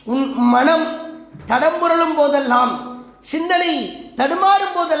 உன் மனம் தடம்புரளும் போதெல்லாம், சிந்தனை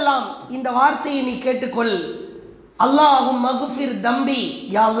தடுமாறும் போதெல்லாம் இந்த வார்த்தையை நீ கேட்டுக்கொள். அல்லாஹும் மக்ஃபிர் தம்பி,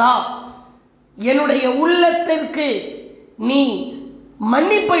 யா அல்லாஹ் என்னுடைய உள்ளத்திற்கு நீ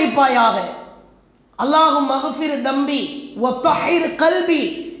மன்னிப்பளிப்பாயாக. அல்லாஹும் மக்ஃபிர் தம்பி வத்தஹிர் கல்பி,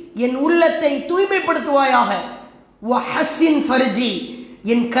 என் உள்ளத்தை தூய்மைப்படுத்துவாயாக. வஹஸ்ஸின் ஃபர்ஜி,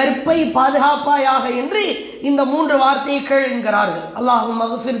 என் கற்பை பாதுகாப்பாயாக என்று இந்த 3 வார்த்தையை கேள் என்கிறார்கள். அல்லாஹும்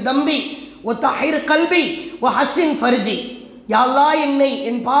மக்ஃபிர் தம்பி வத்தஹிர் கல்பி வஹஸ்ஸின் ஃபர்ஜி, யா அல்லாஹ் என்னை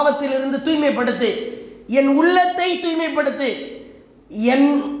என் பாவத்திலிருந்து தூய்மைப்படுத்து, என் உள்ளத்தை தூய்மைப்படுத்து, என்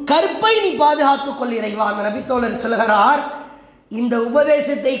கற்பை நீ பாதுகாத்துக் கொள் இறைவா. அந்த நபித்தோழர் சொல்கிறார், இந்த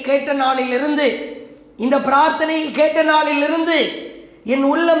உபதேசத்தை கேட்ட நாளிலிருந்து இந்த பிரார்த்தனையை கேட்ட நாளிலிருந்து என்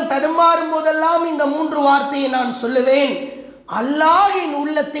உள்ளம் தடுமாறும் போதெல்லாம் இந்த 3 வார்த்தையை நான் சொல்லுவேன். அல்லாஹ் என்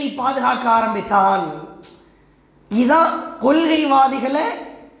உள்ளத்தை பாதுகாக்க ஆரம்பித்தான். இதான் கொள்கைவாதிகளை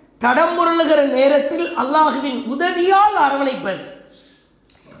தடம்புரளுகிற நேரத்தில் அல்லாஹுவின் உதவியால் அரவணைப்பது.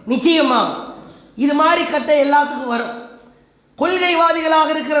 நிச்சயமா இது மாதிரி கட்ட எல்லாத்துக்கும் வரும். கொள்கைவாதிகளாக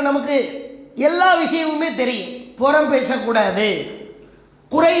இருக்கிற நமக்கு எல்லா விஷயமுமே தெரியும். புறம் பேசக்கூடாது,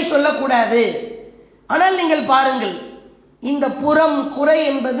 குறை சொல்லக்கூடாது. ஆனால் நீங்கள் பாருங்கள், இந்த புறம் குறை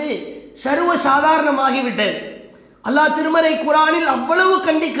என்பது சர்வ சாதாரணமாகிவிட்டது. அல்லாஹ் திருமறை குர்ஆனில் அவ்வளவு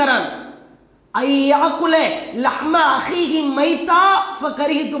கண்டிக்கிறான்.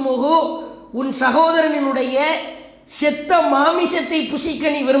 உன் சகோதரனுடைய செத்த மாமிசத்தை புசிக்க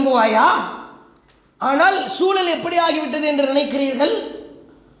நீ விரும்புவாயா? ஆனால் சூழல் எப்படி ஆகிவிட்டது என்று நினைக்கிறீர்கள்?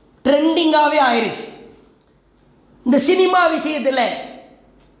 ட்ரெண்டிங்காகவே ஆயிடுச்சு. இந்த சினிமா விஷயத்தில்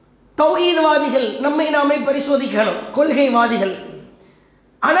தௌஹீத்வாதிகள் நம்மை நாமே பரிசோதிக்கணும், கொள்கைவாதிகள்.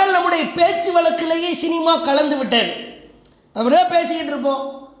 ஆனால் நம்முடைய பேச்சு வழக்கிலேயே சினிமா கலந்து விட்டது. அப்படியே பேசிக்கிட்டு இருப்போம்,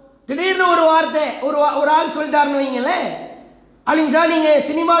 திடீர்னு ஒரு வார்த்தை ஒரு ஆள் சொல்லிட்டாருன்னு வைங்களேன், அலிம்சா நீங்கள்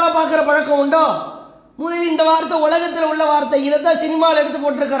சினிமாவில் பார்க்குற பழக்கம் உண்டோ? முதவி இந்த வார்த்தை உலகத்தில் உள்ள வார்த்தை, இதைத்தான் சினிமாவில் எடுத்து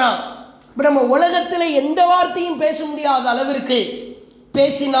போட்டிருக்கிறான். இப்போ நம்ம உலகத்தில் எந்த வார்த்தையும் பேச முடியாத அளவிற்கு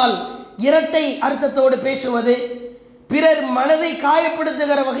பேசினால் இரட்டை அர்த்தத்தோடு பேசுவது, பிறர் மனதை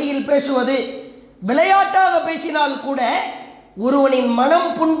காயப்படுத்துகிற வகையில் பேசுவது, விளையாட்டாக பேசினால் கூட ஒருவனின் மனம்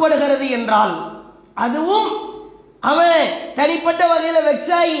புண்படுகிறது என்றால், அதுவும் அவன் தனிப்பட்ட வகையில்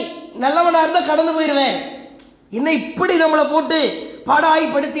வெக்ஸாகி நல்லவனாக இருந்தால் கடந்து போயிடுவேன். இன்னும் இப்படி நம்மளை போட்டு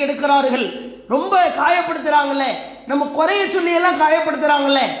பாடாய்படுத்தி எடுக்கிறார்கள், ரொம்ப காயப்படுத்துகிறாங்கல்ல, நம்ம குறைய சொல்லி எல்லாம்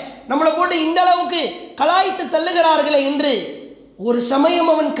காயப்படுத்துகிறாங்கல்ல, நம்மளை போட்டு இந்த அளவுக்கு கலாய்த்து தள்ளுகிறார்களே என்று ஒரு சமயம்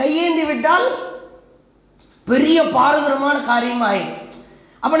அவன் கையேந்தி விட்டால் பெரிய பாரதூரமான காரியமாயிடும்.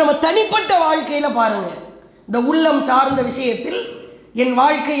 அப்போ நம்ம தனிப்பட்ட வாழ்க்கையில் பாருங்க, இந்த உள்ளம் சார்ந்த விஷயத்தில் என்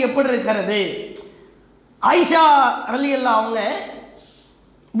வாழ்க்கை எப்படி இருக்கிறது. ஆயிஷா ரலியல்லாஹு அவங்க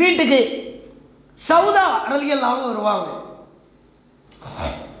வீட்டுக்கு சௌதா ரலியல்லாஹு அவங்க வருவாங்க.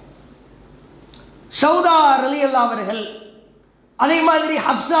 சௌதா ரலியல்லாஹு அவர்கள், அதே மாதிரி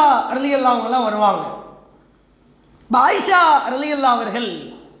ஹப்ஸா ரலியல்லாஹு அவங்கெல்லாம் வருவாங்க. ஆயிஷா ரலியல்லாஹு அவர்கள்,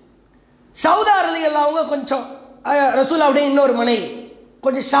 சௌதா ரலியல்லாஹு அவங்க கொஞ்சம் ரசூலுல்லாஹ்வுடைய இன்னொரு மனைவி,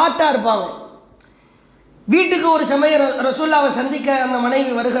 கொஞ்சம் ஷார்ட்டாக இருப்பாங்க. வீட்டுக்கு ஒரு சமயம் ரசூலுல்லாஹ்வை சந்திக்க அந்த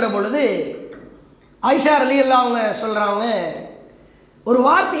மனைவி வருகிற பொழுது ஆயிஷா ரலியல்லாஹு அவங்க சொல்கிறாங்க, ஒரு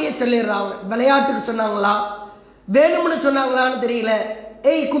வார்த்தையை சொல்லிடுறாங்க. விளையாட்டுக்கு சொன்னாங்களா வேணும்னு சொன்னாங்களான்னு தெரியல,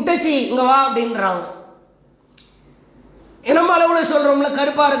 ஏய் குட்டச்சி இங்கே வா அப்படின்றாங்க. நம்ம அளவில் சொல்கிறோம்ல,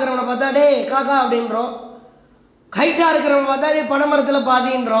 கருப்பாக இருக்கிறவனை பார்த்தா டே காக்கா அப்படின்றோம், ஹைட்டாக இருக்கிறவனை பார்த்தா டே பனைமரத்தில்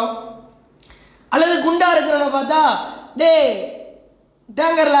பாதின்றோம், அல்லது குண்டாக இருக்கிறவனை பார்த்தா டே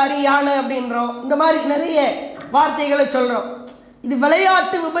டேங்கர் லாரி யானை அப்படின்றோம். இந்த மாதிரி நிறைய வார்த்தைகளை சொல்கிறோம். இது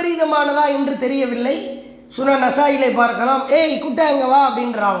விளையாட்டு விபரீதமானதா என்று தெரியவில்லை. சுனன் நசாயிலே பார்க்கலாம், ஏய் குட்டாங்க வா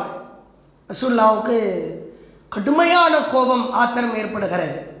அப்படின்றாங்க. ரசூலுல்லாஹ்வுக்கு கடுமையான கோபம், ஆத்திரம்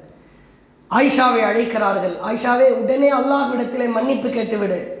ஏற்படுகிறது. ஆயிஷாவை அழைக்கிறார்கள். ஆயிஷாவே, உடனே அல்லாஹ்விடத்திலே மன்னிப்பு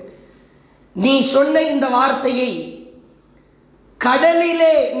கேட்டுவிடு. நீ சொன்ன இந்த வார்த்தையை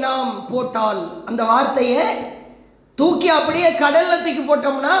கடலிலே நாம் போட்டால், அந்த வார்த்தையை தூக்கி அப்படியே கடல்ல தூக்கி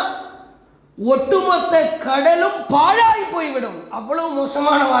போட்டோம்னா ஒட்டுமொத்த கடலும் பாழாய் போய்விடும். அவ்வளவு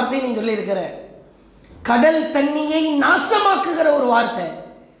மோசமான வார்த்தை நீ சொல்லியிருக்கிற. கடல் தண்ணியை நாசமாக்குகிற ஒரு வார்த்தை.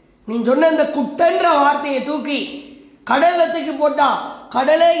 நீ சொன்ன இந்த குட்டன்ற வார்த்தையை தூக்கி கடல்ல தூக்கி போட்டா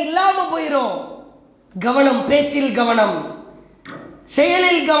கடலே இல்லாம போயிடும். கவனம், பேச்சில் கவனம்,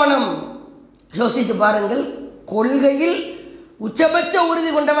 செயலில் கவனம். யோசித்து பாருங்கள், கொள்கையில் உச்சபட்ச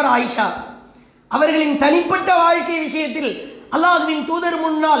உறுதி கொண்டவர் ஆயிஷா. அவர்களின் தனிப்பட்ட வாழ்க்கை விஷயத்தில் அல்லாஹ்வின் தூதர்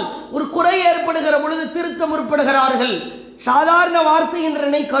முன்னால் ஒரு குறை ஏற்படுகிற பொழுது திருத்த முற்படுகிறார்கள். சாதாரண வார்த்தை என்று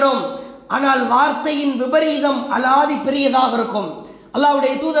நினைக்கிறோம், ஆனால் வார்த்தையின் விபரீதம் அலாதி பெரியதாக இருக்கும்.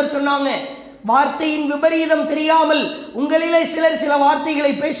 அல்லாஹ்வுடைய தூதர் சொன்னாங்க, வார்த்தையின் விபரீதம் தெரியாமல் உங்களிலே சிலர் சில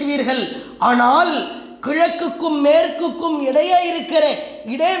வார்த்தைகளை பேசுவீர்கள், ஆனால் கிழக்குக்கும் மேற்குக்கும் இடையே இருக்கிற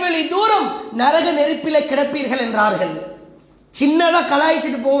இடைவெளி தூரம் நரக நெருப்பிலே கிடப்பீர்கள் என்றார்கள். சின்னதாக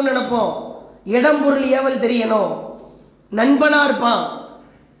கலாய்ச்சிட்டு போவோம் நினைப்போம், இடம் பொருள் ஏவல் தெரியணும். நண்பனா இருப்பான்,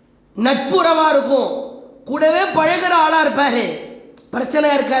 நட்புறவா இருக்கும், கூடவே பழகிற ஆளா இருப்பாரு, பிரச்சனை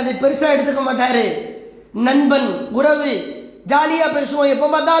இருக்காது, பெருசா எடுத்துக்க மாட்டாரு. நண்பன், உறவு, ஜாலியா பேசுவோம். எப்போ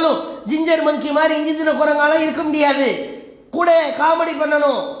பார்த்தாலும் ஜிஞ்சர் மங்கி மாதிரி இஞ்சி தின குரங்காலாம் இருக்க முடியாது. கூட காமெடி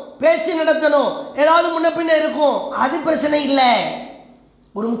பண்ணணும், பேச்சு நடத்தணும், ஏதாவது முன்ன பின்ன இருக்கும், அது பிரச்சனை இல்லை.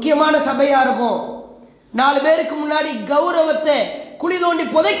 ஒரு முக்கியமான சபையா இருக்கும், 4 பேருக்கு முன்னாடி கௌரவத்தை குழி தோண்டி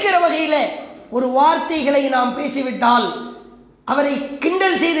புதைக்கிற வகையில ஒரு வார்த்தைகளை நாம் பேசிவிட்டால், அவரை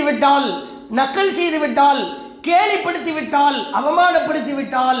கிண்டல் செய்து விட்டால் நக்கல் செய்து விட்டால், கேலிப்படுத்தி விட்டால், அவமானப்படுத்தி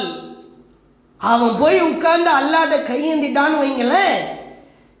விட்டால், அவன் போய் உட்கார்ந்து அல்லாஹ்ட்ட கையேந்திட்டான்னு வைங்களேன்,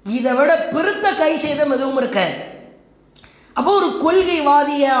 இதை விட பெருத்த கை சேதம் எதுவும் இருக்க. அப்போ ஒரு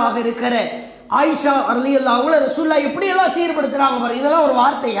கொள்கைவாதியாக இருக்கிற ஆயிஷா ரலியல்லாஹு அன்ஹா ரசூலுல்லாஹ் எப்படியெல்லாம் சீர்படுத்துறாங்க பாரு. இதெல்லாம் ஒரு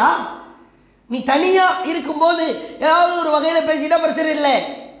வார்த்தையா? நீ தனியா இருக்கும்போது ஏதாவது ஒரு வகையில பேசிட்டா பிரச்சனை இல்லை,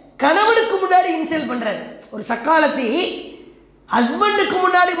 கணவனுக்கு முன்னாடி இன்சல்ட் பண்றது. ஒரு சக்காலத்தி ஹஸ்பண்டுக்கு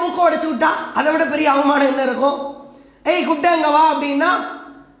முன்னாடி மூக்க உடைச்சு விட்டா அதை விட பெரிய அவமானம் என்ன இருக்கும்? ஏய் குட்டாங்க வா அப்படின்னா,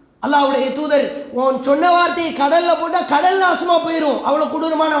 அல்லாஹ்வுடைய தூதர் உன் சொன்ன வார்த்தையை கடல்ல போட்டா கடல் நாசமா போயிடும், அவ்வளவு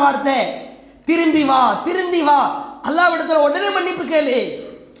கொடூரமான வார்த்தை. திரும்பி வா, திரும்பி வா, அல்லாஹ்விடத்துல உடனே மன்னிப்பு கேளு.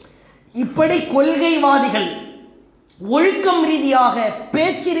 இப்படி கொள்கைவாதிகள் ஒழுக்கம் ரீதியாக,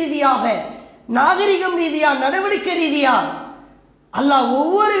 பேச்சு ரீதியாக, நாகரிகம் ரீதியா, நடவடிக்கை ரீதியா அல்லாஹ்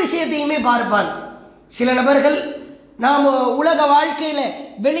ஒவ்வொரு விஷயத்தையுமே பார்ப்பான். சில நபர்கள் நாம் உலக வாழ்க்கையில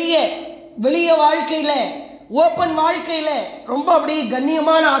வெளியே வாழ்க்கையில ஓப்பன் வாழ்க்கையில ரொம்ப அப்படியே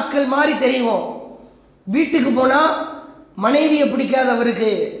கண்ணியமான ஆட்கள் மாதிரி தெரியும். வீட்டுக்கு போனா மனைவியை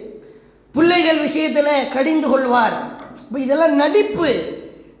பிடிக்காதவருக்கு பிள்ளைகள் விஷயத்துல கடிந்து கொள்வார். இதெல்லாம்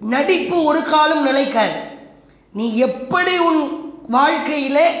நடிப்பு ஒரு காலம் நிலைக்காது. நீ எப்படி உன்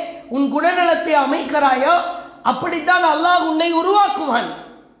வாழ்க்கையில உன் குணநலத்தை அமைக்கிறாயோ அப்படித்தான் அல்லாஹ் உன்னை உருவாக்குவான்.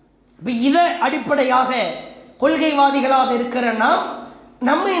 இதை அடிப்படையாக கொள்கைவாதிகளாக இருக்கிற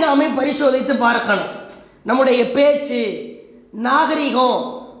நம்மை நாமே பரிசோதித்து பார்க்கணும். நம்முடைய பேச்சு, நாகரிகம்,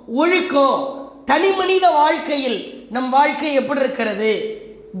 ஒழுக்கம், தனி மனித வாழ்க்கையில் நம் வாழ்க்கை எப்படி இருக்கிறது?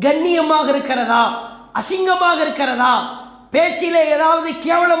 கண்ணியமாக இருக்கிறதா, அசிங்கமாக இருக்கிறதா? பேச்சிலே ஏதாவது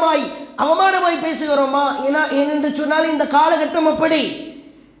கேவலமாய் அவமானமாய் பேசுகிறோமா? ஏனென்று சொன்னால் இந்த காலகட்டம் அப்படி.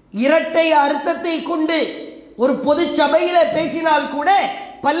 இரட்டை அர்த்தத்தை கொண்டு ஒரு பொது சபையில பேசினால் கூட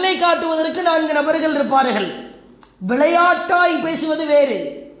பல்லை காட்டுவதற்கு 4 நபர்கள் இருப்பார்கள். விளையாட்டாய் பேசுவது வேறு,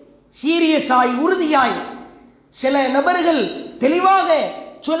 சீரியஸாய் உறுதியாய் சில நபர்கள் தெளிவாக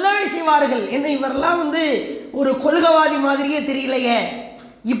சொல்லவே செய்வார்கள். என்ன இவரெல்லாம் ஒரு கொள்கைவாதி மாதிரியே தெரியலையே,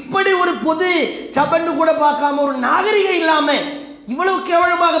 இப்படி ஒரு பொது சபன்னு கூட பார்க்காம ஒரு நாகரிகம் இல்லாம இவ்வளவு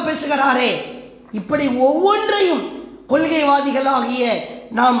கேவலமாக பேசுகிறாரே. இப்படி ஒவ்வொன்றையும் கொள்கைவாதிகளாகிய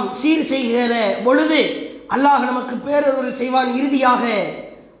நாம் சீர் செய்கிற பொழுது அல்லாஹ் நமக்கு பேரருள் செய்வான். இறுதியாக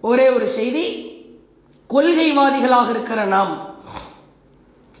ஒரே ஒரு செய்தி, கொள்கைவாதிகளாக இருக்கிற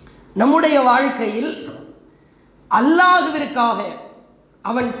நம்முடைய வாழ்க்கையில் அல்லாஹ்விற்காக,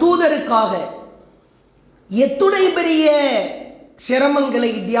 அவன் தூதருக்காக எத்துணை பெரிய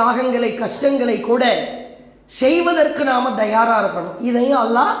சிரமங்களை, தியாகங்களை, கஷ்டங்களை கூட செய்வதற்கு நாம தயாரா இருக்கணும். இதையும்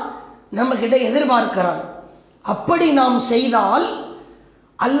அல்லாஹ் நம்ம கிட்ட எதிர்பார்க்கிறான். அப்படி நாம் செய்தால்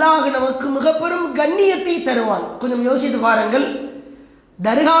அல்லாஹ் நமக்கு மிக பெரும் கண்ணியத்தை தருவான். கொஞ்சம் யோசித்து பாருங்கள்.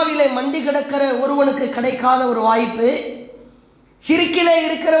 தர்காவிலே மண்டி கிடக்கிற ஒருவனுக்கு கிடைக்காத ஒரு வாய்ப்பு, ஷிர்கிலே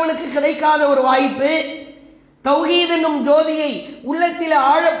இருக்கிறவனுக்கு கிடைக்காத ஒரு வாய்ப்பு, தௌஹீத் என்னும் ஜோதியை உள்ளத்தில்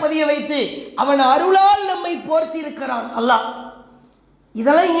ஆழப்பதிய வைத்து அவன் அருளால் நம்மை போர்த்தி இருக்கிறான் அல்லாஹ்.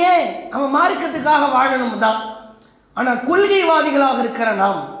 இதெல்லாம் ஏன்? அவன் மார்க்கத்துக்காக வாழணும் தான். ஆனால் கொள்கைவாதிகளாக இருக்கிற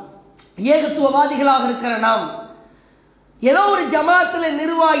ஏகத்துவவாதிகளாக இருக்கிற ஏதோ ஒரு ஜமாத்தில்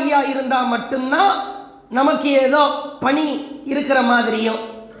நிர்வாகியா இருந்தால் மட்டும்தான் நமக்கு ஏதோ பணி இருக்கிற மாதிரியும்,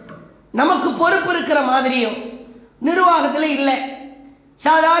 நமக்கு பொறுப்பு இருக்கிற மாதிரியும் நிர்வாகத்தில் இல்லை.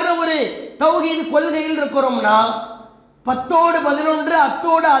 சாதாரண ஒரு தௌஹீது கொள்கையில் இருக்கிறோம்னா 10ஓடு 11,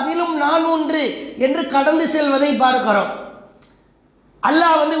 அத்தோடு அதிலும் நான் ஒன்று என்று கடந்து செல்வதை பார்க்கிறோம்.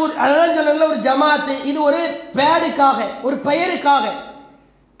 அல்லாஹ் அதான் சொன்ன ஒரு ஜமாத்து, இது ஒரு பேடுக்காக, ஒரு பெயருக்காக.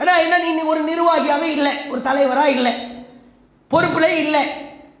 ஏன்னா என்ன, நீ ஒரு நிர்வாகியாவே இல்லை, ஒரு தலைவரா இல்லை, பொறுப்புல இல்லை.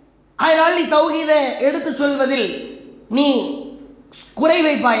 அதனால் நீ தௌஹீதை எடுத்து சொல்வதில் நீ குறை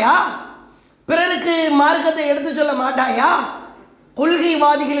வைப்பாயா? பிறருக்கு மார்க்கத்தை எடுத்து சொல்ல மாட்டாயா?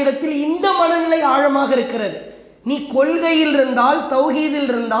 கொள்கைவாதிகளிடத்தில் இந்த மனநிலை ஆழமாக இருக்கிறது. நீ கொள்கையில் இருந்தால், தௌஹீதில்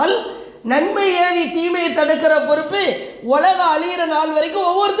இருந்தால், நன்மை ஏவி தீமையை தடுக்கிற பொறுப்பு உலக அழியிற நாள் வரைக்கும்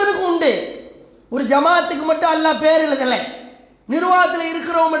ஒவ்வொருத்தருக்கும் உண்டு. ஒரு ஜமாத்துக்கு மட்டும் அல்லாஹ் பேர் எழுதலை, நிர்வாகத்தில்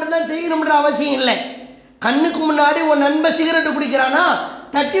இருக்கிறவங்க மட்டும்தான் செய்யணும்ன்ற அவசியம் இல்லை. கண்ணுக்கு முன்னாடி உன் நண்பன் சிகரெட்டு குடிக்கிறானா,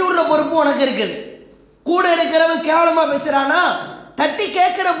 தட்டி விடுற பொறுப்பு உனக்கு இருக்குது. கூட இருக்கிறவன் கேவலமா பேசுறானா, தட்டி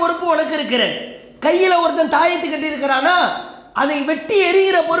கேட்கிற பொறுப்பு உனக்கு இருக்கிறது. கையில ஒருத்தன் தாயத்து கட்டி இருக்கிறானா, அதை வெட்டி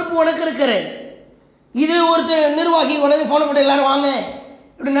எறிகிற பொறுப்பு உனக்கு இருக்கிறது. இது ஒருத்தர் நிர்வாகி உடனே போன போட்டு எல்லாரும் வாங்க,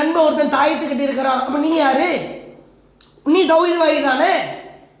 இப்படி நண்பன் ஒருத்தன் தாயத்து கட்டி இருக்கிறான், அப்ப நீ யாரு? நீ தௌஹீத்வாதி தானே,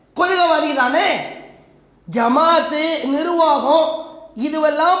 கொள்கைவாதி தானே. ஜமாத்து, நிர்வாகம்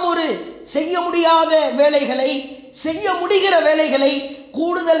இதுவெல்லாம் ஒரு செய்ய முடியாத வேலைகளை, செய்ய முடிகிற வேலைகளை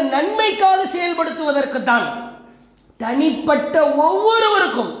கூடுதல் நன்மைக்காக செயல்படுத்துவதற்குத்தான். தனிப்பட்ட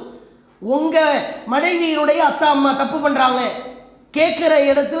ஒவ்வொருவருக்கும், உங்க மனைவியினுடைய அத்தா அம்மா தப்பு பண்றாங்க, கேட்குற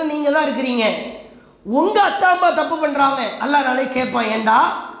இடத்துல நீங்கள் தான் இருக்கிறீங்க. உங்கள் அத்தா அம்மா தப்பு பண்ணுறாங்க, அல்லாஹ் நாளே கேட்பான், ஏண்டா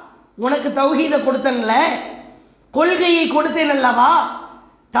உனக்கு தௌஹீதை கொடுத்தேன்ல, கொள்கையை கொடுத்தேன் அல்லவா,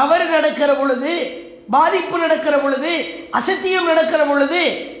 தவறு நடக்கிற பொழுது, பாதிப்பு நடக்கிற பொழுது, அசத்தியம் நடக்கிற பொழுது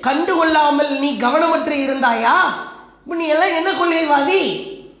கண்டுகொள்ளாமல் நீ கவனமற்று இருந்தாயா? நீ எல்லாம் என்ன கொள்கைவாதி?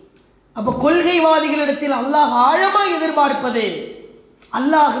 அப்போ கொள்கைவாதிகளிடத்தில் அல்லாஹ் ஆழமாக எதிர்பார்ப்பது,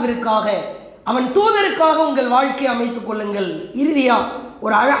 அல்லாஹ்விற்காக அவன் தூதருக்காக உங்கள் வாழ்க்கையை அமைத்துக் கொள்ளுங்கள். இறுதியா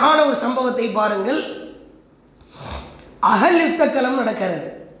ஒரு அழகான ஒரு சம்பவத்தை பாருங்கள். அகல் யுத்த களம் நடக்கிறது,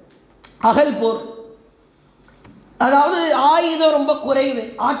 அகல் போர். அதாவது ஆயுதம் ரொம்ப குறைவு,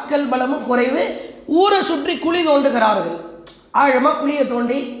 ஆட்கள் பலமும் குறைவு. ஊரை சுற்றி குழி தோண்டுகிறார்கள். ஆழமாக குழியை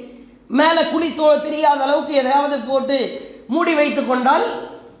தோண்டி மேலே குழி தெரியாத அளவுக்கு எதையாவது போட்டு மூடி வைத்து கொண்டால்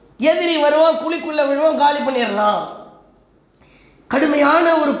எதிரி வருவான், குழிக்குள்ளே விழுவான், காலி பண்ணிடலாம். கடுமையான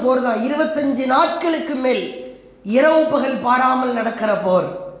ஒரு போர் தான். 25 நாட்களுக்கு மேல் இரவு பகல் பாராமல் நடக்கிற போர்.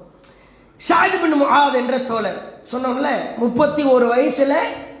 ஸஅத் பின் முஆத் என்ற தோழர் சொன்னோம்ல, 31 வயசுல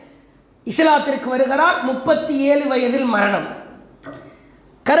இஸ்லாத்திற்கு வருகிறார், 37 வயதில் மரணம்.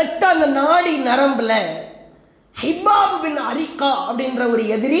 கரெக்டாக அந்த நாடி நரம்புல ஹிபாப் பின் அரிகா அப்படின்ற ஒரு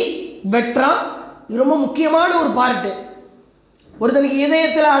எதிரி வெற்றான். ரொம்ப முக்கியமான ஒரு பார்ட்டு. ஒருத்தனுக்கு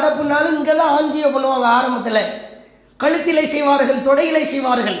இதயத்தில் அடப்புனாலும் இங்கே தான் ஆஞ்சியோ பண்ணுவாங்க. ஆரம்பத்தில் கழுத்திலை செய்வார்கள், தொடையிலை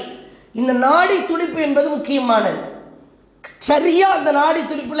செய்வார்கள். இந்த நாடி துடிப்பு என்பது முக்கியமானது. சரியாக அந்த நாடி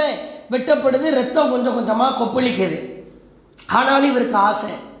துடிப்பில் வெட்டப்படுது, ரத்தம் கொஞ்சம் கொஞ்சமாக கொப்பளிக்குது. ஆனாலும் இவருக்கு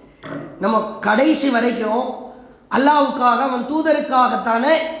ஆசை, நம்ம கடைசி வரைக்கும் அல்லாஹ்வுக்காக அவன்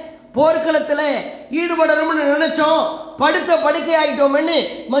தூதருக்காகத்தானே போர்க்களத்தில் ஈடுபடணும்னு நினைச்சோம். படுத்த படுக்கை ஆகிட்டோம்னு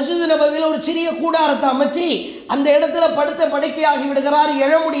மஸ்ஜித் நபவியில் ஒரு சிறிய கூடாரத்தை அமைச்சு அந்த இடத்துல படுத்த படுக்கையாகி விடுகிறார்.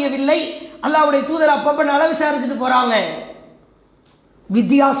 எழ முடியவில்லை. அல்லாஹ்வுடைய தூதர் அப்பப்போ நல விசாரிச்சுட்டு போறாங்க.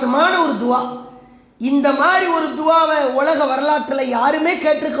 வித்தியாசமான ஒரு துவா. இந்த மாதிரி ஒரு துவாவை உலக வரலாற்றில் யாருமே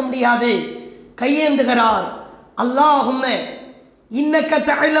கேட்டிருக்க முடியாது. கையேந்துகிறார், அல்லாஹும்ம இன்னக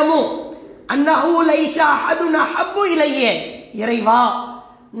தஅலமு அன்னஹு லைஸ அஹதுன் அஹப்பு இலைய. இறைவா,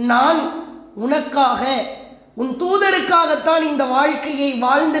 நான் உனக்காக உன் தூதருக்காகத்தான் இந்த வாழ்க்கையை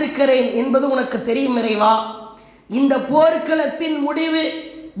வாழ்ந்திருக்கிறேன் என்பது உனக்கு தெரியும் இறைவா. இந்த போர்க்களத்தின் முடிவு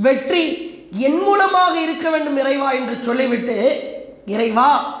வெற்றி என் மூலமாக இருக்க வேண்டும் இறைவா என்று சொல்லிவிட்டு, இறைவா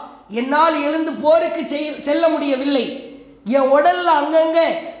என்னால் எழுந்து போருக்கு செல்ல முடியவில்லை, என் உடல்ல அங்கங்க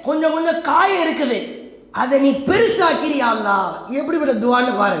கொஞ்சம் கொஞ்சம் காயம் இருக்குது, அதை நீ பெருசாக்கிறியா அல்லாஹ். எப்படிப்பட்ட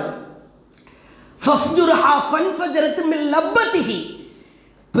துவான்னு பாருங்க. ஃபஃப்ஜுர்ஹா ஃபன்ஃபஜரத் மின் லப்பதிஹி.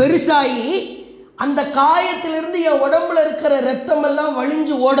 பெருசாகி அந்த காயத்திலிருந்து என் உடம்புல இருக்கிற ரத்தம் எல்லாம்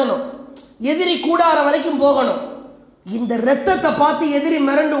வழிஞ்சு ஓடணும், எதிரி கூடார வரைக்கும் போகணும். இந்த ரத்தத்தை பார்த்து எதிரி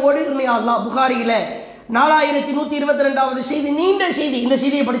மிரண்டு ஓடிருமையா அல்லாஹ். புகாரியில 4122வது செய்தி, நீண்ட செய்தி. இந்த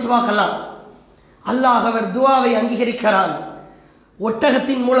செய்தியை படிச்சு பார்க்கலாம். அல்லாஹ் அவர் துவாவை அங்கீகரிக்கிறான்.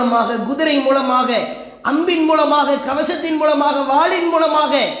 ஒட்டகத்தின் மூலமாக, குதிரை மூலமாக, அம்பின் மூலமாக, கவசத்தின் மூலமாக, வாளின்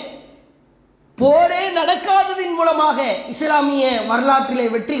மூலமாக, போரே நடக்காததின் மூலமாக இஸ்லாமிய வரலாற்றிலே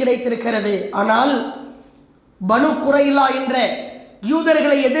வெற்றி கிடைத்திருக்கிறது. ஆனால் பனு குரைலா என்ற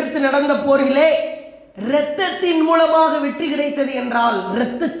யூதர்களை எதிர்த்து நடந்த போரிலே இரத்தத்தின் மூலமாக வெற்றி கிடைத்தது என்றால்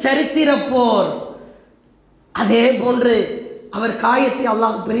இரத்த சரித்திர போர். அதே போன்று அவர் காயத்தை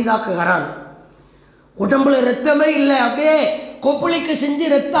அல்லாஹ் பெரிதாக்குகிறான். உடம்புல ரத்தமே இல்லை, அப்படியே கொப்பளிக்க செஞ்சு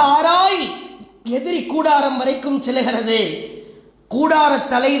ரத்த ஆராய் எதிரி கூடாரம் வரைக்கும் செல்கிறது. கூடார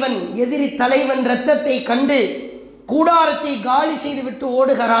தலைவன், எதிரி தலைவன் ரத்தத்தை கண்டு கூடாரத்தை காலி செய்து விட்டு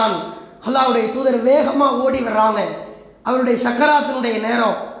ஓடுகிறான். அல்லாஹ்வுடைய தூதர் வேகமாக ஓடி வர்றாங்க. அவருடைய சக்கராத்தினுடைய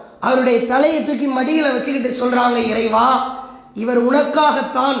நேரம். அவருடைய தலையை தூக்கி மடியில் வச்சுக்கிட்டு சொல்றாங்க, இறைவா, இவர்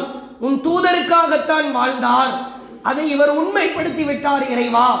உனக்காகத்தான் உன் தூதருக்காகத்தான் வாழ்ந்தார், அதை இவர் உண்மைப்படுத்தி விட்டார்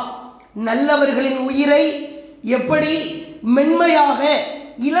இறைவா. நல்லவர்களின் உயிரை எப்படி மென்மையாக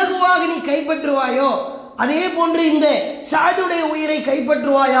இலகுவாக நீ கைப்பற்றுவாயோ அதே போன்று இந்த ஸஅதுடைய உயிரை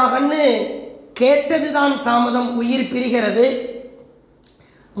கைப்பற்றுவாயாகன்னு கேட்டதுதான் தாமதம். உயிர் பிரிகிறது.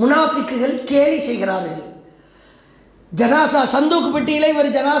 முனாஃபிக்குகள் கேலி செய்கிறார்கள். ஜனாசா சந்தூக்கு பெட்டியில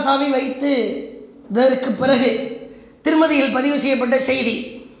இவர் ஜனாசாவை வைத்து இதற்கு பிறகு திருமதியில் பதிவு செய்யப்பட்ட செய்தி.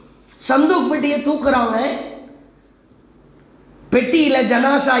 சந்தூக் பெட்டியை தூக்குறாங்க. பெட்டியில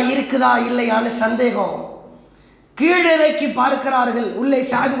ஜனாசா இருக்குதா இல்லையான்னு சந்தேகம். கீழிறக்கி பார்க்கிறார்கள். உள்ளே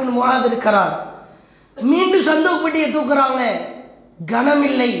ஸஅத் பின் முஆத் இருக்கிறார். மீண்டும் சந்தூக் பெட்டியை தூக்குறாங்க.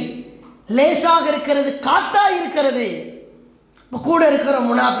 கனமில்லை, லேசாக இருக்கிறது, காத்தா இருக்கிறது. கூட இருக்கிற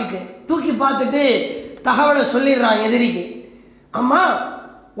முனாஃபிக்கு தூக்கி பார்த்துட்டு தகவலை சொல்லிடுறான் எதிரிக்கு. அம்மா,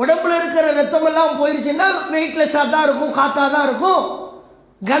 உடம்புல இருக்கிற ரத்தம் எல்லாம் போயிருச்சுன்னா வெயிட்லெஸ்ஸாக தான் இருக்கும், காத்தா தான் இருக்கும்,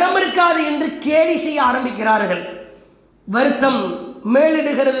 கனம் இருக்காது என்று கேலி செய்ய ஆரம்பிக்கிறார்கள். வருத்தம்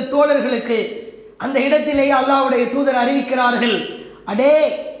மேலிடுகிறது தோழர்களுக்கு. அந்த இடத்திலேயே அல்லாஹ்வுடைய தூதர் அறிவிக்கிறார்கள், அடே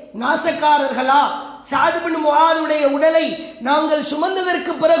நாசக்காரர்களா, சஅத் பின் முஆதுடைய உடலை நாங்கள்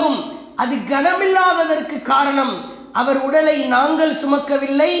சுமந்ததற்கு பிறகும் அது கனமில்லாததற்கு காரணம் அவர் உடலை நாங்கள்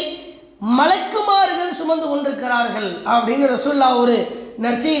சுமக்கவில்லை, மலக்குமார்கள் சுமந்து கொண்டிருக்கிறார்கள் அப்படின்னு ரசூலுல்லாஹ் ஒரு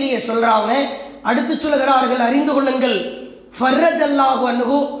நற்செய்தியை சொல்றாங்க. அடுத்து சொல்கிறார்கள், அறிந்து கொள்ளுங்கள், ஃபர்ரஜல்லாஹு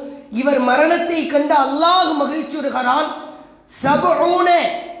அன்ஹு, இவர் மரணத்தை கண்டு அல்லாஹ் மகிழ்ச்சியுறுகிறான்.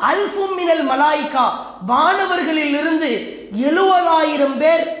 70,000 மினல் மலாயிகா, வானவர்களில் இருந்து 70,000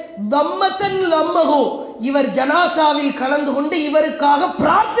 பேர் தம்மத்தன் லம்மஹு, இவர் ஜனாசாவில் கலந்து கொண்டு இவருக்காக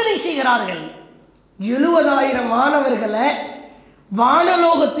பிரார்த்தனை செய்கிறார்கள். 70,000 மாணவர்களை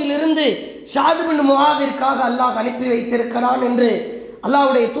வானலோகத்திலிருந்து சஅத் பின் முஆதிற்காக அல்லாஹ் அனுப்பி வைத்திருக்கிறான் என்று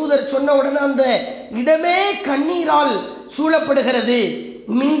அல்லாஹ்வுடைய தூதர் சொன்ன உடனே அந்த இடமே கண்ணீரால் சூழப்படுகிறது.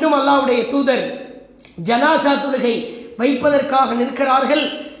 மீண்டும் அல்லாஹ்வுடைய தூதர் ஜனாசா தொழுகை வைப்பதற்காக நிற்கிறார்கள்.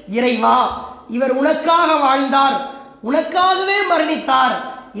 இறைவா, இவர் உனக்காக வாழ்ந்தார், உனக்காகவே மரணித்தார்,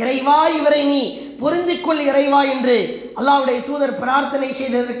 இறைவா இவரை நீ பொருந்திக்கொள் இறைவா என்று அல்லாஹ்வுடைய தூதர் பிரார்த்தனை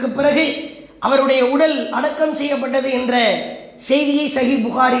செய்ததற்கு பிறகு அவருடைய உடல் அடக்கம் செய்யப்பட்டது என்ற செய்தியை சஹீஹ்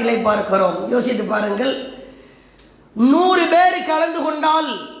புகாரியிலே பார்க்கிறோம். யோசித்து பாருங்கள், 100 பேர் கலந்து கொண்டால்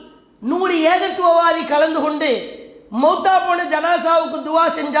 100 ஏகத்துவவாதி கலந்து கொண்டு மௌத்தா போன ஜனாசாவுக்கு துவா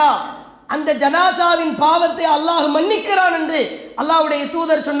செஞ்சா அந்த ஜனாசாவின் பாவத்தை அல்லாஹ் மன்னிக்கிறான் என்று அல்லாஹ்வுடைய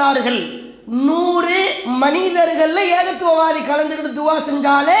தூதர் சொன்னார்கள். 100 மனிதர்கள் ஏகத்துவவாதி கலந்துக்கிட்டு துவா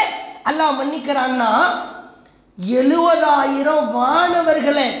செஞ்சாலே அல்லாஹ் மன்னிக்கிறான்னா 70,000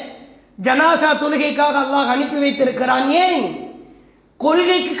 வானவர்களை ஜனாசா தொழுகைக்காக அல்லாஹ் அனுப்பி வைத்திருக்கிறான். ஏன்?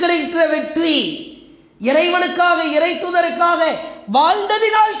 கொள்கைக்கு கிடைத்த வெற்றி, இறைவனுக்காக இறை தூதருக்காக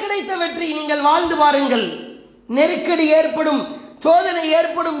வாழ்ந்ததினால் கிடைத்த வெற்றி. நீங்கள் வாழ்ந்து பாருங்கள், நெருக்கடி ஏற்படும், சோதனை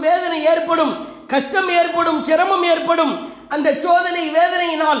ஏற்படும், வேதனை ஏற்படும், கஷ்டம் ஏற்படும், சிரமம் ஏற்படும். அந்த சோதனை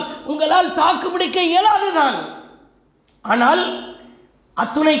வேதனையினால் உங்களால் தாக்குப்பிடிக்க இயலாதுதான். ஆனால்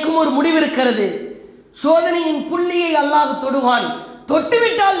அத்துணைக்கும் ஒரு முடிவு இருக்கிறது. சோதனையின் புள்ளியை அல்லாஹ் தொடுவான்,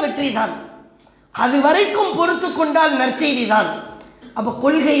 தொட்டுவிட்டால் வெற்றி தான். அது வரைக்கும் பொறுத்து கொண்டால் நற்செய்தி தான். அப்ப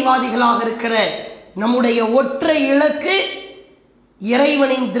கொள்கைவாதிகளாக இருக்கிற நம்முடைய ஒற்றை இலக்கு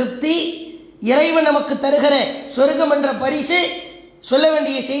இறைவனின் திருப்தி, இறைவன் நமக்கு தருகிற சொர்க்கம் என்ற பரிசு. சொல்ல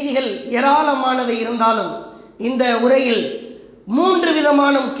வேண்டிய செய்திகள் ஏராளமானவை இருந்தாலும் இந்த உரையில் 3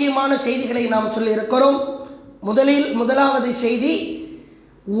 விதமான முக்கியமான செய்திகளை நாம் சொல்லி இருக்கிறோம். முதலாவது செய்தி,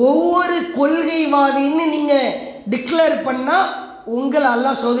 ஒவ்வொரு கொள்கைவாதின்னு நீங்க டிக்ளேர் பண்ணா உங்களை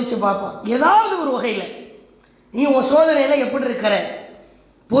அல்லாஹ் சோதிச்சு பார்ப்பான். ஏதாவது ஒரு வகையில் நீ உன் சோதனையில எப்படி இருக்கிற,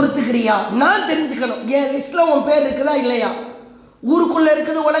 பொறுத்துக்கிறியா, நான் தெரிஞ்சுக்கணும். என் லிஸ்ட்ல உன் பேர் இருக்குதா இல்லையா? ஊருக்குள்ள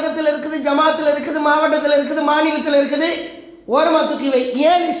இருக்குது, உலகத்தில் இருக்குது, ஜமாத்தில் இருக்குது, மாவட்டத்தில் இருக்குது, மாநிலத்தில் இருக்குது, ஓரமா தூக்கி வை,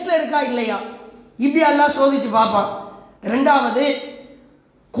 என் லிஸ்ட்ல இருக்கா இல்லையா? இப்படி அல்லாஹ் சோதிச்சு பார்ப்பான். 2வது,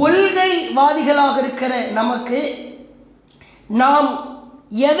 கொள்கைவாதிகளாக இருக்கிற நமக்கு நாம்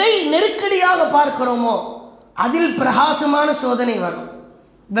எதை நெருக்கடியாக பார்க்கிறோமோ அதில் பிரகாசமான சோதனை வரும்.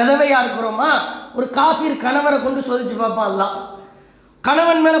 விதவையா இருக்கிறோமா, ஒரு காஃபிர் கணவரை கொண்டு சோதிச்சு பார்ப்பான் அல்லாஹ்.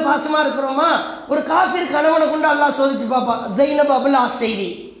 கணவன் மேல பாசமா இருக்கிறோமா, ஒரு காஃபிர் கணவனை கொண்டு அல்லாஹ் சோதிச்சு பார்ப்பான். ஜைனப் அபுல்லா செய்தி,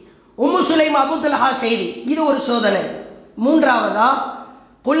 உம்மு சுலைம் அபு தல்ஹா செய்தி, இது ஒரு சோதனை. 3வதா,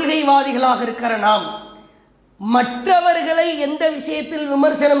 கொள்கைவாதிகளாக இருக்கிற நாம் மற்றவர்களை எந்த விஷயத்தில்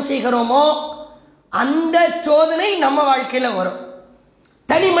விமர்சனம் செய்கிறோமோ அந்த சோதனை நம்ம வாழ்க்கையில வரும்.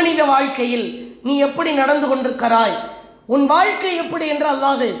 தனி மனித வாழ்க்கையில் நீ எப்படி நடந்து கொண்டிருக்கிறாய், உன் வாழ்க்கை எப்படி என்று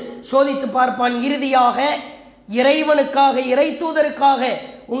அல்லாஹ் சோதித்து பார்ப்பான். இறுதியாக இறைவனுக்காக இறை தூதருக்காக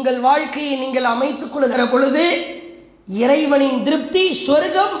உங்கள் வாழ்க்கையை நீங்கள் அமைத்துக் கொள்கிற பொழுது இறைவனின் திருப்தி,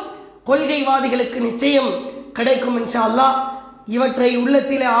 சொர்க்கம் கொள்கைவாதிகளுக்கு நிச்சயம் கிடைக்கும் இன்ஷா அல்லாஹ். இவற்றை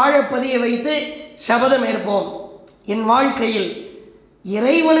உள்ளத்திலே ஆழப்பதிய வைத்து சபதம் ஏற்போம். என் வாழ்க்கையில்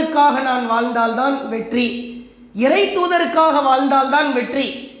இறைவனுக்காக நான் வாழ்ந்தால்தான் வெற்றி, இறை தூதருக்காக வாழ்ந்தால்தான் வெற்றி.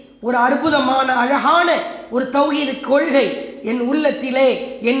 ஒரு அற்புதமான அழகான ஒரு தௌஹீத் கொள்கை என் உள்ளத்திலே,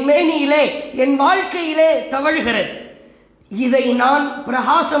 என் மேனியிலே, என் வாழ்க்கையிலே தவழ்கிறது. இதை நான்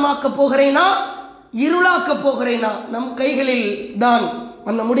பிரகாசமாக்க போகிறேனா, இருளாக்க போகிறேனா? நம் கைகளில் தான்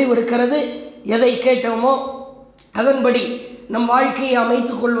அந்த முடிவு இருக்கிறது. எதை கேட்டோமோ அதன்படி நம் வாழ்க்கையை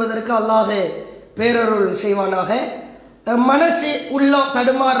அமைத்துக் கொள்வதற்கு அல்லாஹ் பேரருள் செய்வானாக. மனசு உள்ளம்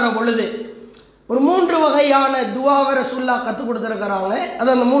தடுமாறுற பொழுது ஒரு 3 வகையான துவாவை ரசூலுல்லாஹ் கற்றுக் கொடுத்துருக்கிறாங்க. அது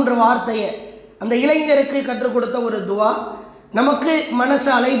அந்த 3 வார்த்தையை அந்த இளைஞருக்கு கற்றுக் கொடுத்த ஒரு துவா. நமக்கு மனசு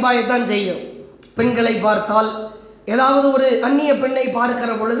அலைபாயத்தான் செய்யும். பெண்களை பார்த்தால், ஏதாவது ஒரு அந்நிய பெண்ணை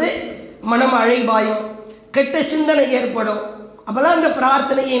பார்க்கிற பொழுது மனம் அலைபாயும், கெட்ட சிந்தனை ஏற்படும். அப்பெல்லாம் அந்த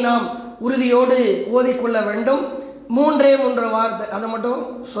பிரார்த்தனையை நாம் உறுதியோடு ஓதிக்கொள்ள வேண்டும். 3 வார்த்தை, அதை மட்டும்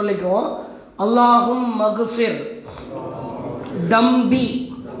சொல்லிக்குவோம். அல்லாஹும் மக்ஃபிர் தம்பி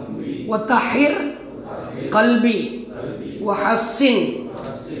வதஹிர் கல்பி வஹஸ்ஸின்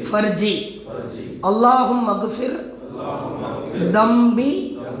ஃபர்ஜி அல்லாஹும்ம அக்ஃபிர் தம்பி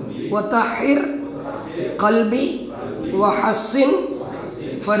வதஹிர் கல்பி வஹஸ்ஸின்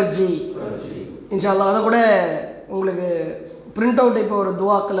ஃபர்ஜி. இன்ஷா அல்லாஹ் அதை கூட உங்களுக்கு பிரிண்ட் அவுட் இப்போ ஒரு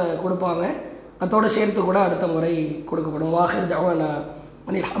துவாக்கில் கொடுப்பாங்க, அதோடு சேர்த்து கூட அடுத்த முறை கொடுக்கப்படும். வாஹிர் தஅவானா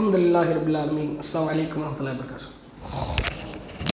அனில் ஹம்துலில்லாஹி ரப்பில் ஆலமீன். அஸ்ஸலாமு அலைக்கும் வரஹ்மத்துல்லாஹி வபரகாத்துஹு.